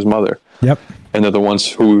main character's mother. Yep, and they're the ones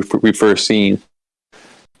who we first seen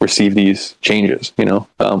receive these changes,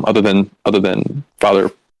 other than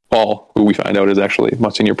Father Paul, who we find out is actually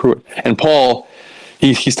Monsignor Pruitt. And Paul,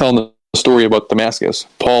 he's telling the story about Damascus.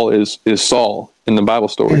 Paul is Saul in the Bible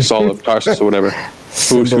story, Saul of Tarsus or whatever.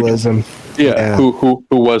 Symbolism. Who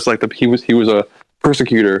was like he was a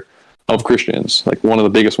persecutor of Christians, like one of the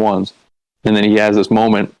biggest ones. And then he has this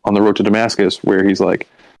moment on the road to Damascus where he's like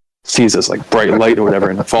sees this like bright light or whatever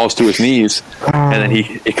and falls to his knees, and then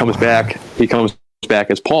he comes back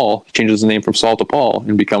as Paul. He changes his name from Saul to Paul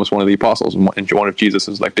and becomes one of the apostles and one of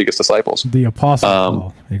Jesus's like biggest disciples. The apostle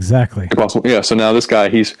Paul. Exactly. Apostle, yeah. So now this guy,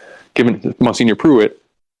 he's given Monsignor Pruitt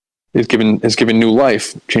is given new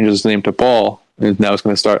life, changes his name to Paul, and now he's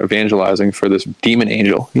going to start evangelizing for this demon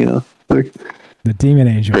angel. Like the demon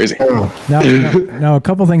angel. Crazy. Now, a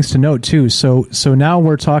couple things to note too. So now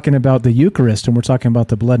we're talking about the Eucharist and we're talking about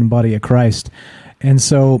the blood and body of Christ, and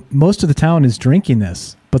so most of the town is drinking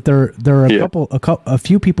this. But there are a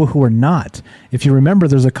few people who are not. If you remember,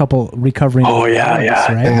 there's a couple recovering. Oh yeah,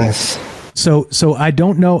 right? Yes. So I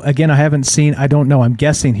don't know. Again, I haven't seen. I don't know. I'm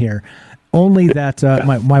guessing here. Only that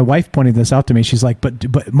my wife pointed this out to me. She's like,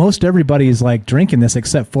 but most everybody is like drinking this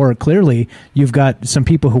except for clearly you've got some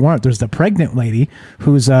people who aren't. There's the pregnant lady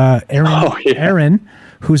who's Erin,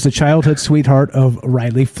 who's the childhood sweetheart of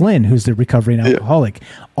Riley Flynn, who's the recovering alcoholic. Yeah.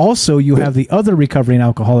 Also, you have the other recovering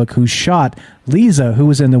alcoholic who shot Lisa, who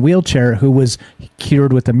was in the wheelchair, who was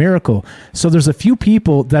cured with a miracle. So there's a few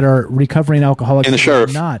people that are recovering alcoholics. And the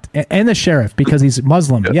sheriff. And the sheriff, because he's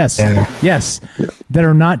Muslim. Yeah. Yes. Yeah. That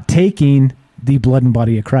are not taking the blood and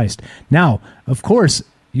body of Christ. Now, of course,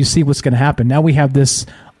 you see what's going to happen. Now we have this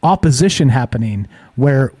opposition happening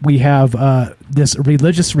where we have this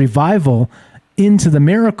religious revival into the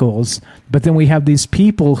miracles, but then we have these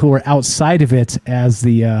people who are outside of it as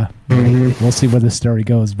the we'll see where the story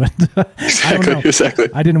goes, but I don't know. Exactly.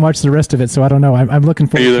 I didn't watch the rest of it, so I don't know. I'm looking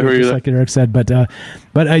forward to it, just like Eric said, but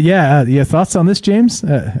your thoughts on this, James?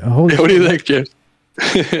 What do you think, James?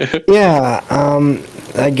 Yeah,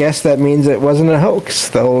 I guess that means it wasn't a hoax,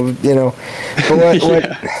 though. But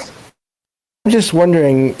I'm just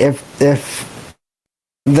wondering if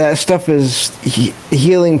that stuff is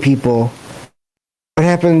healing people. What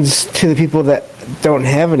happens to the people that don't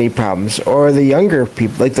have any problems, or the younger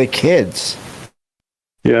people, like the kids?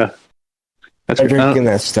 Yeah, that's drinking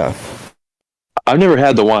that stuff. I've never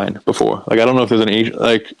had the wine before. Like, I don't know if there's an age.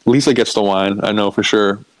 Like, Lisa gets the wine, I know for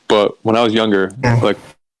sure. But when I was younger, like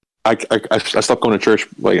I stopped going to church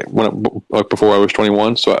like before I was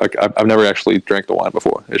 21, so I've never actually drank the wine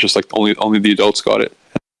before. It's just like only the adults got it,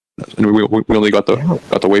 and we only got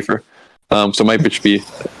the wafer. So it might just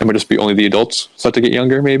be only the adults start to get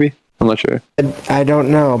younger. Maybe, I'm not sure. I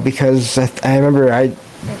don't know, because I remember I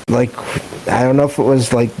don't know if it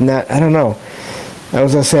was like not. I don't know. I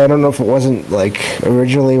was gonna say I don't know if it wasn't like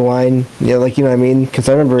originally wine. Yeah, like you know what I mean? Because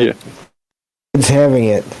I remember kids having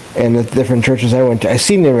it, and the different churches I went to, I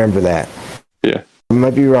seem to remember that. Yeah, I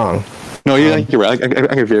might be wrong. No, you're right. I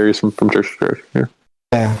get varies from church to church.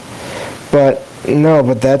 Yeah, but no,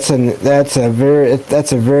 but that's a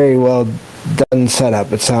very well done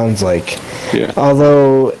setup. It sounds like. Yeah.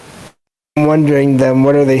 Although I'm wondering then,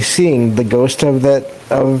 what are they seeing? The ghost of that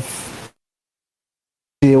of.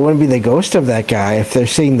 It wouldn't be the ghost of that guy if they're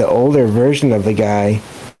seeing the older version of the guy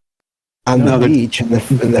on the beach in the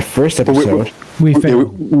first episode. We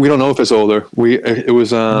don't know if it's older. We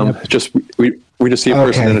just see a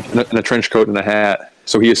person in a trench coat and a hat.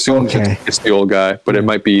 So he assumes it's the old guy, but it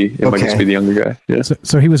might just be the younger guy. Yeah.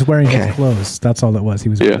 So he was wearing his clothes. That's all it was. He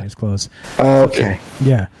was wearing his clothes. Okay.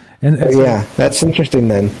 Yeah. And that's interesting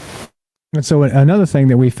then. And so another thing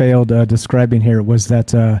that we failed describing here was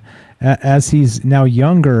that as he's now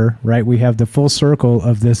younger, right? We have the full circle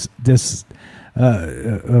of this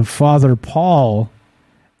Father Paul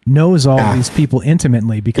knows all these people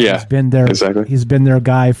intimately because he's been there. Exactly. He's been their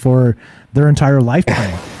guy for their entire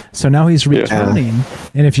lifetime. So now he's returning,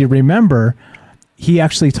 and if you remember, he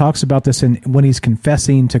actually talks about this when he's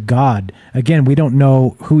confessing to God. Again, we don't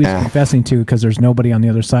know who he's confessing to because there's nobody on the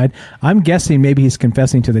other side. I'm guessing maybe he's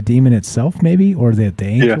confessing to the demon itself, maybe, or the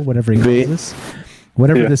angel, whatever he calls this.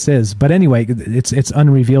 Whatever this is. But anyway, it's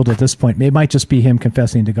unrevealed at this point. It might just be him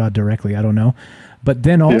confessing to God directly. I don't know. But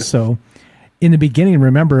then also, in the beginning,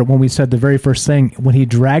 remember when we said the very first thing, when he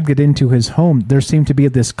dragged it into his home, there seemed to be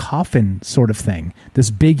this coffin sort of thing, this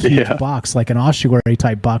big, huge box, like an ossuary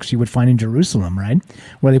type box you would find in Jerusalem, right?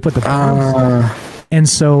 Where they put the bones. And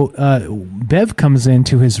so Bev comes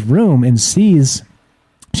into his room and she's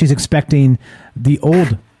expecting the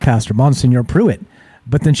old pastor, Monsignor Pruitt.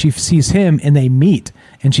 But then she sees him and they meet,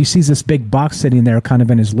 and she sees this big box sitting there kind of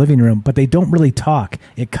in his living room, but they don't really talk.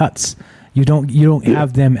 It cuts. You don't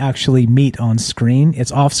have them actually meet on screen.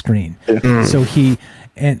 It's off screen. So he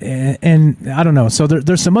and I don't know. So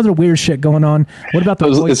there's some other weird shit going on. What about the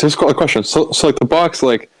voice? Here's a question. So like the box,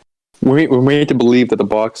 like we're made to believe that the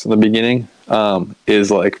box in the beginning is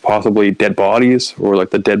like possibly dead bodies, or like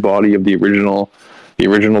the dead body of the original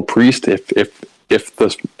priest. If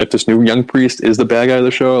this new young priest is the bad guy of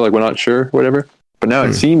the show, like we're not sure, whatever. But now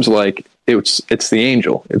it seems like it's the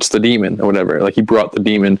angel, it's the demon, or whatever. Like he brought the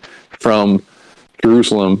demon from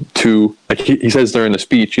Jerusalem to, like he says during the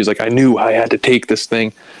speech, he's like, I knew I had to take this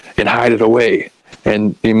thing and hide it away,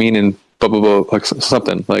 and blah blah blah, like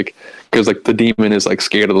something like, because like the demon is like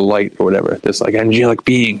scared of the light or whatever. This like angelic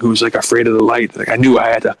being who's like afraid of the light. Like I knew I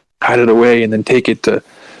had to hide it away and then take it to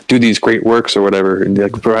do these great works or whatever, and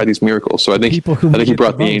like provide these miracles. So I think he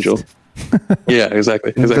brought the angel. Yeah,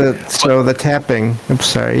 exactly. So the tapping. I'm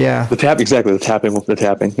sorry. Yeah. The tapping.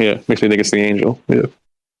 Yeah, makes me think it's the angel. Yeah.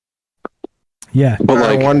 Yeah. But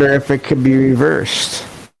I wonder if it could be reversed.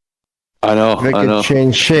 I know. If it could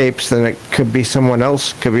change shapes, then it could be someone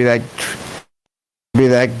else. Could be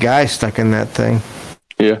that guy stuck in that thing.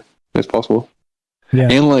 Yeah, it's possible. Yeah.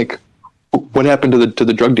 And like, what happened to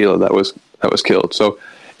the drug dealer that was killed? So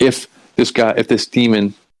if this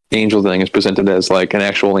demon angel thing is presented as like an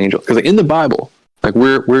actual angel, because like in the Bible, like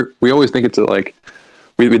we always think it's like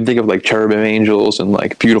we think of like cherubim angels and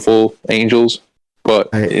like beautiful angels,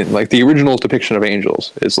 but in like the original depiction of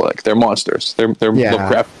angels is like they're monsters. They're more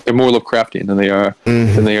Lovecraftian than they are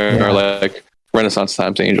like Renaissance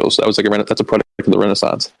times angels. That was like that's a product of the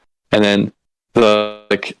Renaissance, and then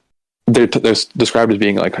they're described as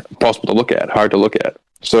being like impossible to look at, hard to look at.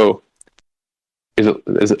 So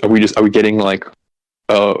are we getting like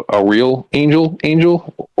a real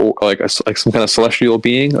angel, or like some kind of celestial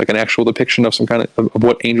being, like an actual depiction of some kind of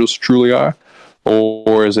what angels truly are,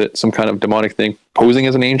 or is it some kind of demonic thing posing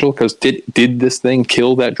as an angel? Because did this thing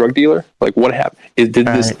kill that drug dealer? Like what happened? Is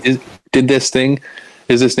this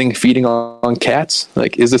thing feeding on cats?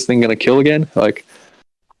 Like is this thing gonna kill again? Like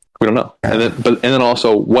we don't know. And then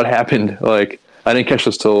also what happened? Like I didn't catch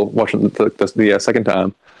this till watching the second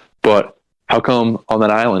time, but how come on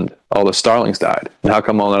that island all the starlings died? And how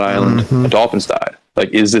come on that island the dolphins died? Like,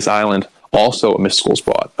 is this island also a mystical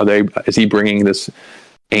spot? Is he bringing this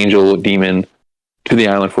angel demon to the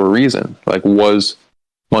island for a reason? Like, was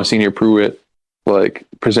Monsignor Pruitt like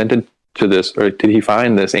presented to this, or did he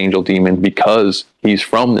find this angel demon because he's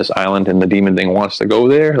from this island and the demon thing wants to go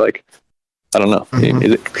there? Like, I don't know.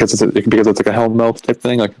 Is it because it's like a hell melt type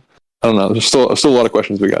thing? Like, I don't know. There's still a lot of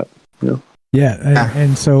questions we got. You know? Yeah,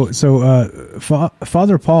 and so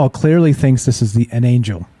Father Paul clearly thinks this is an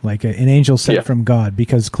angel, like an angel sent from God,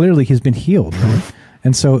 because clearly he's been healed, right?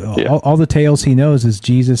 And so all the tales he knows is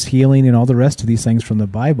Jesus healing and all the rest of these things from the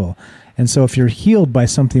Bible. And so if you're healed by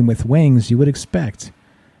something with wings, you would expect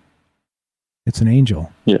it's an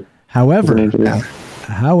angel. Yeah. However,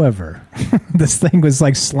 However, this thing was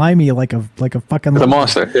like slimy, like a fucking a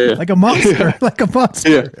monster, like a monster, like a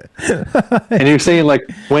monster. Yeah. And he was saying like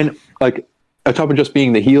when like on top of just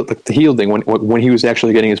being the healed thing, when he was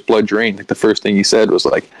actually getting his blood drained, like the first thing he said was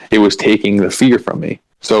like it was taking the fear from me.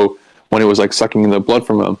 So when it was like sucking the blood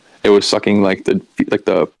from him, it was sucking like the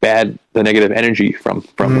negative energy from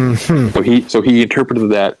him. So he interpreted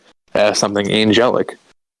that as something angelic.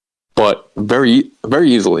 But very, very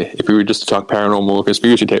easily, if we were just to talk paranormal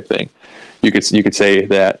conspiracy type thing, you could say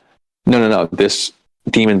that no, this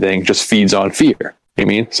demon thing just feeds on fear. I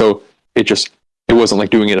mean, so it wasn't like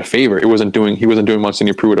doing it a favor. He wasn't doing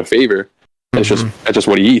Monsignor Pruitt a favor. That's just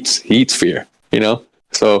what he eats. He eats fear. You know.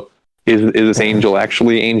 So is this angel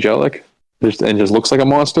actually angelic, and just looks like a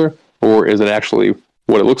monster, or is it actually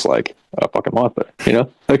what it looks like, a fucking monster? You know,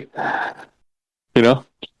 like, you know.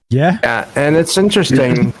 Yeah, and it's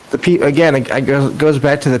interesting. It goes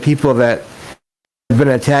back to the people that have been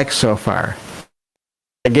attacked so far.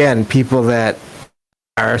 Again, people that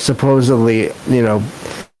are supposedly,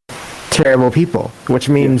 terrible people. Which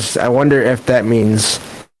means, I wonder if that means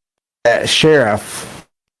that sheriff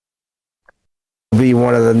will be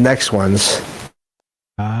one of the next ones.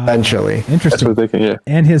 Eventually. Interesting. That's what they can,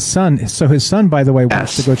 And his son. So his son, by the way,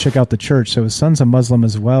 wants to go check out the church. So his son's a Muslim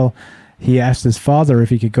as well. He asked his father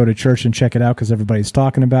if he could go to church and check it out because everybody's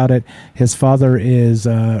talking about it. His father is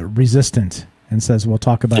resistant and says, we'll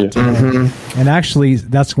talk about it tomorrow. And actually,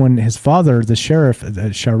 that's when his father, the Sharif,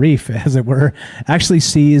 as it were, actually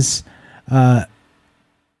sees the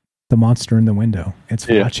monster in the window. It's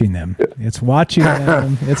watching them. It's watching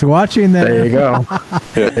them. It's watching them. There you go.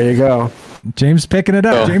 There you go. James picking it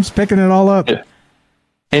up. James picking it all up. Yeah.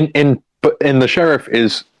 And the sheriff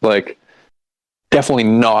is like definitely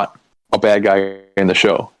not a bad guy in the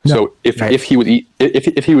show. No. So if he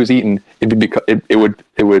was eaten, it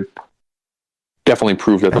would definitly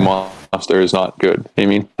prove that the monster is not good. I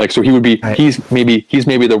mean, like, so he would be he's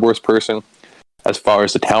maybe the worst person as far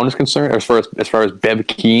as the town is concerned. As far as Bev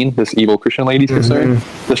Keane, this evil Christian lady, is concerned,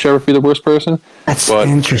 the sheriff would be the worst person. That's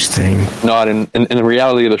interesting. Not in the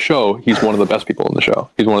reality of the show. He's one of the best people in the show.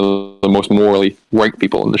 He's one of the most morally right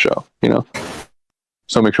people in the show. You know,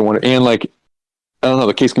 so it makes you wonder. And like, I don't know,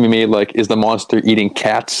 the case can be made like, is the monster eating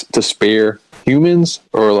cats to spare humans,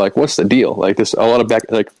 or like, what's the deal? Like, there's a lot of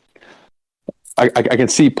I can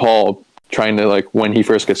see Paul trying to, like, when he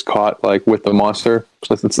first gets caught, like, with the monster,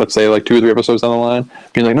 let's say like 2 or 3 episodes down the line,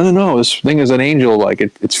 being like, no, this thing is an angel, like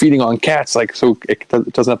it's feeding on cats, like, so it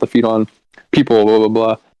doesn't have to feed on people, blah blah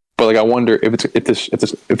blah. But like, I wonder if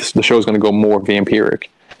the show is going to go more vampiric,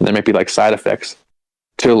 and there might be like side effects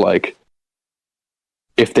to, like,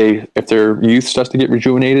 if their youth starts to get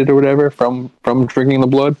rejuvenated or whatever from drinking the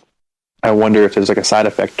blood. I wonder if there's like a side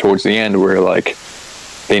effect towards the end where like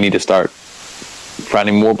they need to start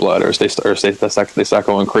finding more blood, or they start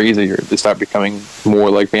going crazy, or they start becoming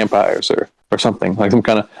more like vampires, or something, like some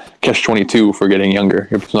kind of catch-22 for getting younger.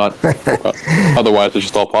 If it's not, otherwise it's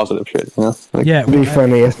just all positive shit. You know? Like, yeah, it'd be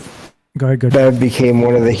funny if Bev became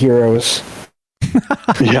one of the heroes.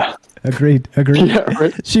 Yeah. Agreed. Yeah,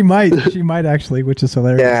 right. She might actually, which is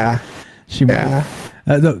hilarious. Yeah. She might.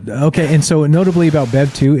 Okay, and so notably about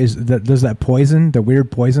Bev too is that there's that poison, the weird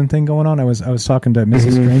poison thing going on. I was talking to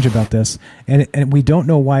Mrs. Strange about this, and we don't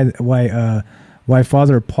know why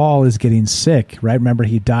Father Paul is getting sick. Right? Remember,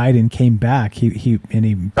 he died and came back. He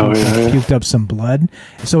puked up some blood.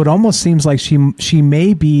 So it almost seems like she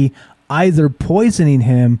may be either poisoning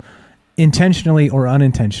him intentionally or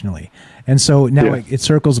unintentionally. And so now it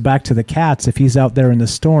circles back to the cats. If he's out there in the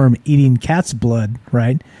storm eating cat's blood,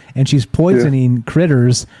 right, and she's poisoning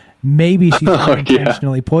critters, maybe she's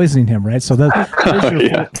intentionally poisoning him, right? So there's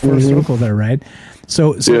your full circle there, right?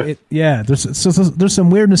 So there's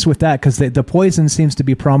some weirdness with that, because the poison seems to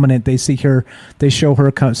be prominent. They show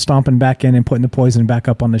her stomping back in and putting the poison back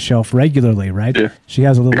up on the shelf regularly, right? Yeah. She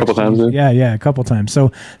has a couple times. A couple times. So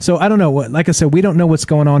I don't know. Like I said, we don't know what's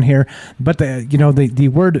going on here, but the V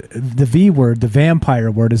word, the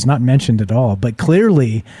vampire word, is not mentioned at all. But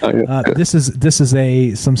clearly, this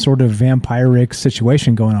is some sort of vampiric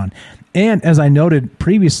situation going on. And as I noted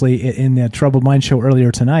previously in the Troubled Mind show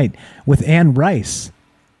earlier tonight with Anne Rice,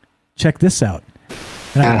 check this out.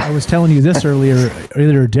 And I was telling you this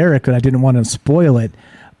earlier, Derek, and I didn't want to spoil it.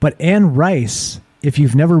 But Anne Rice, if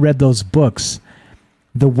you've never read those books,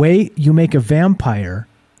 the way you make a vampire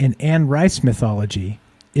in Anne Rice mythology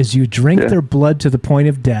is you drink their blood to the point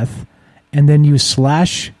of death, and then you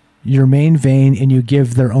slash your main vein and you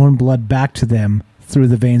give their own blood back to them through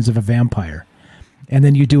the veins of a vampire. And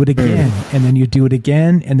then you do it again, and then you do it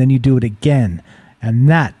again, and then you do it again. And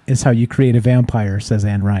that is how you create a vampire, says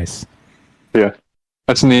Anne Rice. Yeah.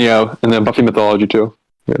 That's in the Buffy mythology too.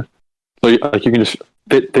 Yeah. So you can just,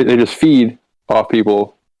 they just feed off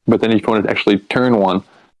people, but then if you want to actually turn one,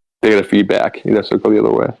 they got to feed back. You have to go the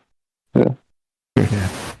other way. Yeah.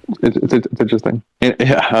 It's interesting. And,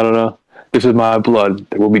 I don't know. This is my blood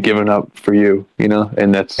that will be given up for you,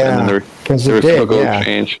 and that's, and then the reciprocal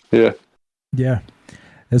exchange. Yeah. Yeah.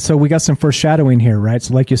 And so we got some foreshadowing here, right?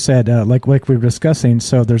 So like you said, like we were discussing,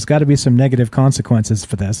 so there's got to be some negative consequences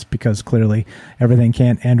for this because clearly everything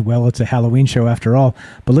can't end well. It's a Halloween show after all.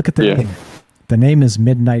 But look at the name. The name is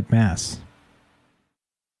Midnight Mass.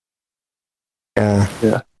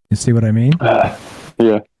 Yeah. You see what I mean?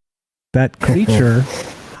 Yeah. That creature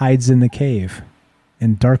hides in the cave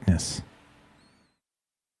in darkness.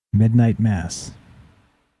 Midnight Mass.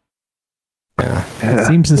 It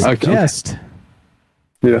seems to suggest...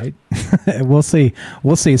 Yeah. Right? We'll see.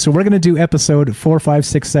 So we're going to do episode 4, 5,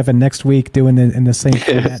 6, 7 next week, doing it in the same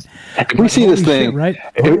format. If we see this thing, right?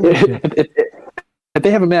 If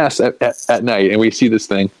they have a mass at night and we see this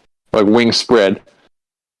thing, like wings spread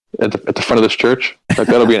at the front of this church,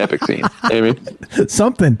 that'll be an epic scene. You know what I mean?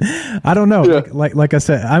 Something. I don't know. Yeah. Like I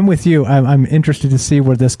said, I'm with you. I'm interested to see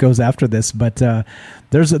where this goes after this, but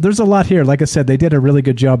there's a lot here. Like I said, they did a really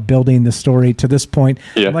good job building the story to this point.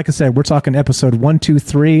 Yeah. And like I said, we're talking episode 1, 2,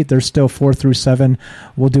 3. There's still 4 through 7.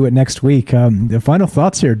 We'll do it next week. The final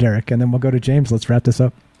thoughts here, Derek, and then we'll go to James. Let's wrap this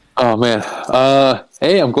up. Oh man.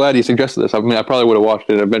 Hey, I'm glad you suggested this. I mean, I probably would have watched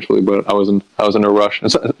it eventually, but I was in a rush.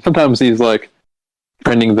 And sometimes these like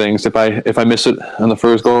trending things, if I miss it on the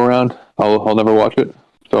first go around, I'll never watch it.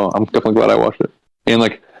 So I'm definitely glad I watched it. And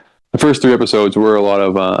like the first 3 episodes were a lot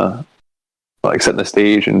of like setting the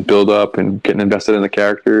stage and build up and getting invested in the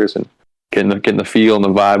characters and getting the feel and the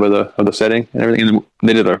vibe of the setting and everything. And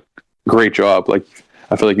they did a great job. Like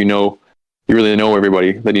I feel like you really know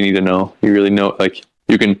everybody that you need to know. You really know, like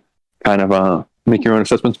you can kind of make your own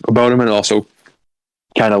assessments about them, and also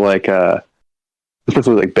kind of like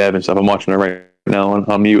especially like Bev and stuff. I'm watching it right now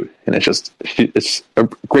on mute, and it's a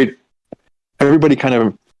great. Everybody kind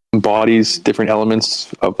of embodies different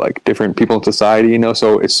elements of like different people in society,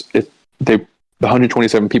 so the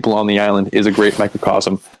 127 people on the island is a great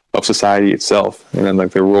microcosm of society itself, and then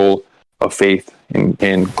like the role of faith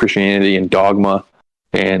and Christianity and dogma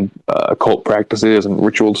and occult practices and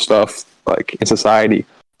ritual stuff like in society,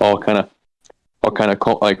 all kind of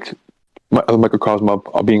like a microcosm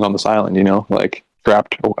of being on this island, like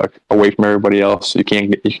trapped away from everybody else. You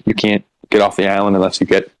can't get off the island unless you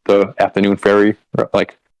get the afternoon ferry.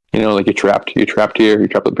 Like like you're trapped here. You're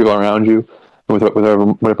trapped with the people around you, with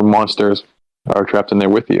whatever monsters are trapped in there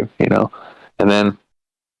with you. And then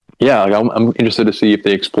like I'm interested to see if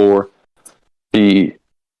they explore the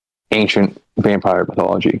ancient vampire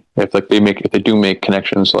mythology. If they do make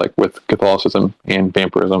connections like with Catholicism and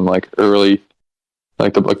vampirism, like early,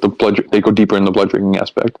 like the blood, they go deeper in the blood drinking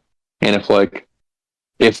aspect. And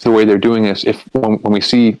if the way they're doing this, when we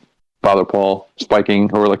see Father Paul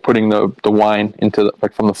spiking or like putting the wine into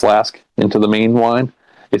from the flask into the main wine,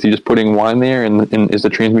 is he just putting wine there and is the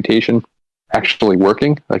transmutation actually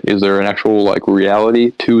working? Like, is there an actual like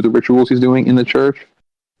reality to the rituals he's doing in the church,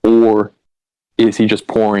 or is he just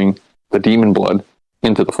pouring the demon blood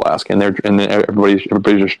into the flask and everybody's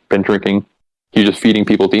just been drinking? He's just feeding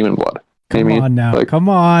people demon blood. Come on now, like, come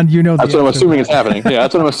on. That's what I'm assuming is happening. Yeah,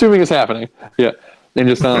 that's what I'm assuming is happening. Yeah, and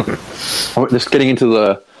just getting into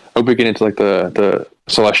like the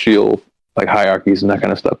celestial like hierarchies and that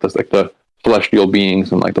kind of stuff. That's like the celestial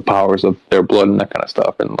beings and like the powers of their blood and that kind of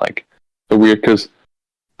stuff. And like the weird, because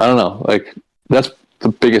I don't know, like that's the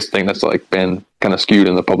biggest thing that's like been kind of skewed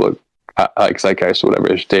in the public like zeitgeist or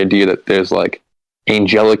whatever, is the idea that there's like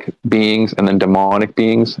angelic beings and then demonic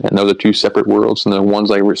beings, and those are 2 separate worlds, and then one's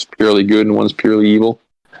like purely good and one's purely evil.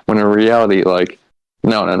 When in reality, like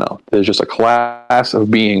no, there's just a class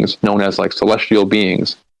of beings known as like celestial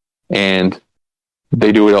beings, and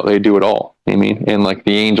they do it all. I mean, and like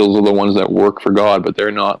the angels are the ones that work for God, but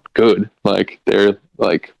they're not good. Like they're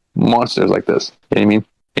like monsters like this. You know what I mean?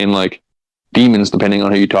 And like demons, depending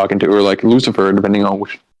on who you're talking to, or like Lucifer, depending on who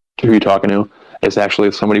you're talking to, is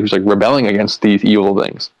actually somebody who's like rebelling against these evil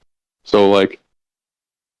things. So like,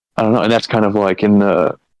 I don't know, and that's kind of like in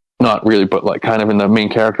the, not really, but like kind of in the main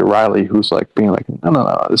character Riley, who's like being like,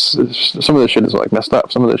 no, some of this shit is like messed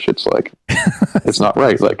up. Some of this shit's like, it's not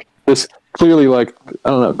right. Like this clearly, like, I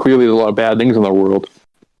don't know, clearly there's a lot of bad things in the world.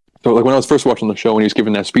 So like when I was first watching the show and he was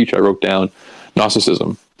giving that speech, I wrote down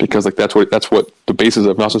Gnosticism, because like that's what the basis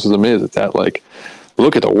of Gnosticism is. It's that like,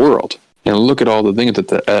 look at the world and look at all the things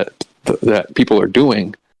that people are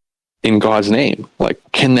doing in God's name. Like,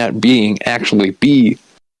 can that being actually be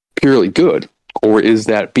purely good, or is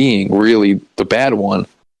that being really the bad one,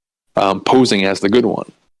 posing as the good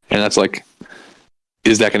one? And that's like,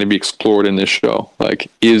 is that going to be explored in this show? Like,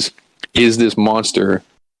 is this monster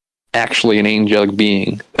actually an angelic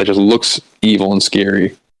being that just looks evil and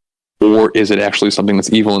scary, or is it actually something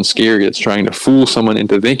that's evil and scary that's trying to fool someone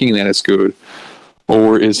into thinking that it's good,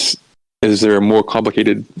 or is there a more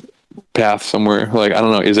complicated path somewhere? Like, I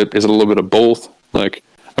don't know, is it a little bit of both? Like,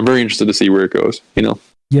 I'm very interested to see where it goes, you know?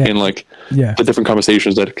 Yeah. And like, yeah, the different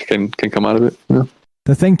conversations that can come out of it, you know?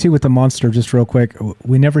 The thing too with the monster, just real quick,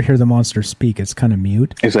 we never hear the monster speak. It's kind of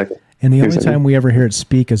mute. Exactly. And the only time we ever hear it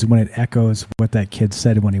speak is when it echoes what that kid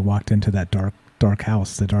said when he walked into that dark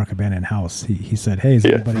house, the dark abandoned house. He said, "Hey, is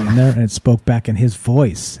anybody in there?" And it spoke back in his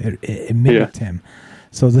voice. It mimicked him.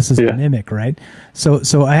 So this is a mimic, right?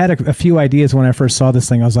 So I had a few ideas when I first saw this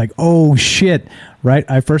thing. I was like, oh shit, right?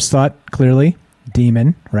 I first thought clearly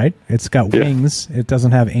demon, right? It's got wings. It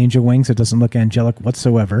doesn't have angel wings. It doesn't look angelic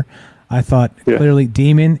whatsoever. I thought clearly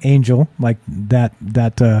demon, angel, like that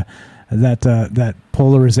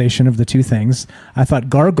polarization of the two things. I thought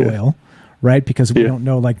gargoyle, right? Because we don't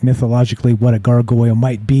know, like, mythologically what a gargoyle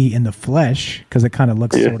might be in the flesh, because it kind of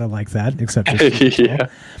looks sort of like that, except it's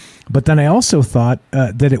But then I also thought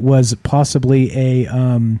that it was possibly a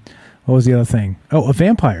what was the other thing? Oh, a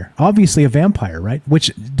vampire. Obviously a vampire, right?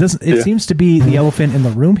 Which doesn't. It seems to be the elephant in the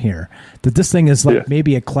room here. That this thing is like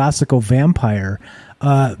maybe a classical vampire.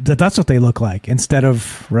 That's what they look like, instead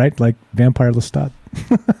of, right, like Vampire Lestat.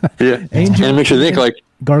 Angel, and it makes you think like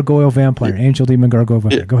gargoyle vampire, angel demon gargoyle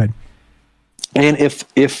vampire. Go ahead. And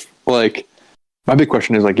if like, my big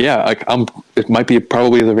question is like, like it might be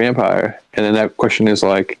probably the vampire, and then that question is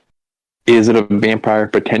like, is it a vampire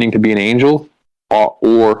pretending to be an angel,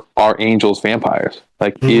 or are angels vampires?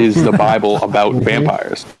 Like, is the Bible about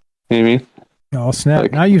vampires? You know what I mean? Oh snap!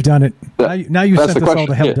 Like, now you've done it. Now you've sent us all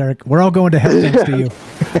to hell, Derek. We're all going to hell thanks to you.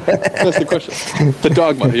 That's the question. The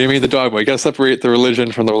dogma. You know what I mean? The dogma. You got to separate the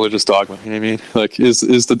religion from the religious dogma. You know what I mean? Like,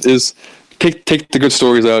 take the good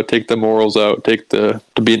stories out, take the morals out, take the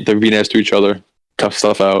be nice to each other, tough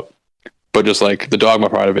stuff out. But just like the dogma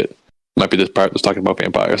part of it might be this part that's talking about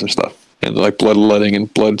vampires and stuff, and like bloodletting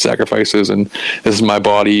and blood sacrifices and this is my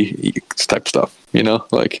body type stuff. You know,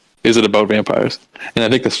 like, is it about vampires? And I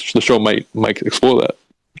think the show might explore that,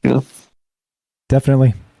 you know?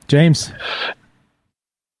 Definitely. James?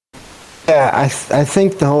 Yeah, I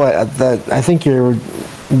think the whole, I think you're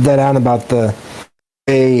dead on about the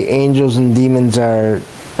way angels and demons are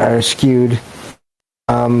skewed.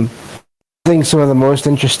 I think some of the most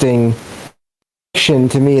interesting fiction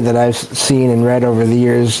to me that I've seen and read over the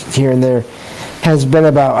years here and there has been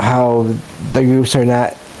about how the groups are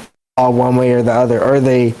not all one way or the other, or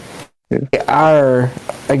they are.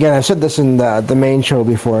 Again, I've said this in the main show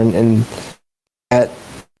before, and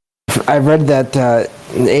I've read that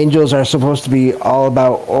angels are supposed to be all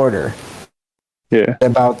about order. Yeah,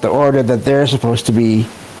 about the order that they're supposed to be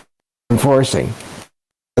enforcing.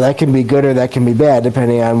 That can be good or that can be bad,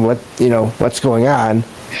 depending on what's going on.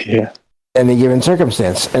 Yeah, in a given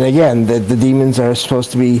circumstance. And again, the demons are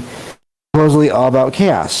supposed to be supposedly all about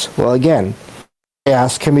chaos. Well, again,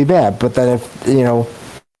 chaos can be bad, but then if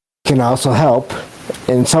can also help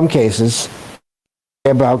in some cases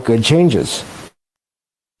about good changes.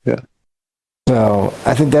 Yeah. So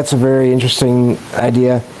I think that's a very interesting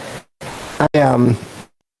idea. And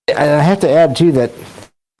I have to add too that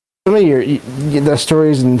some of the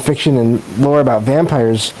stories in fiction and lore about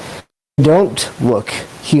vampires don't look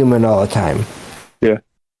human all the time. Yeah.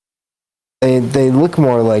 They look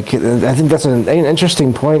more like. I think that's an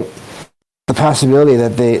interesting point. The possibility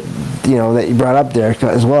that that you brought up there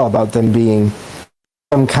as well about them being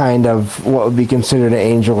some kind of what would be considered an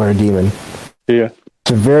angel or a demon. Yeah,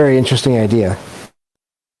 it's a very interesting idea.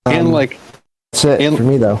 And like, that's it for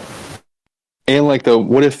me though. And like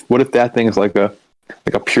what if that thing is like a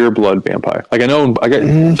pure blood vampire? Like I know I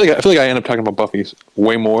feel like I end up talking about Buffy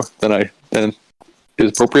way more than is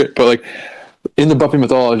appropriate, but like in the Buffy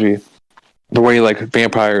mythology, the way like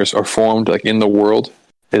vampires are formed like in the world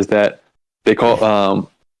is that they call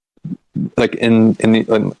like in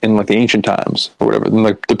like the ancient times or whatever, in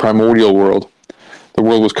like the primordial world, the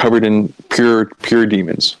world was covered in pure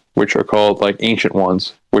demons, which are called like ancient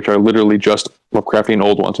ones, which are literally just Lovecraftian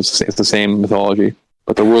old ones. It's the same mythology,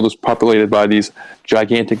 but the world is populated by these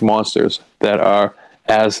gigantic monsters that are,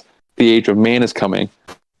 as the age of man is coming,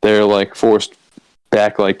 they're like forced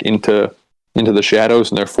back like into the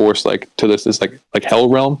shadows, and they're forced like to this like hell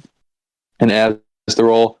realm. And as they're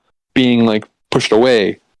all being like pushed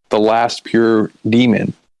away, the last pure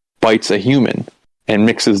demon bites a human and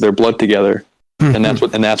mixes their blood together. And that's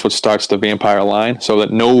what starts the vampire line. So that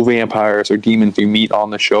no vampires or demons you meet on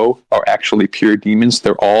the show are actually pure demons.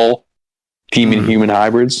 They're all demon human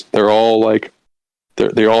hybrids. They're all like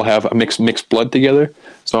they all have a mixed blood together.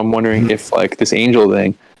 So I'm wondering if like this angel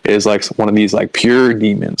thing is like one of these like pure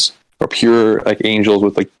demons or pure like angels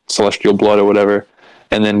with like celestial blood or whatever.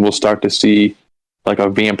 And then we'll start to see like a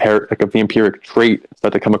vampiric trait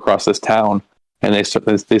start to come across this town, and they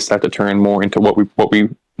start to turn more into what we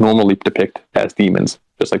normally depict as demons,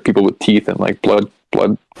 just like people with teeth and like blood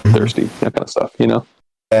thirsty, that kind of stuff, you know?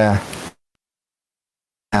 Yeah,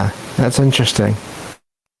 that's interesting.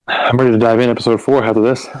 I'm ready to dive in episode 4 after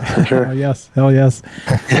this. For sure. Hell yes.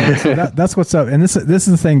 So that's what's up. And this is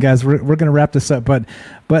the thing, guys. We're going to wrap this up, but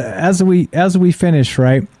as we finish,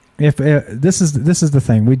 right? If this is the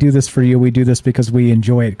thing, we do this for you. We do this because we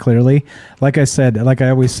enjoy it. Clearly, like I said, like I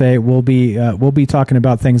always say, we'll be talking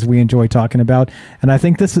about things we enjoy talking about, and I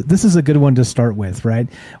think this is a good one to start with, right?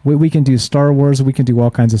 We can do Star Wars, we can do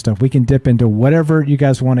all kinds of stuff. We can dip into whatever you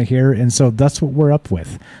guys want to hear, and so that's what we're up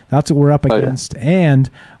with. That's what we're up against,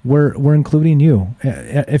 and we're including you.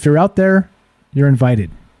 If you're out there, you're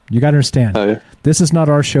invited. You got to understand, this is not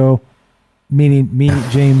our show, meaning me,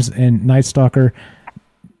 James, and Nightstocker.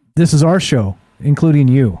 This is our show, including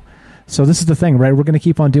you. So this is the thing, right? We're going to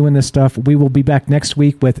keep on doing this stuff. We will be back next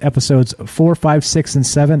week with episodes 4, 5, 6, and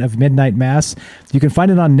 7 of Midnight Mass. You can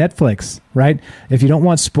find it on Netflix, right? If you don't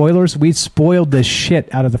want spoilers, we spoiled the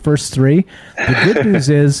shit out of the first 3. The good news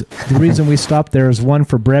is the reason we stopped there is, 1,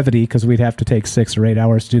 for brevity, because we'd have to take 6 or 8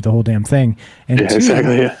 hours to do the whole damn thing. And 2,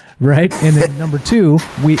 exactly, right? And then number 2,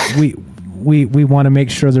 we want to make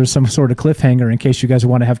sure there's some sort of cliffhanger in case you guys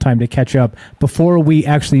want to have time to catch up before we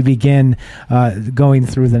actually begin going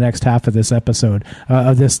through the next half of this episode,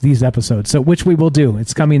 these episodes. So, which we will do.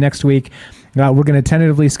 It's coming next week. We're going to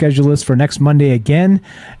tentatively schedule this for next Monday again,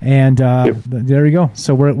 and there you go.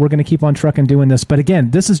 So we're going to keep on trucking doing this. But again,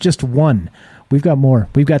 this is just one. We've got more.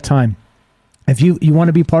 We've got time. If you want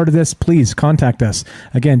to be part of this, please contact us.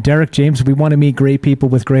 Again, Derek, James, we want to meet great people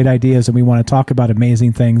with great ideas, and we want to talk about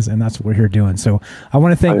amazing things, and that's what we're here doing. So I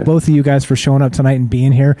want to thank both of you guys for showing up tonight and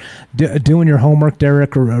being here, doing your homework,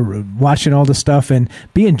 Derek, or watching all the stuff and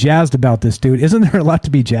being jazzed about this, dude. Isn't there a lot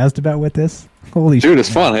to be jazzed about with this? Holy shit. Dude,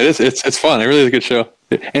 it's fun. It is. It's fun. It really is a good show.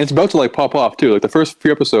 And it's about to like pop off too. Like the first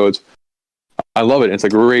few episodes, I love it. It's a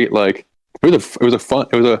great, like, it was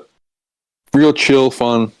a real chill,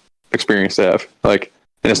 fun experience to have, like,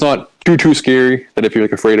 and it's not too scary that if you're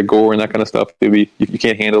like afraid of gore and that kind of stuff, maybe you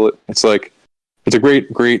can't handle it. It's like, it's a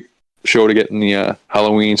great show to get in the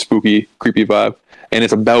Halloween spooky creepy vibe, and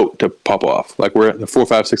it's about to pop off. Like, we're at the 4,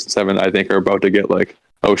 5, 6, and 7 I think are about to get like,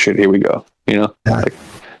 oh shit, here we go, you know. Like,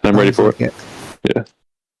 and I'm ready for it. Yeah,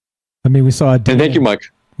 I mean, we saw a demon. And thank you, Mike.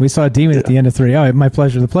 We saw a demon at the end of 3. Oh, my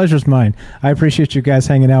pleasure. The pleasure's mine. I appreciate you guys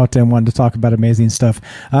hanging out and wanting to talk about amazing stuff.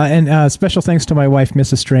 And special thanks to my wife,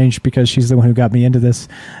 Mrs. Strange, because she's the one who got me into this.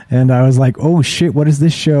 And I was like, oh, shit, what is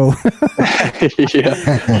this show? Thank you,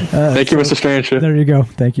 Mr. Strange. There you go.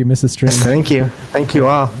 Thank you, Mrs. Strange. Thank you. Thank you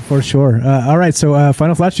all. For sure. All right, so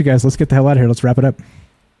final thoughts, you guys. Let's get the hell out of here. Let's wrap it up.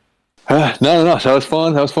 No. That was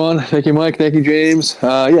fun. Thank you, Mike. Thank you, James.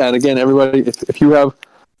 And again, everybody, if you have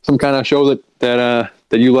some kind of show that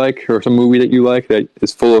you like, or some movie that you like that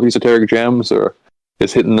is full of esoteric gems, or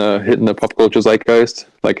is hitting the pop culture zeitgeist,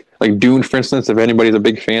 like Dune, for instance. If anybody's a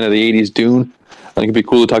big fan of the 80s Dune, I think it'd be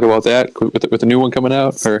cool to talk about that with the new one coming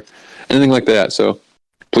out, or anything like that. So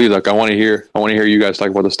please, like, I want to hear you guys talk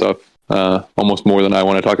about this stuff almost more than I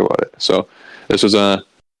want to talk about it. So this was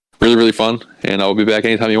really, really fun, and I'll be back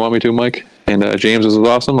anytime you want me to, Mike. And James, this was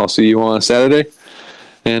awesome. I'll see you on Saturday.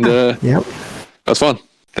 And yep, that was fun.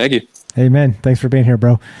 Thank you. Amen. Thanks for being here,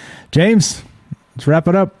 bro. James, let's wrap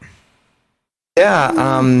it up. Yeah.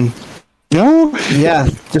 Yeah.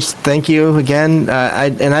 Just thank you again.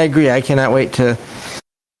 I agree. I cannot wait to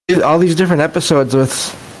do all these different episodes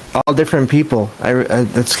with all different people.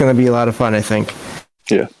 That's going to be a lot of fun, I think.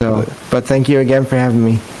 Yeah. So, but thank you again for having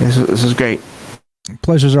me. This is great.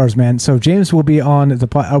 Pleasure's ours, man. So James will be on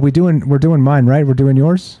the. We're doing mine, right? We're doing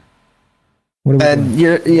yours. What are we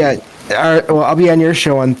doing? I'll be on your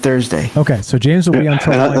show on Thursday. Okay, so James will be on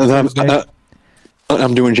Troubled Minds Thursday.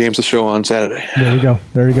 I'm doing James' show on Saturday. There you go.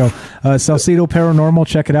 Salsido Paranormal,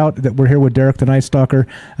 check it out. We're here with Derek the Nightstocker.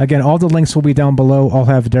 Again, all the links will be down below. I'll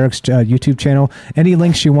have Derek's YouTube channel. Any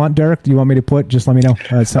links you want, Derek? Do you want me to put? Just let me know.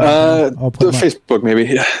 I'll put Facebook, maybe.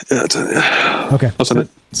 Yeah. Okay. I'll send it.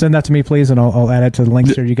 Send that to me, please, and I'll add it to the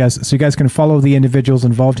links here, you guys, so you guys can follow the individuals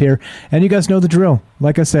involved here. And you guys know the drill.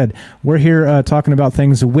 Like I said, we're here talking about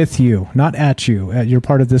things with you, not at you. You're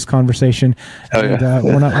part of this conversation, and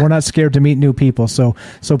we're not scared to meet new people. So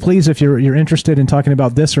please, if you're interested in talking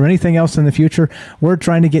about this or anything else in the future, we're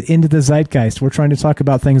trying to get into the zeitgeist. We're trying to talk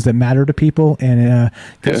about things that matter to people, and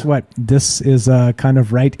guess what? This is kind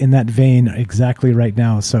of right in that vein exactly right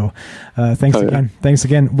now. So thanks again. Thanks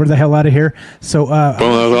again. We're the hell out of here. So.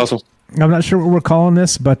 That was awesome. I'm not sure what we're calling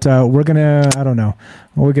this, but we're gonna. I don't know.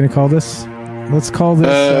 What are we gonna call this? Let's call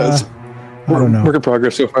this. I don't know. Work in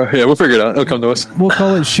progress so far. Yeah, we'll figure it out. It'll come to us. We'll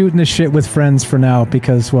call it shooting the shit with friends for now,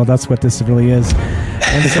 because that's what this really is.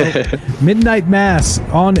 And so, Midnight Mass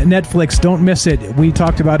on Netflix. Don't miss it. We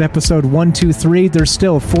talked about episode 1, 2, 3. There's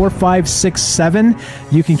still 4, 5, 6, 7.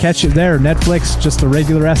 You can catch it there. Netflix, just the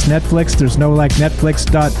regular ass Netflix. There's no like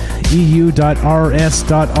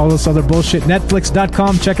Netflix.eu.rs. all this other bullshit.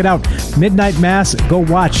 Netflix.com. Check it out. Midnight Mass. Go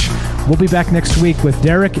watch. We'll be back next week with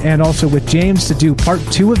Derek and also with James to do part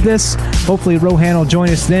 2 of this. Hopefully Rohan will join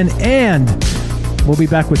us then, and we'll be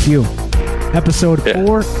back with you. Episode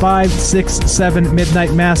 4, 5, 6, 7,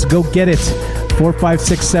 Midnight Mass. Go get it. 4, 5,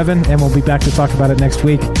 6, 7, and we'll be back to talk about it next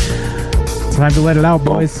week. It's time to let it out,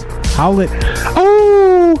 boys. Howl it.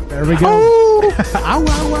 Oh! There we go. Oh! Ow,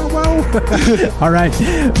 ow, ow, ow. All right.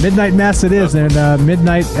 Midnight Mass it is, and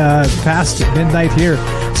midnight past midnight here.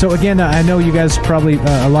 So again, I know you guys probably,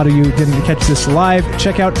 a lot of you didn't catch this live.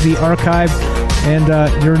 Check out the archive, and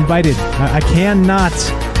you're invited. I cannot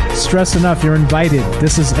stress enough, you're invited.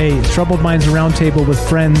 This is a Troubled Minds Roundtable with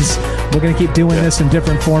friends. We're going to keep doing this in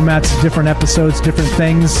different formats, different episodes, different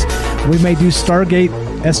things. We may do Stargate,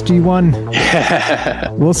 SG-1.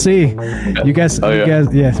 Yeah. We'll see. You guys,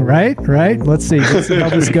 right? Let's see how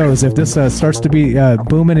this goes. If this starts to be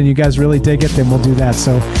booming and you guys really dig it, then we'll do that.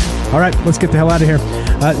 So, all right, let's get the hell out of here.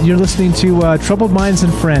 You're listening to Troubled Minds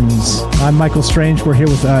and Friends. I'm Michael Strange. We're here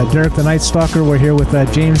with Derek the Nightstocker. We're here with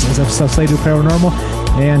James of SalsidoParanormal.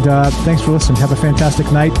 And thanks for listening. Have a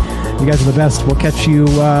fantastic night. You guys are the best. We'll catch you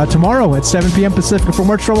tomorrow at 7 p.m. Pacific for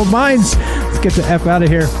more Troubled Minds. Let's get the F out of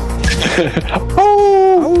here.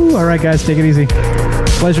 Oh! All right, guys, take it easy.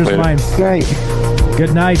 Pleasure's mine. Good night.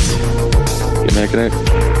 Good night. Good night. Good night.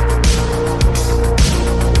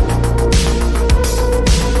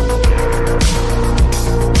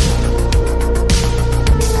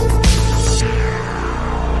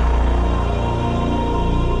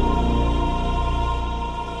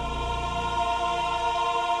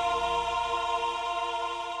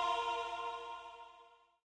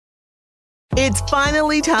 It's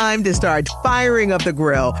finally time to start firing up the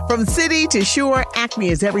grill. From city to shore, Acme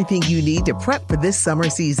is everything you need to prep for this summer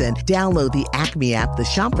season. Download the Acme app to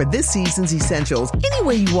shop for this season's essentials any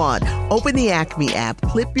way you want. Open the Acme app,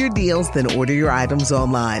 clip your deals, then order your items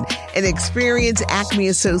online. An experienced Acme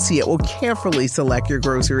associate will carefully select your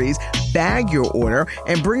groceries, bag your order,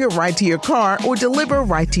 and bring it right to your car or deliver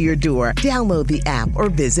right to your door. Download the app or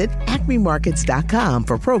visit acmemarkets.com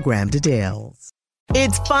for program details.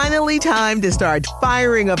 It's finally time to start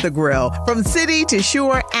firing up the grill. From city to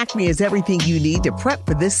shore, Acme is everything you need to prep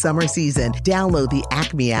for this summer season. Download the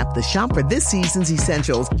Acme app to shop for this season's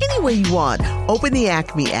essentials any way you want. Open the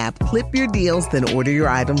Acme app, clip your deals, then order your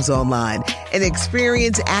items online. An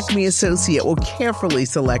experienced Acme associate will carefully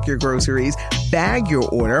select your groceries, bag your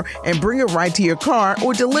order, and bring it right to your car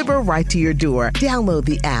or deliver right to your door. Download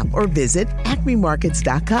the app or visit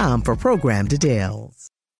acmemarkets.com for program details.